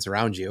an offense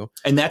around you.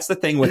 And that's the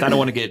thing with, I don't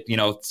want to get,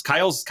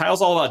 Kyle's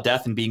all about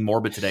death and being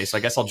morbid today, so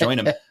I guess I'll join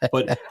him.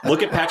 But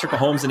look at Patrick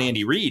Mahomes and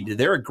Andy Reid.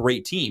 They're a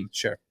great team.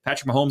 Sure.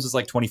 Patrick Mahomes is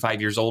like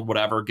 25 years old,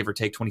 whatever, give or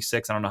take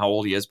 26. I don't know how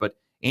old he is, but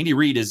Andy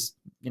Reid is,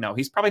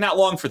 he's probably not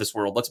long for this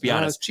world. Let's be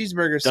honest.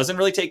 Cheeseburgers. Doesn't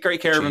really take great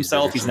care of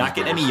himself. He's not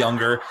getting any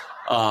younger.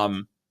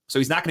 So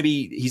he's not going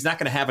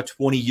to have a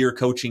 20-year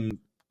coaching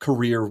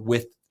career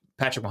with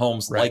Patrick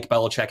Mahomes like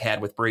Belichick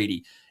had with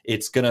Brady.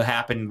 It's going to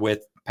happen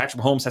with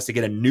Patrick Mahomes has to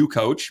get a new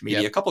coach,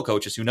 maybe a couple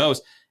coaches, who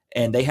knows,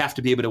 and they have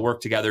to be able to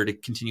work together to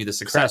continue the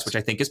success, which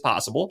I think is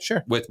possible.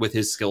 Sure. With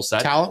his skill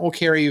set. Talent will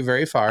carry you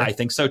very far. I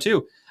think so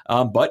too.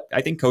 But I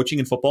think coaching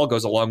and football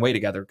goes a long way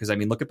together because, I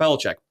mean, look at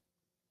Belichick.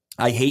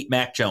 I hate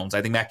Mac Jones.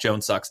 I think Mac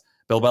Jones sucks.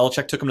 Bill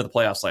Belichick took him to the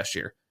playoffs last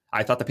year.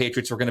 I thought the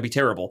Patriots were going to be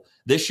terrible.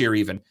 This year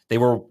even, they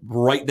were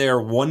right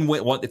there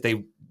if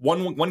they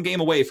one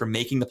game away from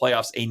making the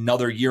playoffs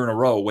another year in a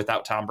row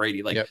without Tom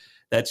Brady.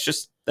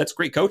 That's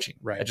great coaching.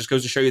 Right. It just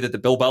goes to show you that the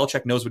Bill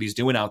Belichick knows what he's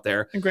doing out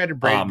there. And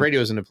granted, Brady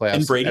was in the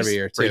playoffs every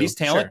year too. Brady's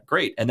talent,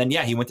 great. And then,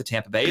 he went to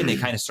Tampa Bay and they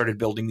kind of started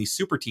building these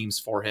super teams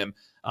for him.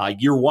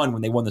 Year one,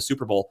 when they won the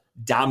Super Bowl,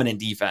 dominant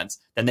defense.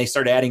 Then they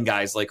start adding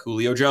guys like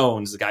Julio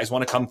Jones. The guys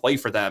want to come play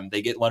for them.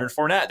 They get Leonard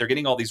Fournette. They're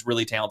getting all these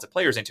really talented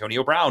players.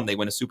 Antonio Brown, they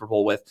win a Super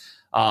Bowl with.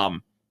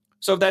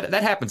 So that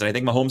happens. And I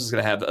think Mahomes is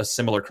going to have a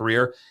similar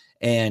career.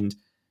 And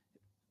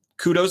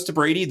kudos to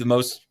Brady, the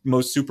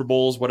most Super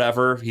Bowls,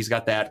 whatever. He's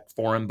got that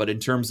for him. But in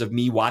terms of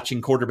me watching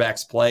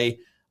quarterbacks play,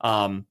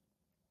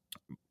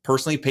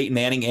 personally, Peyton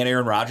Manning and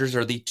Aaron Rodgers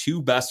are the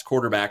two best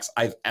quarterbacks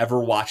I've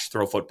ever watched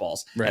throw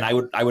footballs. Right.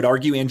 And I would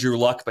argue Andrew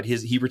Luck, but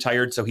he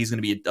retired, so he's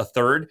going to be a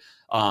third.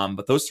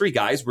 But those three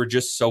guys were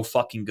just so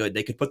fucking good.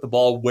 They could put the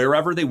ball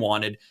wherever they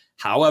wanted,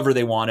 however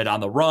they wanted, on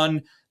the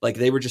run. Like,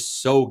 they were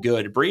just so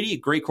good. Brady,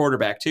 great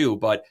quarterback too,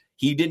 but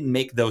he didn't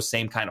make those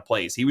same kind of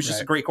plays. He was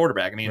just a great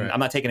quarterback. I mean, I'm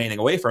not taking anything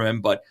away from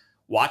him, but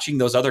watching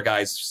those other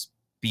guys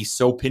be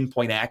so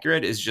pinpoint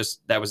accurate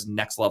that was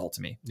next level to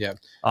me. Yeah.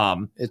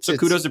 So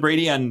kudos to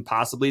Brady on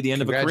possibly the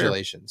end of a career.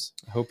 Congratulations.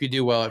 I hope you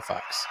do well at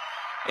Fox.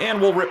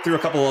 And we'll rip through a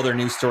couple other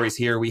news stories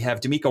here. We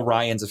have DeMeco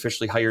Ryans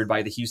officially hired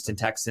by the Houston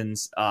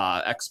Texans,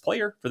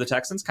 ex-player for the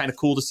Texans. Kind of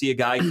cool to see a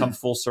guy come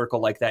full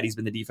circle like that. He's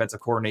been the defensive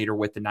coordinator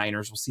with the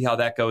Niners. We'll see how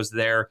that goes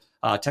there.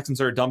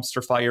 Texans are a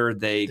dumpster fire.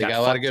 They got a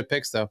lot of good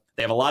picks, though.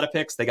 They have a lot of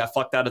picks. They got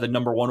fucked out of the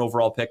number 1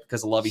 overall pick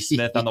because of Lovie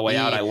Smith on the way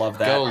out. I love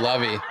that. Go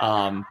Lovie.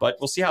 But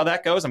we'll see how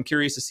that goes. I'm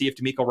curious to see if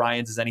DeMeco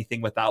Ryans is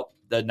anything without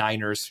the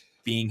Niners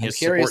being his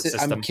support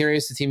system. I'm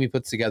curious the team he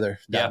puts together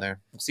down there.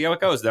 We'll see how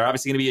it goes. They're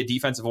obviously going to be a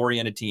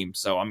defensive-oriented team,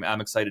 so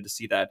I'm excited to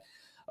see that.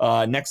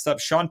 Next up,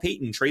 Sean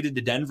Payton traded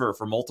to Denver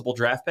for multiple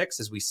draft picks,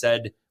 as we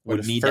said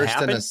would need to happen.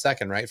 First and a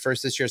second, right?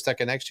 First this year,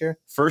 second next year?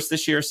 First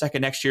this year,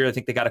 second next year. I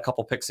think they got a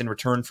couple picks in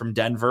return from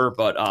Denver,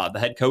 but the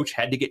head coach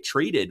had to get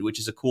traded, which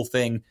is a cool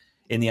thing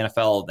in the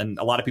NFL. And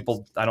a lot of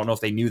people, I don't know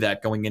if they knew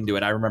that going into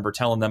it. I remember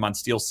telling them on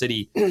Steel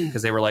City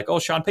because they were like, oh,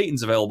 Sean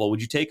Payton's available.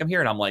 Would you take him here?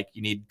 And I'm like,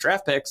 you need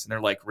draft picks. And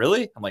they're like,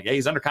 really? I'm like, yeah,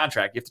 he's under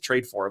contract. You have to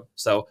trade for him.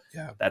 So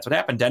that's what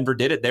happened. Denver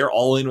did it. They're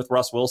all in with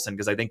Russ Wilson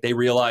because I think they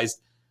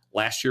realized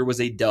last year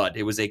was a dud.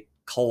 It was a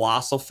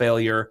colossal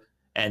failure.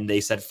 And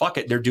they said, fuck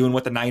it. They're doing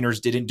what the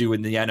Niners didn't do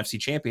in the NFC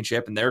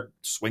Championship, and they're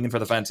swinging for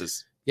the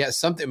fences. Yeah,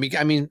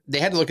 I mean, they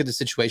had to look at the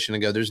situation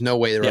and go, there's no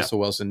way that Russell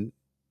Wilson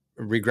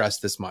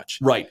regressed this much.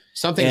 Right.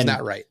 Something's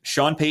not right.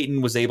 Sean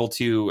Payton was able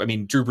to, I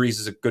mean, Drew Brees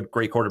is a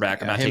great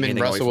quarterback. I'm not taking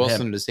anything away from him. Him and Russell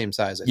Wilson are the same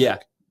size, I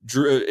think.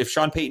 Drew, if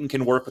Sean Payton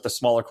can work with a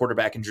smaller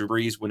quarterback and Drew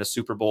Brees, win a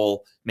Super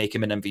Bowl, make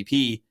him an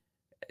MVP,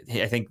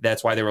 I think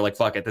that's why they were like,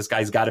 fuck it. This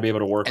guy's got to be able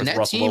to work with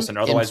Russell Wilson.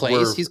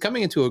 Otherwise, he's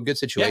coming into a good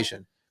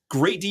situation. Yeah.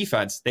 Great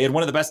defense. They had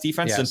one of the best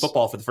defenses in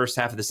football for the first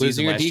half of the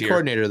season last year. Losing a D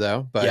coordinator,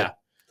 though. But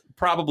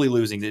probably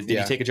losing. Did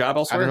he take a job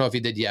elsewhere? I don't know if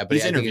he did yet, but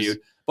he's interviewed.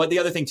 But the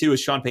other thing, too,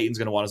 is Sean Payton's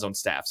going to want his own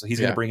staff. So he's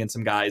going to bring in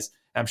some guys.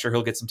 I'm sure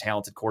he'll get some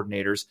talented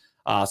coordinators.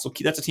 So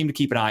that's a team to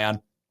keep an eye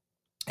on.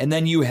 And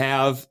then you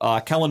have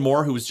Kellen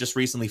Moore, who was just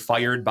recently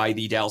fired by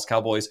the Dallas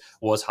Cowboys,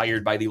 was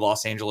hired by the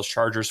Los Angeles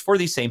Chargers for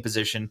the same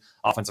position,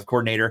 offensive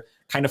coordinator.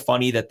 Kind of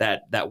funny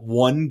that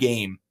one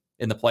game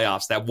in the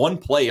playoffs, that one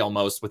play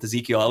almost with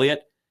Ezekiel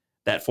Elliott,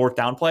 that fourth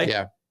down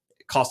play,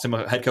 cost him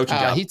a head coaching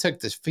job. He took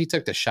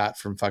the shot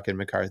from fucking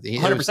McCarthy.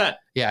 100%.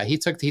 He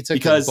took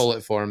the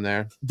bullet for him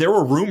there. There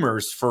were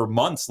rumors for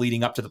months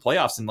leading up to the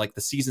playoffs, and like the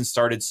season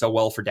started so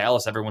well for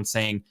Dallas, everyone's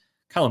saying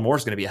Kellen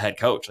Moore's going to be a head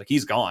coach. Like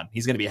he's gone.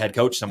 He's going to be a head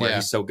coach somewhere.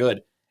 He's so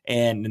good.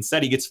 And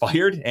instead he gets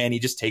fired and he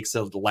just takes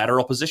a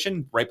lateral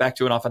position right back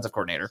to an offensive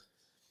coordinator.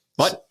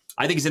 But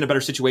I think he's in a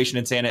better situation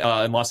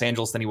in Los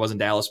Angeles than he was in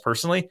Dallas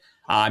personally.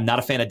 I'm not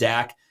a fan of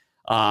Dak.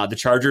 The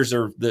Chargers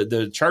are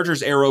the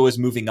Chargers arrow is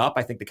moving up.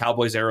 I think the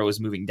Cowboys arrow is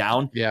moving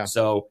down. Yeah.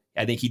 So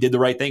I think he did the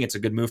right thing. It's a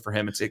good move for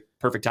him. It's a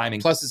perfect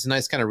timing. Plus, it's a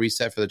nice kind of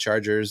reset for the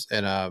Chargers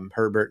and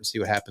Herbert and see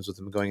what happens with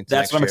them going into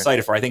That's next what I'm year.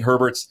 excited for. I think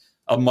Herbert's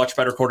a much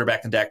better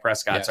quarterback than Dak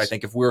Prescott. Yes. So I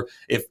think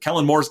if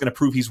Kellen Moore is going to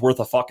prove he's worth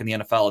a fuck in the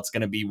NFL, it's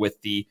going to be with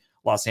the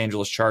Los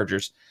Angeles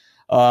Chargers.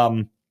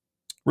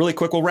 Really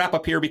quick, we'll wrap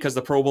up here because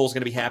the Pro Bowl is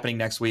going to be happening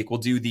next week. We'll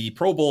do the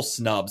Pro Bowl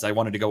snubs. I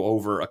wanted to go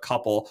over a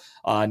couple.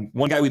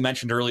 One guy we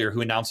mentioned earlier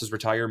who announced his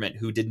retirement,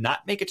 who did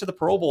not make it to the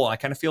Pro Bowl. I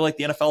kind of feel like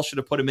the NFL should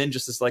have put him in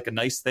just as like a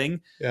nice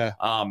thing. Yeah.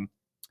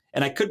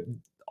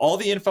 And all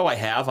the info I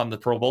have on the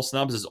Pro Bowl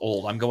snubs is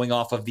old. I'm going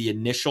off of the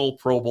initial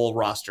Pro Bowl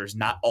rosters,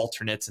 not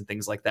alternates and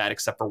things like that,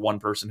 except for one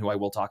person who I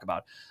will talk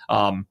about.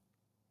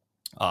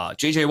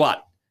 JJ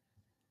Watt.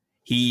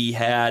 He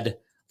had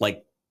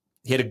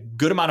a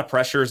good amount of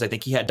pressures. I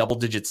think he had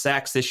double-digit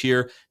sacks this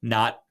year.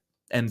 Not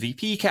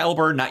MVP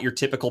caliber, not your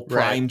typical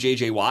prime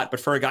JJ Watt, but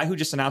for a guy who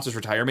just announced his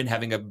retirement,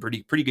 having a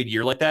pretty good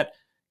year like that,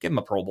 give him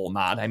a Pro Bowl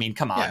nod. I mean,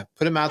 come on. Yeah,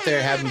 put him out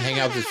there, have him hang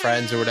out with his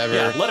friends or whatever.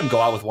 Yeah, let him go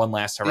out with one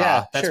last hurrah.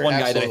 Yeah, That's sure, one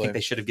guy absolutely. that I think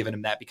they should have given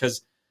him that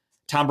because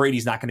Tom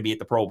Brady's not going to be at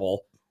the Pro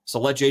Bowl. So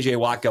let JJ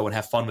Watt go and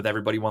have fun with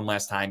everybody one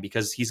last time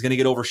because he's going to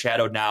get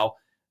overshadowed now.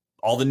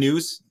 All the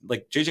news,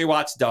 like JJ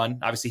Watt's done.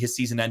 Obviously, his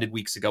season ended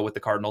weeks ago with the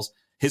Cardinals.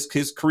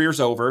 His career's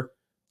over.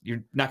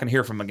 You're not going to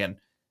hear from him again.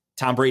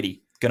 Tom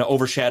Brady, going to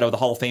overshadow the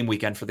Hall of Fame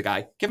weekend for the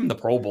guy. Give him the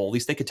Pro Bowl. At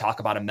least they could talk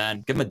about him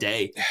then. Give him a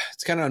day.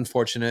 It's kind of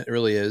unfortunate. It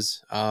really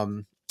is.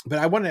 But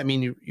I wonder, I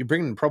mean, you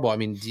bring in the Pro Bowl. I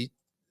mean,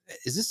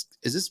 is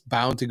this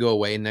bound to go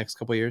away in the next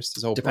couple of years?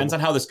 This whole Depends on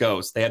how this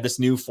goes. They have this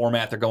new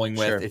format they're going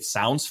with. Sure. It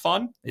sounds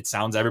fun.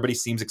 Everybody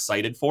seems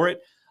excited for it.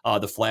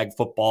 The flag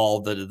football,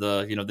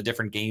 the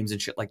different games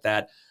and shit like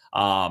that.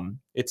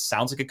 It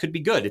sounds like it could be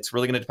good. It's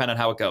really going to depend on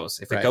how it goes.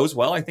 If it goes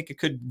well, I think it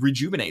could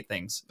rejuvenate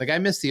things. Like I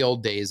miss the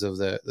old days of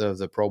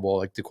the Pro Bowl,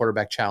 like the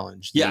quarterback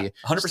challenge, 100%.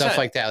 stuff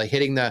like that, like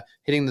hitting the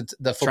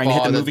football, trying to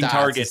hit the moving dots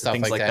targets and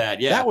and things like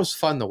that. Yeah, that was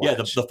fun to watch. Yeah,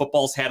 the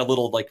footballs had a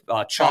little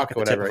chalk at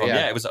the tip of them.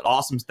 Yeah, it was an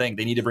awesome thing.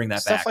 They need to bring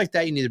that stuff back. like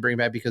that. You need to bring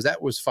back because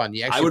that was fun.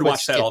 You actually I would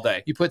watch that all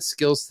day. You put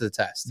skills to the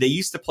test. They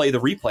used to play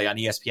the replay on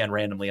ESPN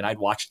randomly, and I'd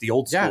watch the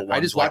old school ones. I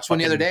just watched one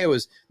the other day. It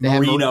was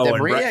Marino and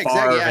Brett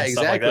Favre and exactly.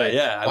 stuff like that.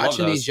 Yeah,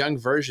 watching these young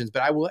versions,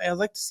 but I'd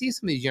like to see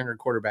some of these younger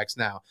quarterbacks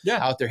now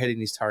out there hitting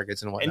these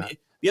targets and whatnot. And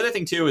the other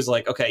thing too is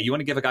like, okay, you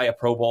want to give a guy a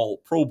Pro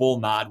Bowl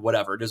nod,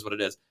 whatever, it is what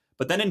it is.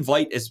 But then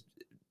invite a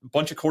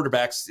bunch of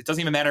quarterbacks. It doesn't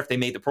even matter if they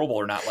made the Pro Bowl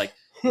or not. Like,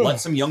 let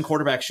some young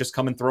quarterbacks just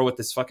come and throw at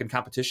this fucking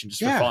competition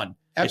just for fun.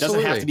 Absolutely.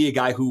 It doesn't have to be a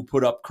guy who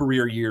put up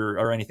career year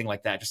or anything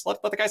like that. Just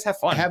let the guys have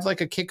fun. Have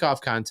like a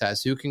kickoff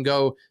contest who can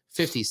go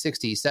 50,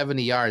 60,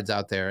 70 yards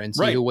out there and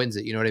see who wins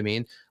it. You know what I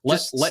mean?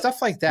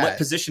 Stuff like that. Let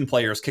position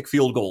players kick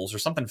field goals or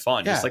something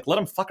fun. Yeah. Just like let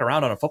them fuck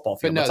around on a football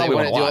field. But no, That's they all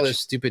want to do all watch. this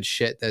stupid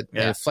shit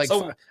that flag.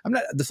 I'm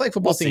not the flag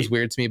football thing's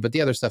weird to me, but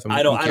the other stuff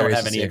I don't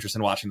have any interest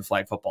in watching the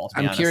flag football. To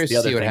be honest. Curious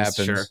to see what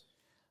happens. Sure.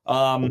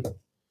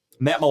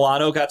 Matt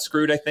Milano got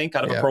screwed, I think,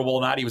 out of a Pro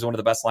Bowl nod. He was one of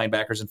the best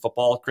linebackers in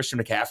football. Christian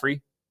McCaffrey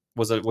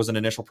was an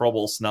initial Pro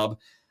Bowl snub.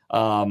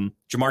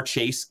 Jamar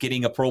Chase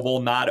getting a Pro Bowl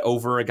nod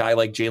over a guy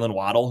like Jalen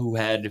Waddle, who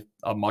had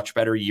a much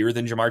better year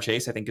than Jamar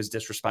Chase, I think is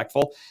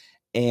disrespectful.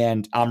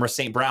 And Amra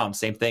St. Brown,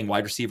 same thing,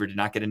 wide receiver, did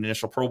not get an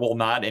initial Pro Bowl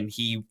nod, and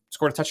he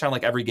scored a touchdown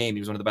like every game.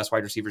 He was one of the best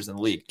wide receivers in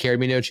the league. Carried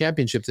me to a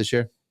championship this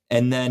year.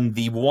 And then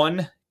the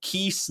one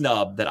key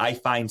snub that I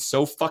find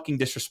so fucking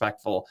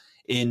disrespectful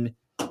in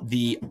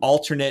the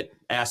alternate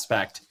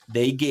aspect,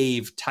 they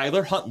gave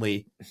Tyler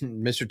Huntley,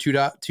 Mr. Two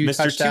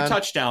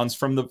touchdowns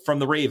from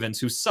the Ravens,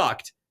 who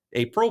sucked,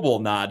 a Pro Bowl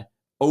nod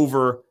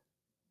over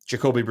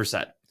Jacoby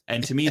Brissett.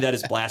 And to me, that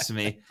is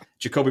blasphemy.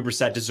 Jacoby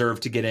Brissett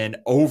deserved to get in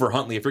over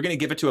Huntley. If you're going to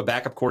give it to a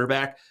backup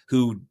quarterback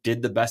who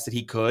did the best that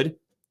he could,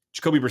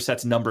 Jacoby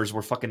Brissett's numbers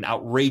were fucking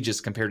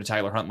outrageous compared to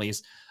Tyler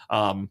Huntley's.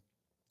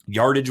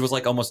 Yardage was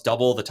like almost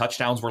double. The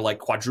touchdowns were like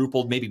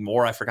quadrupled, maybe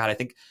more. I forgot. I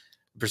think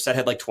Brissett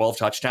had like 12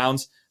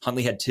 touchdowns.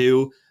 Huntley had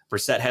 2.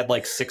 Brissett had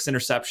like 6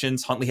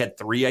 interceptions. Huntley had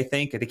 3, I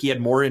think. I think he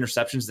had more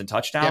interceptions than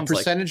touchdowns. Yeah,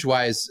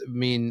 percentage-wise, I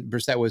mean,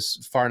 Brissett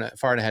was far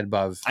and ahead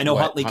above. I know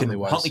Huntley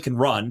can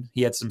run.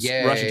 He had some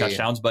rushing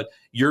touchdowns, but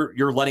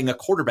you're letting a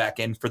quarterback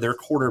in for their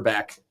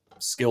quarterback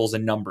skills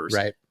and numbers.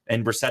 Right.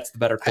 And Brissett's the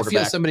better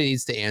quarterback. I feel somebody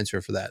needs to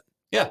answer for that.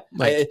 Yeah.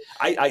 Like,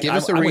 give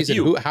us a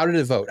reason. How did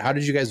it vote? How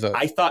did you guys vote?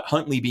 I thought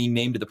Huntley being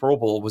named to the Pro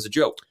Bowl was a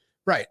joke.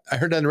 Right. I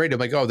heard that on the radio.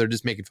 I'm like, oh, they're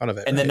just making fun of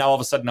it. And then now all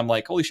of a sudden I'm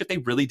like, holy shit, they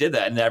really did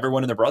that. And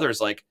everyone and their brother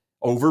is like,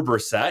 over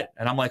Brissett.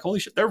 And I'm like,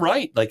 holy shit, they're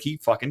right. Like, he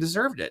fucking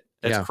deserved it.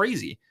 That's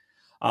crazy.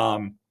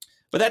 But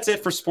that's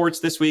it for sports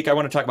this week. I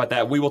want to talk about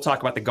that. We will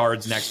talk about the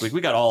guards next week.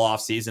 We got all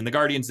off season. The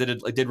Guardians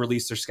did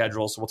release their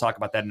schedule, so we'll talk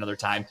about that another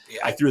time.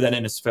 Yeah. I threw that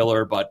in as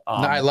filler, but no,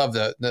 I love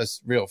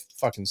this real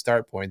fucking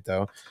start point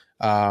though.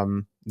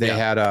 They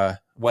had a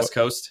West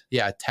Coast.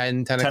 Yeah,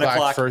 10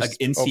 o'clock first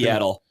in open.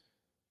 Seattle.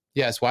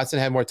 Yes, Watson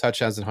had more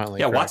touchdowns than Huntley.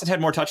 Yeah, correct. Watson had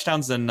more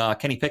touchdowns than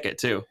Kenny Pickett,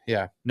 too.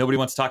 Yeah. Nobody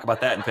wants to talk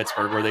about that in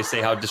Pittsburgh, where they say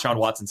how Deshaun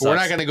Watson sucks. We're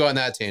not going to go on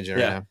that tangent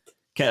right now.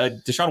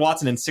 Deshaun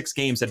Watson in 6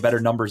 games had better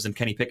numbers than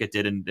Kenny Pickett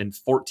did in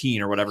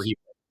 14 or whatever.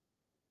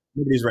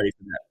 Nobody's ready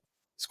for that.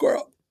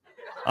 Squirrel.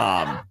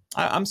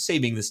 I'm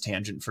saving this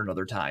tangent for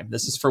another time.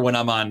 This is for when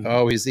I'm on.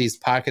 Oh, he's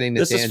pocketing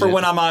the tangent. This is for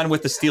when I'm on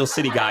with the Steel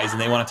City guys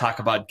and they want to talk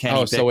about Kenny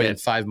Pickett. So in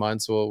 5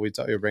 months, you'll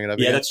bring it up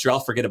again? That's true. I'll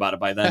forget about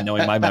it by then,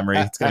 knowing my memory.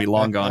 It's going to be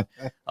long gone.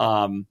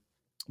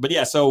 But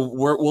yeah, so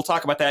we'll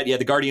talk about that. Yeah,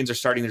 the Guardians are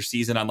starting their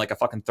season on like a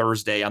fucking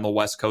Thursday on the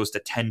West Coast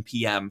at 10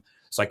 p.m.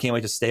 So I can't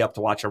wait to stay up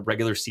to watch a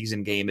regular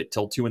season game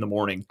till 2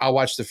 a.m. I'll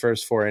watch the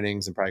first 4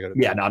 innings and probably go to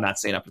bed. Yeah, no, I'm not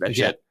staying up for that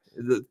shit.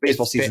 The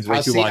baseball season's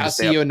way too long. I'll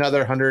see you another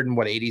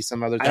 180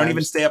 some other times. I don't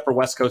even stay up for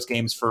West Coast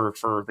games for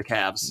the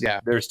Cavs.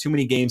 Yeah. There's too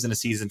many games in a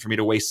season for me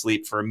to waste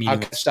sleep for a meeting. I'll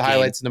catch the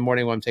highlights in the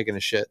morning when I'm taking a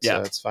shit. Yeah.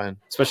 So that's fine.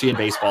 Especially in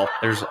baseball.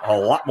 There's a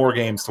lot more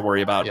games to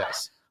worry about.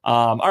 Yes.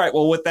 All right.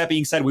 Well, with that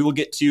being said, we will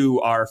get to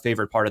our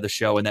favorite part of the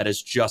show, and that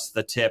is just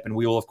the tip. And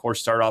we will, of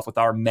course, start off with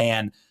our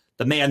man,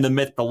 the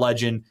myth, the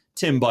legend,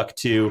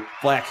 Timbuktu,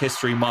 Black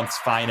History Month's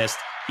finest.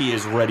 He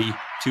is ready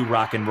to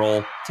rock and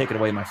roll. Take it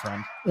away, my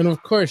friend. And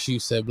of course, you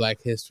said Black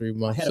History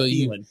Month, so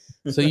you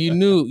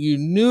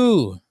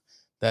knew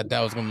that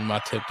was going to be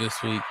my tip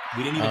this week.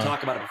 We didn't even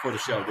talk about it before the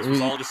show. This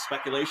was all just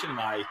speculation, and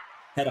I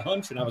had a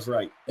hunch, and I was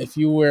right. If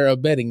you were a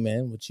betting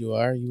man, which you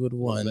are, you would have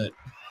won.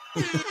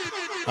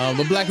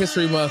 But Black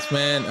History Month,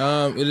 man.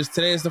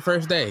 Today is the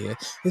first day.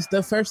 It's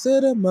the first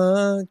of the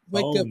month.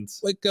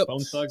 Wake up.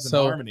 Bone Thugs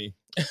and Harmony.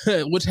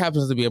 Which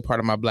happens to be a part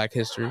of my Black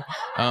History.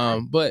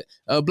 But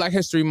Black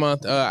History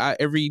Month,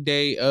 every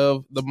day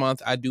of the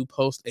month, I do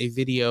post a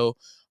video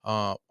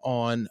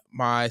on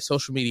my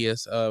social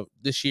medias.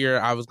 This year,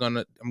 I'm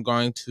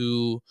going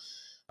to,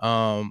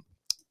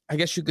 I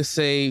guess you could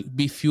say,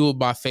 be fueled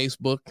by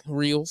Facebook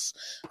Reels.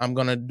 I'm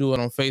going to do it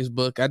on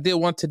Facebook. I did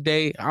one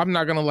today. I'm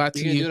not going to lie to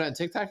you. You're going to do it on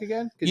TikTok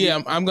again?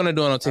 I'm going to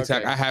do it on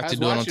TikTok. Okay. I have to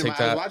do it on TikTok.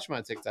 I watch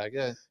my TikTok,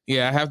 yeah.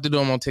 Yeah, I have to do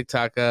them on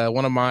TikTok.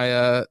 One of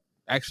my...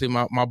 Actually,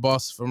 my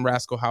boss from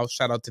Rascal House,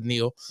 shout out to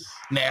Neil,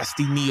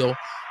 Nasty Neil.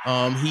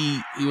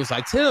 He was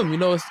like, Tim,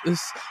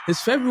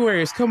 it's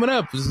February, it's coming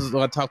up. This is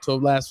what I talked to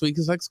him last week.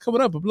 He's like, it's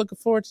coming up. I'm looking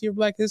forward to your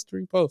Black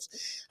History post.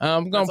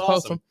 I'm gonna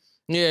post them.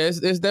 Yeah,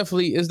 it's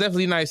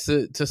definitely nice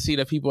to see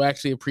that people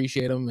actually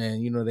appreciate them,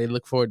 and they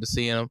look forward to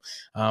seeing them.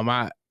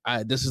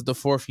 This is the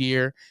 4th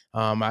year.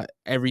 I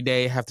every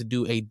day have to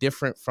do a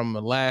different from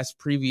the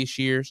previous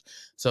years.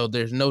 So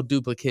there's no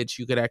duplicates.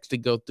 You could actually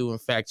go through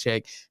and fact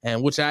check,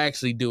 and which I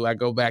actually do. I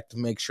go back to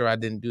make sure I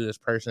didn't do this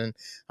person.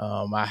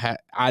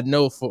 I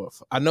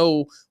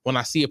know when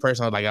I see a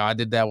person, I'm like, oh, I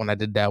did that one.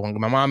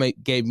 My mom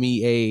gave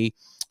me a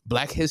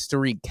Black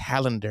History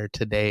calendar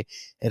today.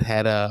 It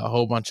had a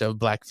whole bunch of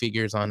black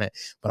figures on it,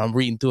 but I'm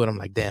reading through it. I'm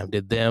like, damn,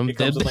 it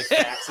comes with like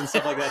facts and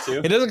stuff like that too?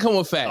 It doesn't come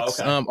with facts.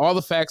 Oh, okay. All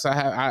the facts I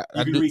have,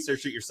 I do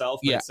research it yourself,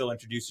 but it still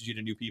introduces you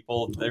to new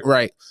people.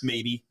 Right.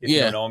 Maybe if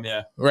you don't know them.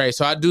 Yeah. Right.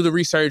 So I do the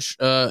research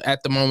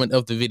at the moment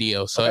of the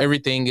video. So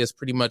everything is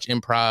pretty much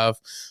improv.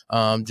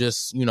 I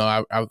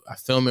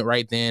film it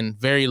right then.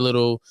 Very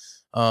little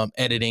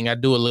editing. I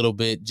do a little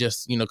bit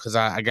just, because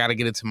I got to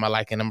get it to my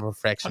liking. I'm a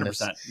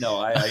perfectionist. 100%. No,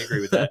 I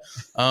agree with that.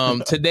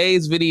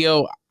 Today's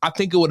video, I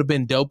think it would have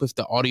been dope if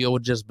the audio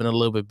would just been a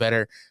little bit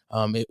better.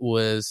 It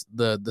was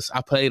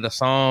I played a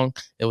song.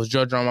 It was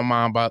Georgia on My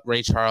Mind about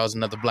Ray Charles,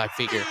 another black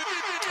figure.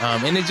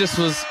 And it just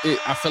was.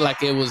 I feel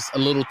like it was a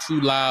little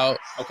too loud,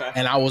 Okay.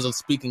 and I was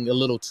speaking a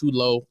little too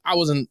low. I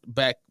wasn't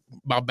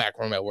my back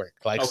room at work.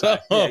 Like, Okay. so,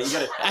 Yeah, you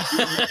gotta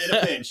in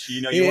a pinch.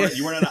 You know, you weren't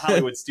in a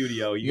Hollywood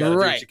studio. You gotta do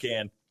what you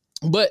can.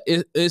 But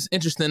it's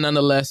interesting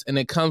nonetheless, and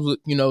it comes with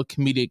a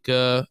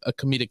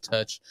comedic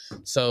touch.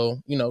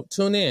 So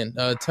tune in.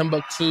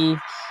 Timbuktu,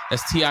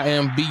 that's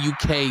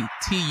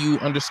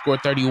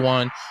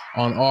TIMBUKTU_31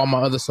 on all my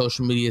other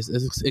social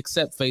medias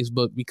except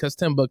Facebook, because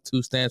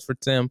Timbuktu stands for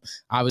Tim.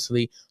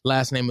 Obviously,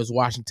 last name is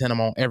Washington.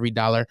 I'm on every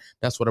dollar.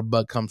 That's where the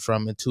buck comes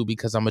from, and 2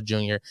 because I'm a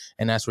junior,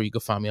 and that's where you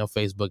can find me on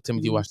Facebook,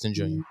 Timothy Washington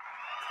Jr.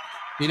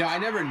 I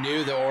never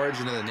knew the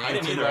origin of the name. I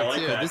didn't either. I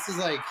like that. This is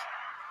like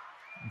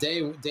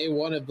day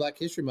one of Black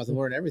History Month, and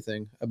learn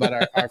everything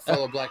about our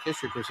fellow Black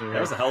History person.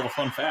 That was a hell of a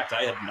fun fact.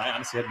 I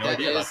honestly had no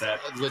idea about that.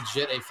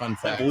 Legit a fun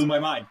That fact. blew my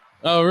mind.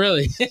 Oh,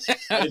 really?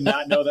 I did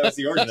not know that was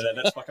the origin of that.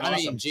 That's fucking awesome. I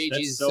mean,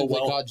 JG's so simply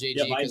well called JG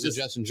because of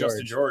Justin George.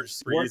 Justin George.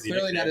 Super We're easy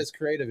clearly nickname. not as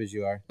creative as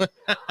you are.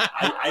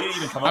 I didn't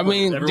even come up I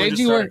mean, with it. Everyone JG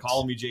just started works.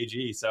 calling me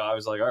JG, so I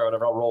was like, all right,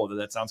 whatever, I'll roll with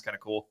it. That sounds kind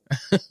of cool.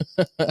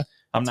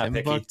 I'm not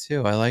picky.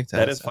 Timbuktu, I like that.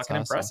 That is That's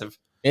fucking awesome. impressive.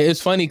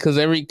 It's funny because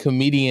every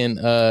comedian,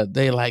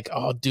 they like,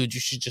 oh, dude, you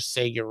should just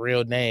say your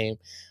real name,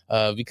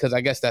 because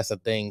I guess that's a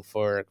thing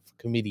for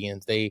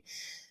comedians.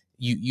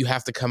 You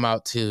have to come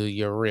out to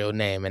your real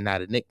name and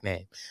not a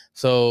nickname.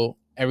 So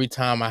every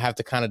time I have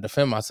to kind of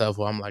defend myself,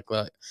 well, I'm like,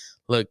 look,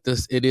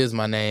 it is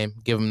my name.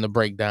 Give them the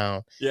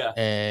breakdown, Yeah.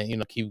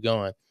 and keep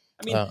going.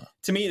 I mean,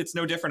 to me, it's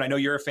no different. I know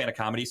you're a fan of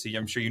comedy, so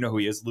I'm sure you know who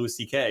he is, Louis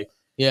C.K.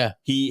 Yeah,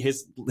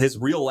 His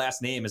real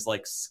last name is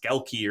like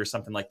Skelky or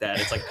something like that.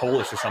 It's like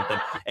Polish or something,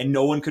 and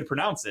no one could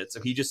pronounce it. So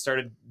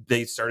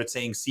they started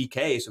saying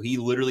CK. So he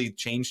literally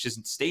changed his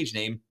stage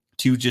name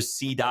to just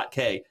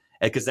C.K,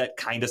 because that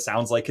kind of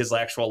sounds like his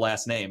actual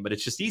last name, but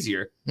it's just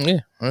easier.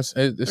 yeah. There's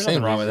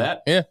nothing wrong with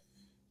that. Yeah,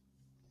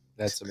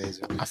 That's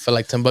amazing. I feel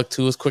like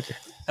Timbuktu is quicker.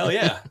 Hell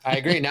yeah. I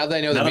agree. Now that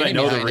I know Now the that I meaning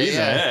know the behind it, reason,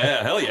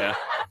 yeah, hell yeah.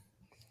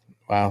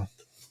 Wow.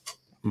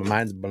 My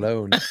mind's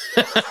blown.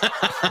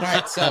 All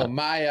right, so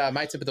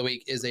my tip of the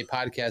week is a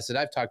podcast that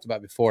I've talked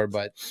about before,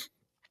 but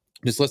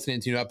just listening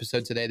to an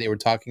episode today, they were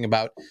talking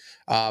about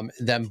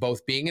them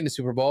both being in the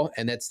Super Bowl,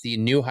 and that's the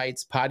New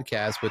Heights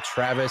podcast with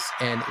Travis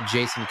and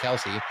Jason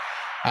Kelsey.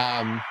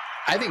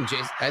 I think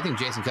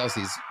Jason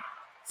Kelsey's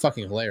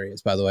fucking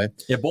hilarious, by the way.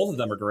 Yeah, both of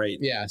them are great.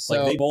 Yeah, so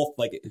Like they both,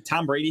 like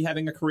Tom Brady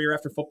having a career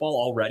after football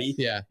already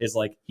yeah. is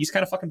like, he's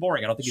kind of fucking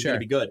boring. I don't think he's Sure. going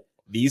to be good.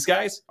 These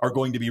guys are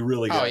going to be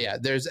really good. Oh yeah,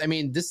 they're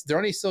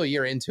only still a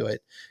year into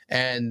it,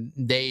 and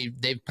they've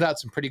put out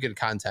some pretty good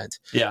content.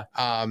 Yeah.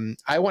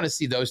 I want to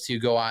see those two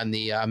go on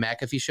the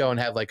McAfee show and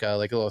have like a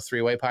little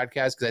 3-way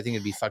podcast, because I think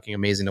it'd be fucking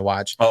amazing to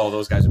watch. Oh,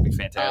 those guys would be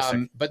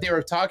fantastic. But they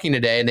were talking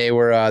today, and they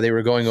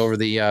were going over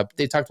they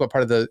talked about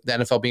part of the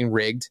NFL being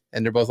rigged,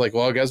 and they're both like,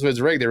 well, guess what's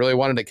rigged? They really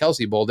wanted a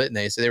Kelsey Bowl, didn't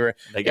they? So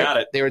They got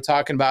it. They were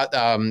talking about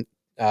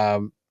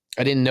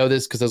I didn't know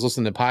this because I was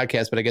listening to the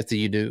podcast, but I guess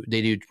they do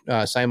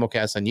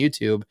simulcast on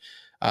YouTube.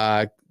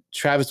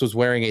 Travis was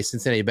wearing a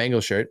Cincinnati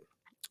Bengals shirt,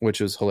 which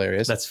was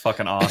hilarious. That's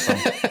fucking awesome.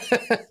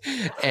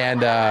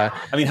 And I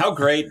mean, how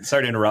great,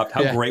 sorry to interrupt,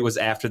 how Yeah. great was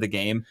after the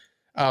game?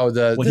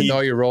 the When he- know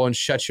you're rolling,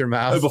 shut your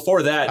mouth.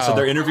 Before that, so Oh.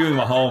 they're interviewing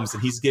Mahomes,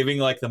 and he's giving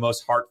like the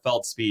most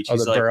heartfelt speech. Oh,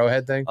 He's the like,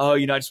 Burrowhead thing. oh,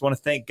 I just want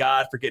to thank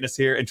God for getting us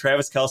here. And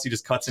Travis Kelsey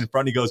just cuts in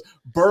front. He goes,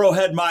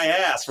 Burrowhead my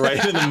ass, right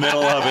in the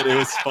middle of it. It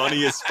was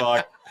funny as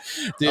fuck.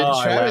 Dude, I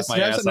laughed Travis my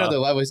Travis ass another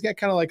off. level. He's got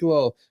kind of like a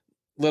little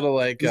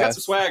like He's got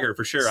some swagger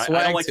for sure. I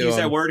swag don't like to to use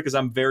that him. word because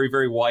I'm very,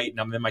 very white and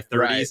I'm in my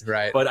 30s.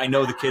 right. But I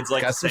know the kids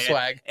like Got to some say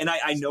swag. it. And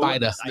I know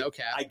Spider. No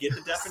cap. I get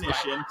the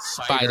definition.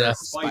 Spider.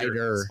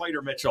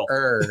 Spider Mitchell.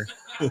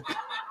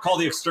 Call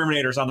the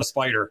exterminators on the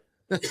spider.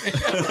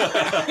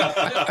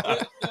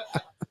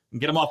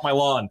 Get him off my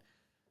lawn.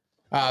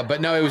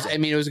 But no, it was a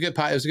good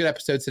it was a good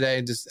episode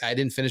today. Just I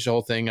didn't finish the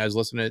whole thing. I was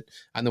listening to it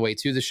on the way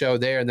to the show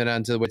there, and then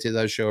on to the way to the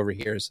other show over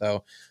here.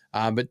 So,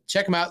 but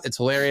check them out. It's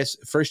hilarious.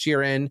 First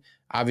year in,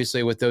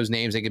 obviously with those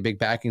names, they get big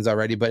backings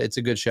already. But it's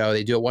a good show.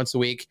 They do it once a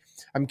week.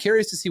 I'm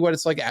curious to see what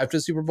it's like after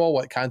the Super Bowl.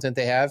 What content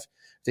they have.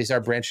 If they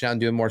start branching out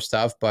and doing more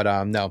stuff. But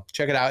no,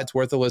 check it out. It's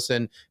worth a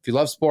listen. If you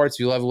love sports, if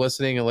you love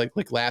listening and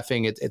like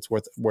laughing, it's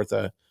worth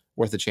a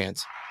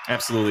chance.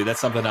 Absolutely. That's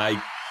something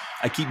I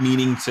keep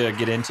meaning to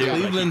get into. but I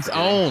keep Cleveland's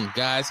forgetting. own,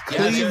 guys. Yeah,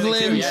 that's the other thing, too,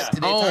 Cleveland's yeah.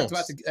 They own. talked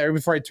about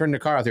before I turned the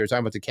car out, they were talking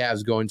about the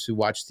Cavs going to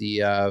watch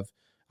the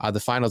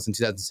finals in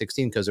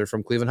 2016 because they're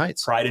from Cleveland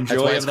Heights. Pride and That's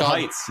joy why of it's the called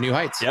Heights. New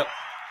Heights. Yep.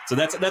 So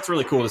that's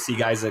really cool to see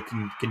guys that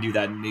can do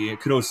that. And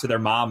kudos to their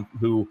mom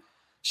who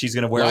she's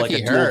going to wear Lucky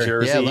like a her. dual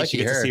jersey. Yeah, lucky she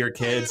gets her. to see her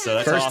kids. So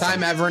that's First awesome.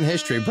 time ever in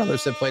history,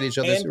 brothers have played each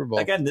other in the And Super Bowl.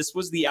 again, this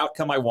was the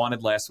outcome I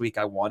wanted last week.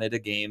 I wanted a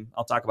game.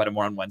 I'll talk about it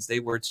more on Wednesday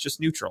where it's just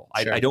neutral.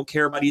 Sure. I don't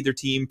care about either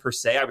team per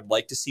se. I would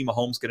like to see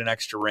Mahomes get an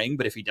extra ring,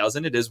 but if he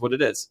doesn't, it is what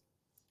it is.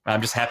 I'm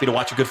just happy to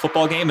watch a good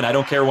football game, and I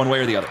don't care one way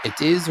or the other.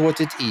 It is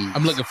what it is.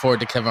 I'm looking forward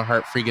to Kevin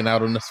Hart freaking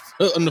out on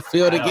the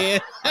field I know.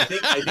 again. I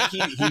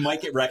think he might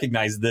get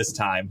recognized this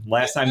time.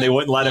 Last time they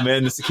wouldn't let him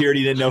in. The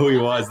security didn't know who he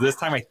was. This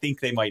time I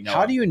think they might know.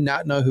 How him. do you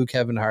not know who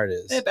Kevin Hart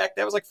is? That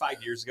was like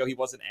 5 years ago. He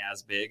wasn't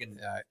as big, and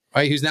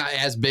Right, he's not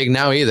as big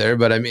now either,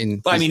 but I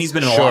mean, he's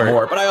been in a lot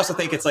more. But I also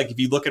think it's like if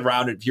you look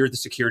around, if you're the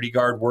security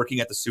guard working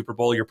at the Super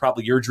Bowl, your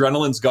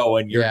adrenaline's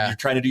going. You're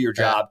trying to do your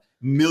job.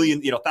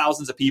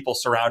 Thousands of people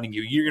surrounding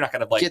you. You're not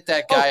going to like get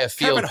that guy a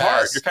field Kevin pass.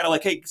 Hart. You're kind of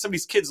like, hey,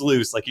 somebody's kid's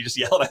loose. Like you just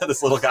yelled at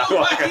this little guy.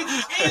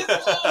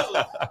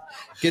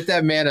 Get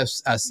that man a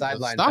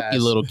sideline stocky pass.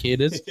 little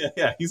kid is.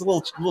 yeah, he's a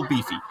little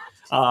beefy.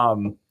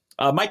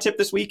 My tip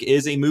this week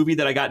is a movie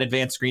that I got an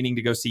advanced screening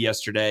to go see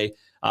yesterday.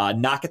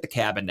 Knock at the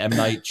Cabin, M.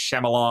 Night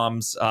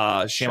Shyamalan's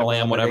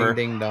Shyamalan, whatever.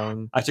 Ding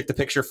dong. I took the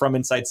picture from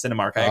inside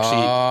Cinemark.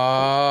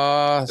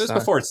 It was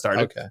before it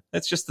started. Okay.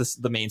 It's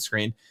just the main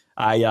screen.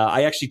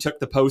 I actually took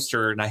the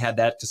poster and I had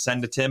that to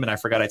send to Tim, and I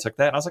forgot I took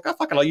that. And I was like, oh,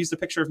 fuck it. I'll use the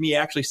picture of me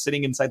actually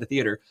sitting inside the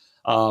theater.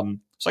 So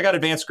I got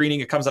advanced screening.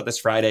 It comes out this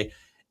Friday.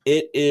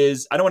 It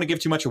is, I don't want to give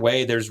too much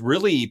away. There's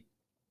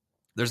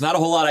not a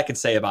whole lot I can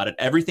say about it.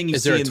 Everything you see.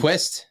 Is there a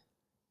twist?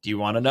 Do you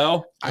want to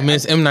know? I mean,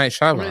 it's M. Night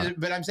Shyamalan.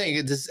 But I'm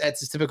saying that's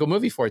his typical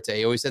movie forte.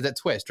 He always said that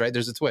twist, right?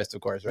 There's a twist, of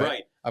course, right?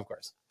 Right. Of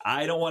course.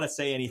 I don't want to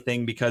say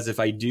anything because if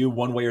I do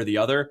one way or the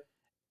other,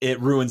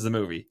 it ruins the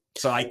movie.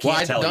 So I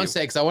can't tell you. Don't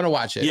say because I want to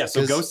watch it. Yeah,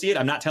 so go see it.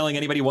 I'm not telling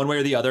anybody one way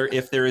or the other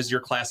if there is your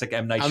classic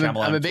M. Night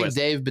Shyamalan I'm a big twist.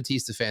 Dave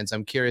Bautista fan, so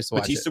I'm curious to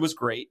watch Bautista was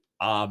great.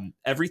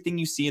 Everything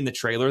you see in the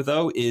trailer,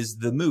 though, is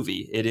the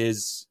movie. It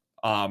is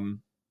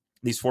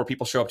these 4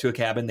 people show up to a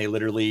cabin. They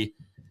literally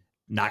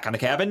knock on the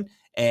cabin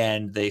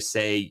and they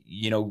say,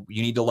 you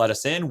need to let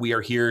us in. We are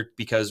here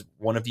because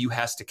one of you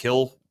has to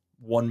kill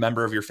one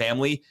member of your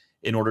family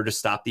in order to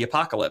stop the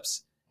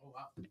apocalypse.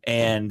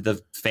 And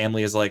the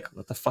family is like,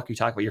 what the fuck are you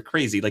talking about? You're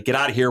crazy. Like, get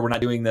out of here. We're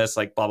not doing this.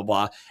 Like, blah, blah,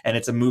 blah. And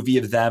it's a movie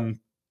of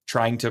them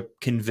trying to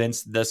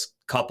convince this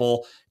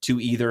couple to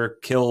either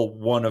kill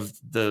one of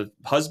the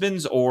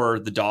husbands or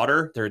the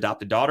daughter, their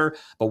adopted daughter.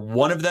 But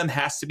one of them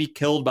has to be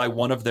killed by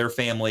one of their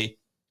family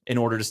in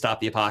order to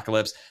stop the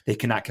apocalypse. They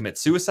cannot commit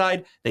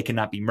suicide. They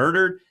cannot be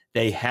murdered.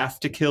 They have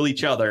to kill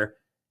each other.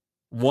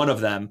 One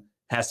of them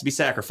has to be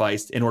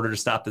sacrificed in order to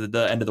stop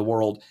the end of the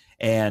world.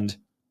 And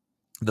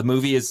the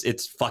movie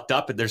it's fucked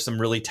up. There's some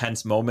really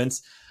tense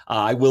moments.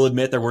 I will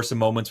admit there were some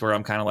moments where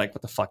I'm kind of like,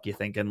 what the fuck you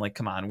thinking? Like,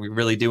 come on, we're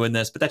really doing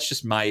this? But that's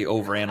just my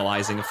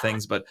overanalyzing of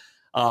things. But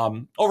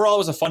overall, it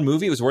was a fun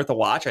movie. It was worth a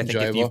watch. I think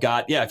Enjoyable.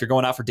 if you're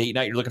going out for date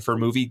night, you're looking for a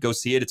movie, go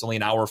see it. It's only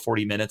an hour,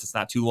 40 minutes. It's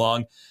not too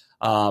long.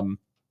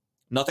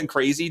 Nothing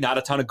crazy, not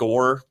a ton of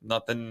gore,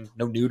 no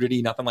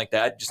nudity, nothing like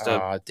that. Just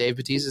Dave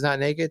Bautista's not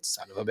naked?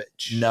 Son of a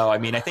bitch. no. I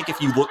mean, I think if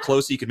you look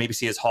closely, you could maybe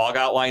see his hog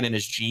outline in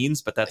his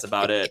jeans, but that's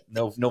about it.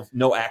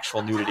 No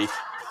actual nudity.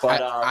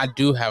 But I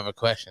do have a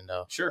question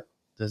though. sure.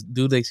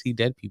 Do they see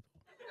dead people?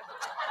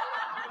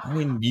 I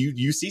mean,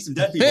 you see some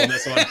dead people in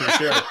this one for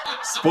sure.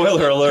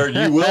 Spoiler alert: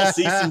 you will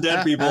see some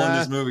dead people in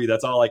this movie.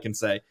 That's all I can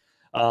say.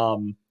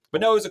 But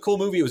no, it was a cool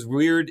movie. It was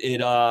weird.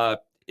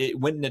 It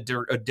went in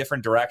a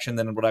different direction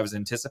than what I was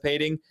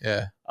anticipating.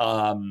 Yeah.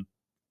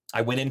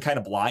 I went in kind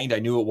of blind. I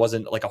knew it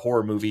wasn't like a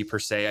horror movie per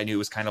se. I knew it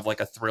was kind of like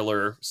a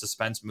thriller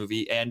suspense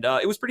movie, and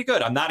it was pretty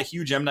good. I'm not a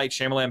huge M. Night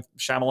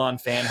Shyamalan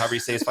fan, however you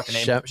say his fucking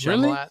name.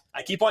 Really?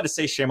 I keep wanting to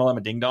say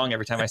Shyamalama Ding Dong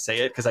every time I say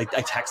it because I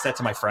text that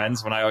to my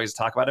friends when I always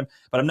talk about him,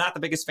 but I'm not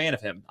the biggest fan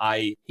of him.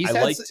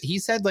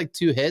 He's had like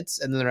 2 hits,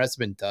 and then the rest have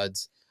been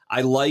duds.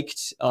 I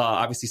liked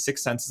obviously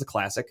Sixth Sense is a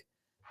classic.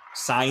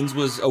 Signs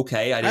was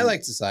okay. I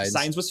liked the Signs.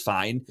 Signs was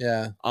fine.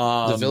 Yeah.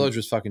 The Village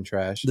was fucking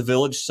trash. The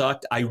Village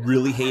sucked. I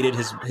really hated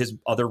his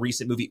other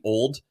recent movie,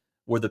 Old,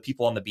 where the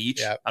people on the beach.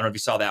 Yeah. I don't know if you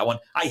saw that one.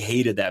 I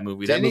hated that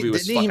movie. That movie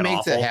was fucking Didn't he make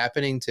awful. The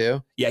Happening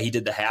too? Yeah, he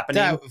did The Happening.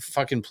 That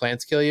fucking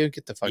plants kill you.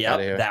 Get the fuck out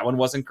of here. That one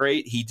wasn't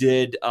great. He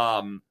did.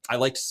 I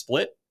liked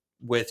Split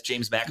with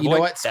James McAvoy. You know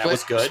what? That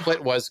was good.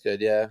 Split was good.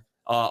 Yeah.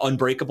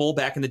 Unbreakable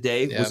back in the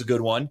day was a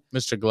good one.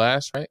 Mr.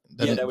 Glass, right?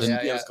 That was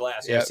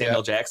Glass. Yeah,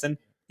 Samuel Jackson.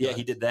 Yeah,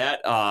 he did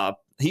that.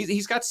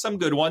 He's got some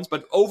good ones,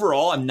 but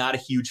overall, I'm not a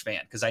huge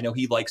fan because I know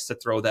he likes to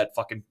throw that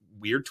fucking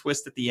weird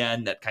twist at the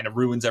end that kind of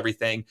ruins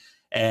everything.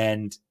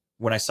 And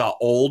when I saw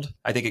Old,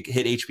 I think it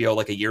hit HBO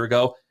like a year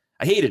ago,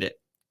 I hated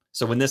it.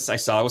 So when I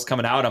saw it was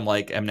coming out, I'm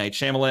like, M. Night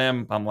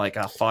Shyamalan. I'm like,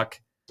 oh,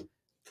 fuck.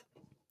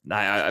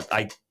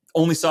 I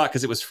only saw it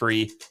because it was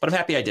free, but I'm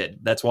happy I did.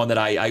 That's one that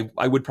I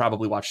would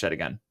probably watch that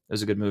again. It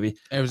was a good movie.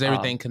 And was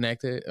everything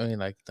connected? I mean,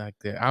 like I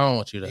don't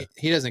want you to.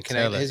 He doesn't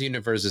connect. His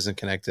universe isn't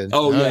connected.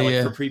 Oh yeah,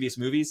 yeah. for previous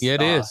movies. Yeah,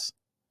 it is.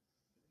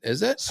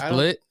 Is it?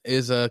 Split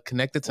is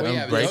connected to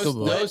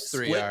Unbreakable. Those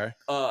 3 are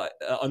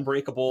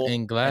Unbreakable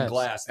and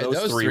Glass.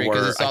 Those 3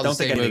 were. I don't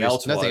think anything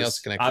else was. Nothing else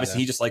connected.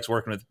 Obviously, he just likes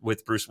working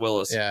with Bruce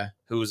Willis. Yeah,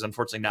 who's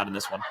unfortunately not in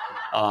this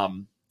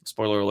one.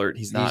 Spoiler alert: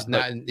 he's not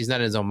in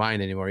his own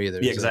mind anymore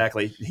either. Yeah,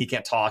 exactly. He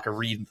can't talk or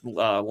read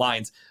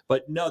lines.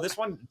 But no, this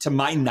one, to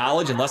my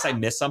knowledge, unless I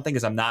missed something,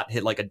 because I'm not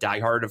hit like a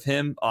diehard of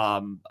him.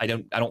 I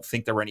don't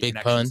think there were any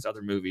connections to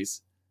other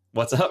movies.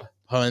 What's up?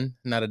 Hun,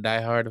 not a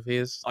diehard of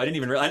his. I didn't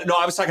even realize. No,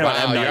 I was talking about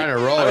Wow, M. Night. you're on a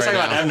roll I was right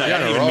talking about now. M. Night. You're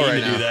I on a didn't even roll mean right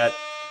to do now. that.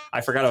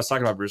 I forgot I was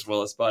talking about Bruce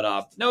Willis, but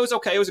no, it was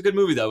okay. It was a good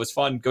movie though. It was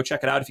fun. Go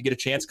check it out if you get a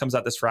chance. It comes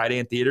out this Friday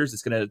in theaters.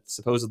 It's going to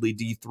supposedly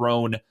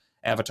dethrone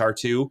Avatar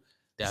 2.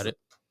 Doubt it.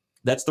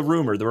 That's the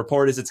rumor. The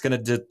report is it's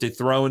going to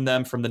dethrone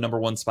them from the number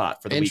 1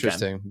 spot for the weekend.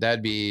 Interesting.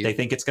 That'd be. They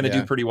think it's going to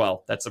Yeah. do pretty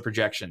well. That's the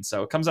projection.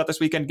 So it comes out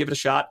this weekend. Give it a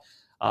shot.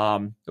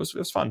 It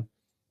was fun.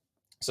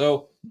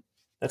 So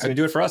that's going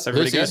to do it for us.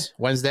 Everybody Lucy's good?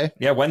 Wednesday.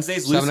 Yeah,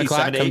 Wednesdays, 7 Lucy, o'clock,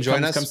 7 to 8. come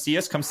join us. Come see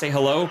us. Come say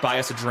hello. Buy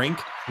us a drink.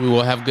 We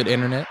will have good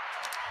internet.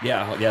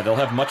 Yeah, they'll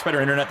have much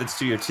better internet than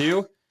Studio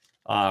 2.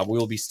 We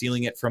will be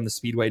stealing it from the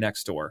Speedway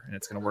next door, and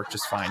it's going to work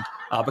just fine.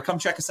 But come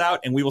check us out,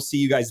 and we will see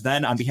you guys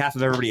then. On behalf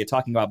of everybody at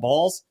Talking About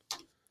Balls,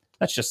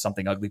 that's just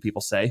something ugly people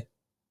say.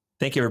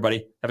 Thank you,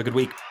 everybody. Have a good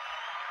week.